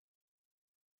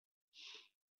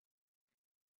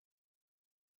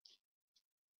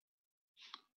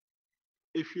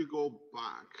 If you go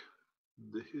back,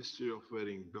 the history of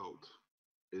wearing belt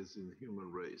is in the human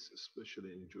race,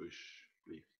 especially in Jewish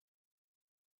belief.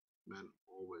 Men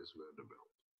always wear the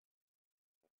belt,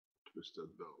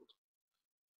 twisted belt.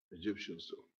 Egyptians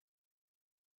do.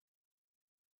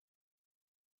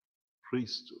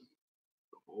 Priests do.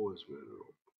 They always wear the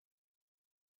robe.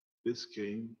 This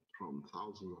came from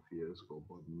thousands of years ago,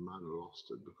 but man lost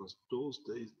it, because those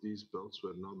days these belts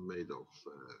were not made of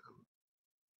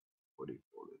what do you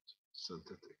call it,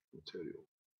 synthetic material.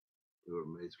 They were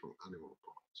made from animal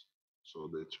parts. So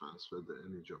they transferred the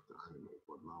energy of the animal,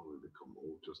 but now we become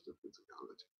all just the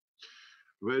physicality.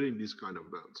 Wearing these kind of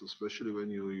belts, especially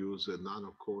when you use a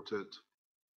nano-coated,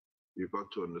 you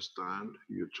got to understand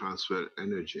you transfer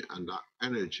energy, and that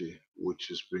energy which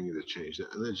is bringing the change. The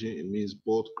energy, it means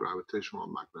both gravitational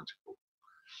and magnetic.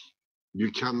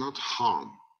 You cannot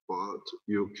harm, but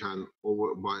you can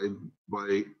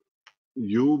by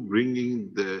you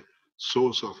bringing the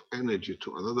source of energy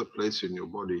to another place in your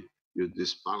body, you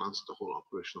disbalance the whole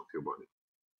operation of your body.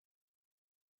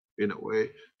 In a way,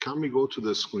 can we go to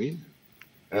the screen?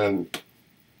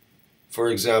 For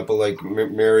example, like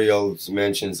Mariel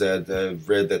mentions that I've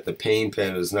read that the pain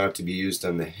pen is not to be used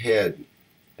on the head.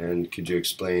 And could you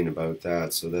explain about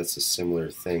that? So that's a similar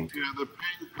thing. Yeah, the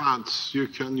pain pads, you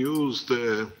can use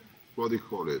the, what do you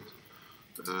call it?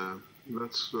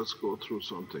 Let's go through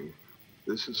something.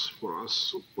 This is for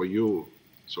us, for you.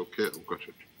 It's okay, I've got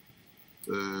it.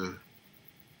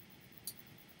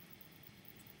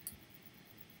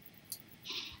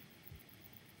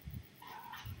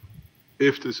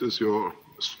 If this is your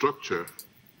structure,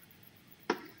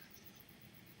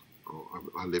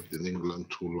 I lived in England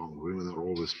too long. Women are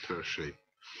always pear-shaped.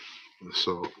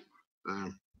 So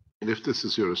if this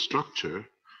is your structure,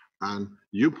 and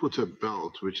you put a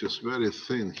belt which is very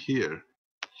thin here,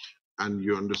 and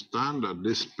you understand that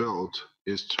this belt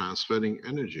is transferring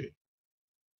energy,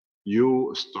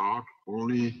 you start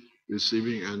only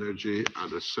receiving energy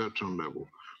at a certain level.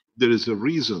 There is a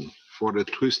reason for the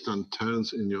twists and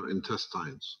turns in your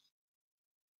intestines.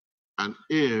 And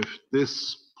if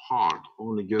this part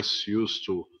only gets used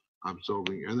to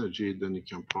absorbing energy, then it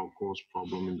can cause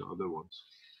problem in the other ones.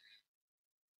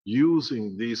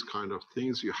 Using these kind of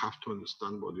things, you have to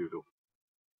understand what you do.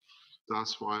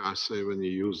 That's why I say when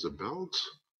you use the belt,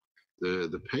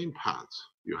 the pain pads,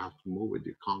 you have to move it.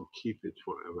 You can't keep it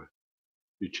forever.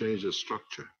 You change the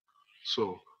structure.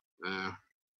 So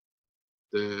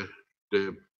the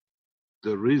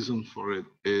reason for it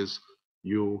is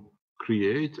you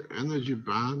create energy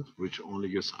band which only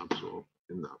gets absorbed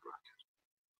in that bracket.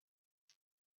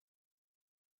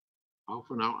 Half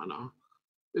an hour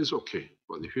is okay,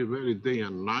 but if you wear it day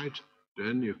and night,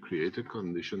 then you create a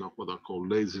condition of what I call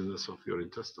laziness of your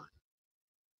intestine.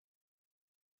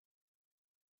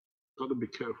 Got to be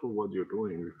careful what you're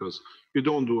doing, because you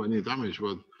don't do any damage,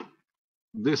 but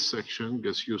this section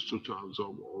gets used to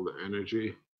absorb all the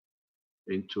energy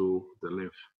into the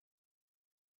lymph,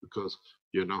 because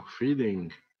you're not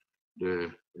feeding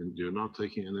and you're not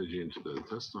taking energy into the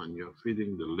intestine, you're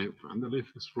feeding the lymph, and the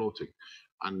lymph is floating.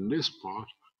 And this part,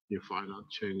 you find out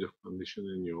change of condition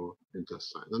in your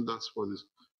intestine. And that's what is,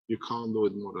 you can't do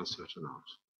it more than certain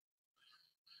hours.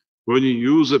 When you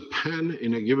use a pen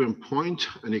in a given point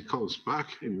and it comes back,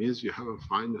 it means you haven't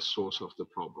found the source of the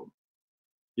problem.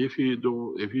 If you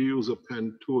use a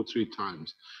pen 2 or 3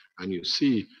 times and you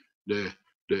see the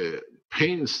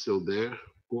pain is still there,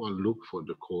 go and look for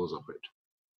the cause of it.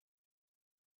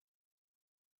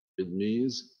 It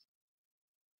means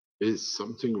is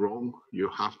something wrong you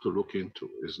have to look into.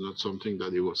 It's not something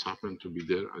that it was happened to be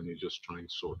there and you're just trying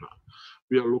to sort out.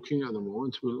 We are looking at the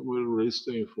moment, we'll release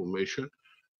the information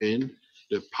in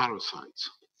the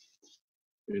parasites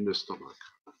in the stomach,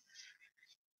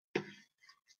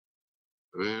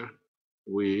 where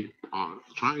we are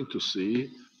trying to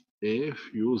see if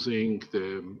using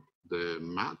the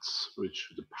mats, which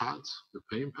the pads, the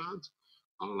pain pads,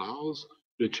 allows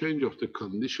the change of the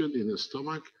condition in the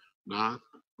stomach that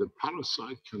the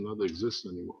parasite cannot exist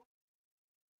anymore.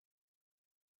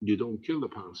 You don't kill the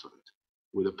parasite.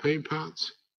 With the pain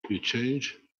pads, you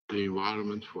change the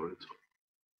environment for it.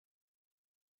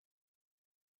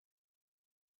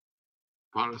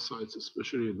 Parasites,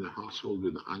 especially in the household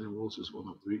with the animals, is one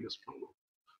of the biggest problems.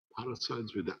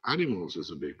 Parasites with the animals is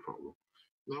a big problem.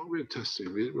 Now we're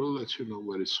testing. We'll let you know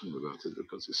very soon about it,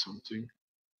 because it's something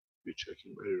we're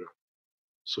checking very rapidly.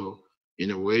 So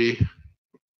in a way,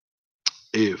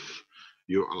 if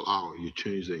you allow, you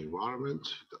change the environment,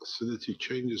 the acidity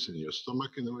changes in your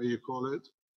stomach in the way you call it,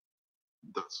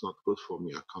 that's not good for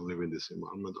me. I can't live in this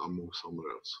environment. I'll move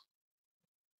somewhere else.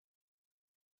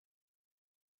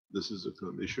 This is the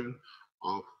condition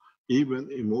of even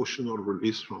emotional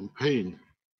release from pain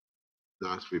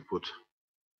that we put.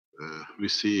 We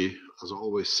see, as I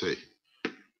always say,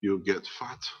 you get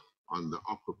fat on the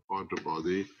upper part of the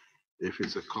body if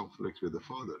it's a conflict with the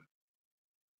father.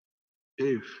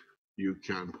 If you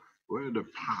can wear the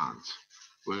pads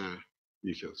where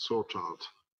you can sort out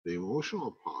the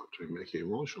emotional part, and make an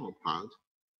emotional pad,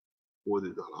 would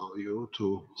it allow you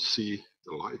to see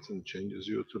the light and changes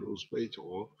you to lose weight,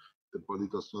 or the body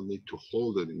does not need to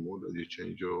hold anymore that you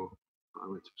change your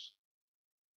parameters?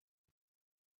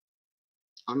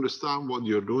 Understand what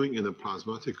you're doing in a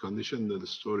plasmatic condition, then the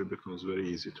story becomes very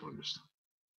easy to understand.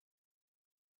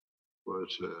 But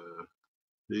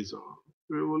these are,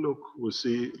 we will look, we'll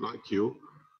see, like you,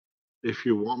 if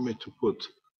you want me to put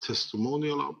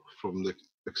testimonial up from the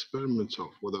experiments of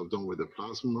what I've done with the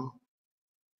plasma,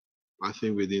 I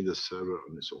think we need a server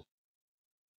on its own.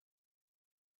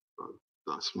 But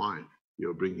that's mine.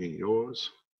 You're bringing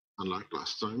yours. And like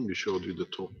last time, we showed you the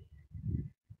top.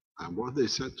 And what they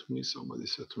said to me, somebody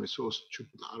said to me, so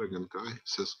stupid, arrogant guy,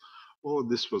 says, oh,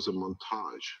 this was a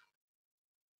montage.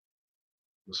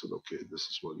 I said, okay, this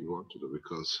is what you want to do,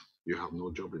 because you have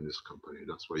no job in this company.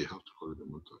 That's why you have to call it a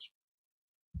montage.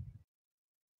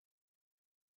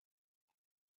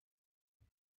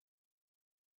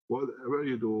 Whatever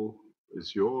you do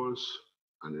is yours,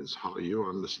 and it's how you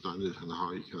understand it and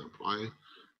how you can apply it.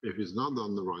 If it's not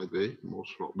done the right way, most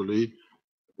probably it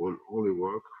will only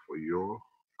work for your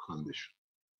condition.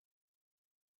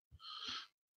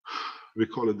 We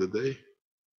call it a day.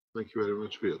 Thank you very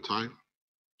much for your time.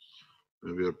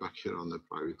 And we are back here on the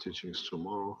private teachings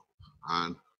tomorrow.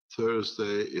 And Thursday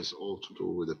is all to do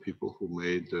with the people who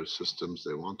made their systems.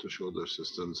 They want to show their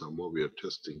systems and what we are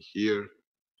testing here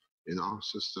in our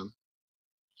system.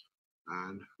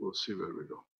 And we'll see where we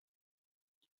go.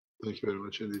 Thank you very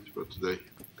much indeed for today.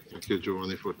 Thank you,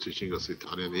 Giovanni, for teaching us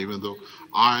Italian. Even though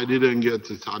I didn't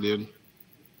get Italian,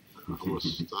 I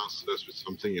was downstairs with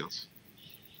something else.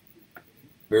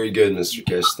 Very good, Mr.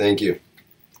 Keshe. Thank you.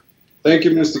 Thank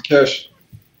you, Mr. Keshe.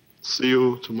 See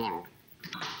you tomorrow.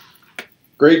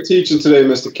 Great teaching today,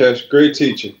 Mr. Keshe. Great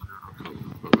teaching.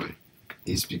 Bye-bye.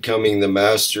 He's becoming the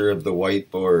master of the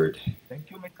whiteboard.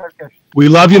 Thank you, Mr. Keshe. We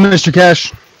love you, Mr.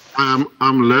 Keshe.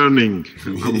 I'm learning.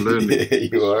 I'm learning.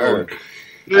 You are.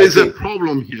 There is a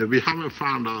problem here. We haven't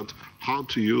found out how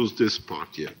to use this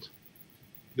part yet.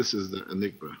 This is the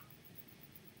enigma.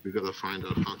 We gotta find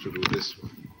out how to do this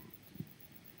one.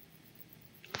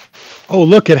 Oh,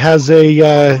 look! It has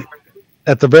a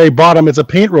at the very bottom. It's a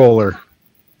paint roller.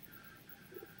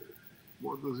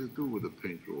 What does it do with the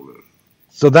paint roller?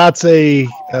 So that's a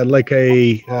like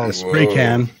a spray Whoa.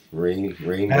 can.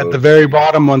 Rainbow. At the very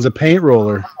bottom one's a paint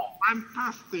roller.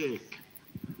 Fantastic!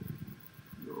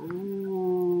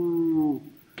 Oh,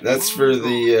 That's for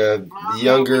the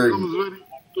younger. Very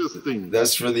interesting.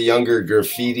 That's for the younger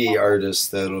graffiti artists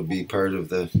that'll be part of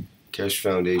the Keshe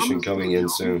Foundation coming in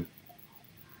soon.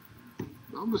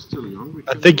 I'm still young.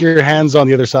 I think your hand's on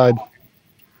the other side.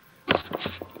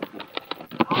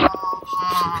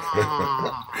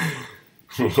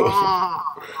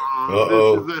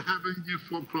 Uh-oh. This is a heaven gift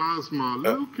for plasma.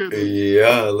 Look at it.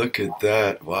 Yeah, look at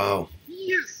that. Wow.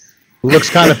 Yes. Looks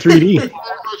kind of 3D. I'm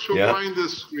not sure behind the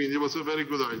screen. It was a very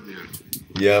good idea.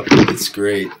 Yep, it's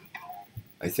great.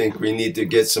 I think we need to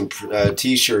get some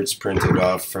T-shirts printed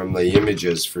off from the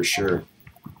images for sure.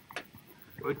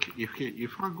 Okay,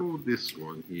 if I go this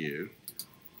one here,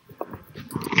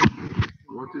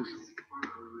 what is?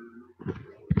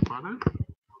 Pardon?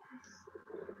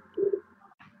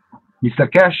 Mr.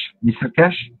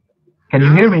 Keshe, can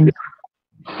you hear me?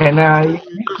 Can I?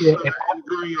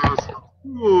 Going us.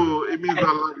 Oh, it means I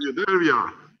love you. There we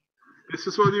are. This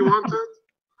is what you wanted?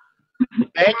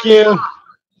 Thank you.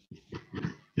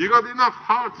 You got enough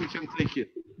heart, you can take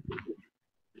it.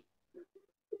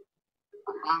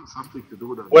 I found something to do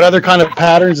with that. What other kind of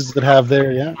patterns does it have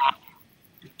there? Yeah.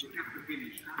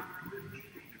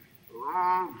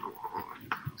 Oh, God.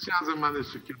 She hasn't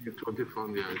managed to kill me 24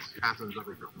 years. She hasn't done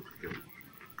it.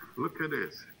 Look at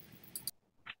this.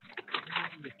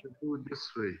 We can do it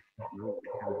this way. No, we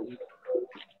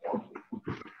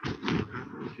can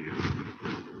do it here.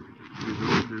 We do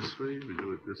it this way. We do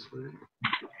it this way.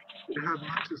 We have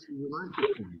Manchester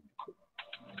United for me.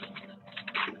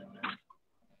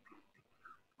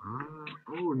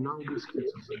 Oh, now this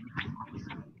gives us a different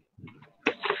option.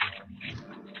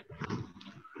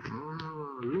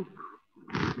 Look.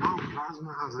 Now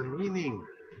plasma has a meaning.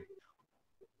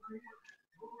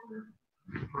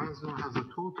 Plasma has a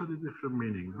totally different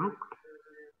meaning. Look.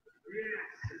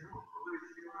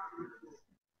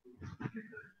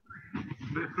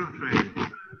 Different frame.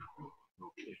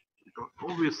 Okay.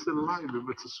 Oh, we're still live. We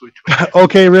better switch on.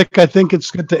 Okay, Rick. I think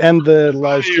it's good to end the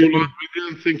live streaming. We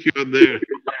didn't think you were there.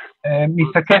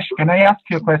 Mr. Keshe, can I ask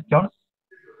you a question?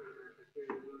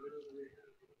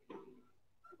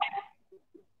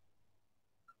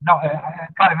 No,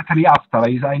 privately after.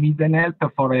 I need an help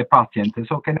for a patient.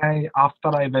 So can I, after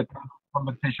I have a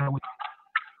conversation with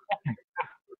you?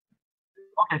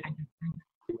 Okay, thank you.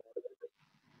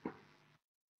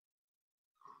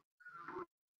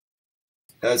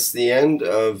 That's the end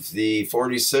of the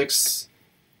 46th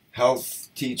Health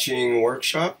Teaching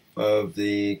Workshop of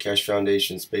the Keshe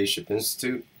Foundation Spaceship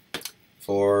Institute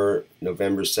for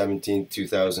November 17,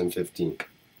 2015.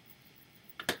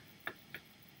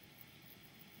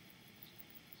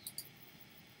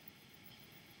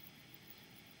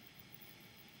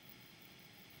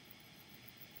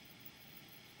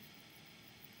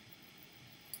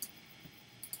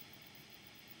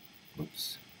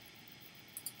 Oops.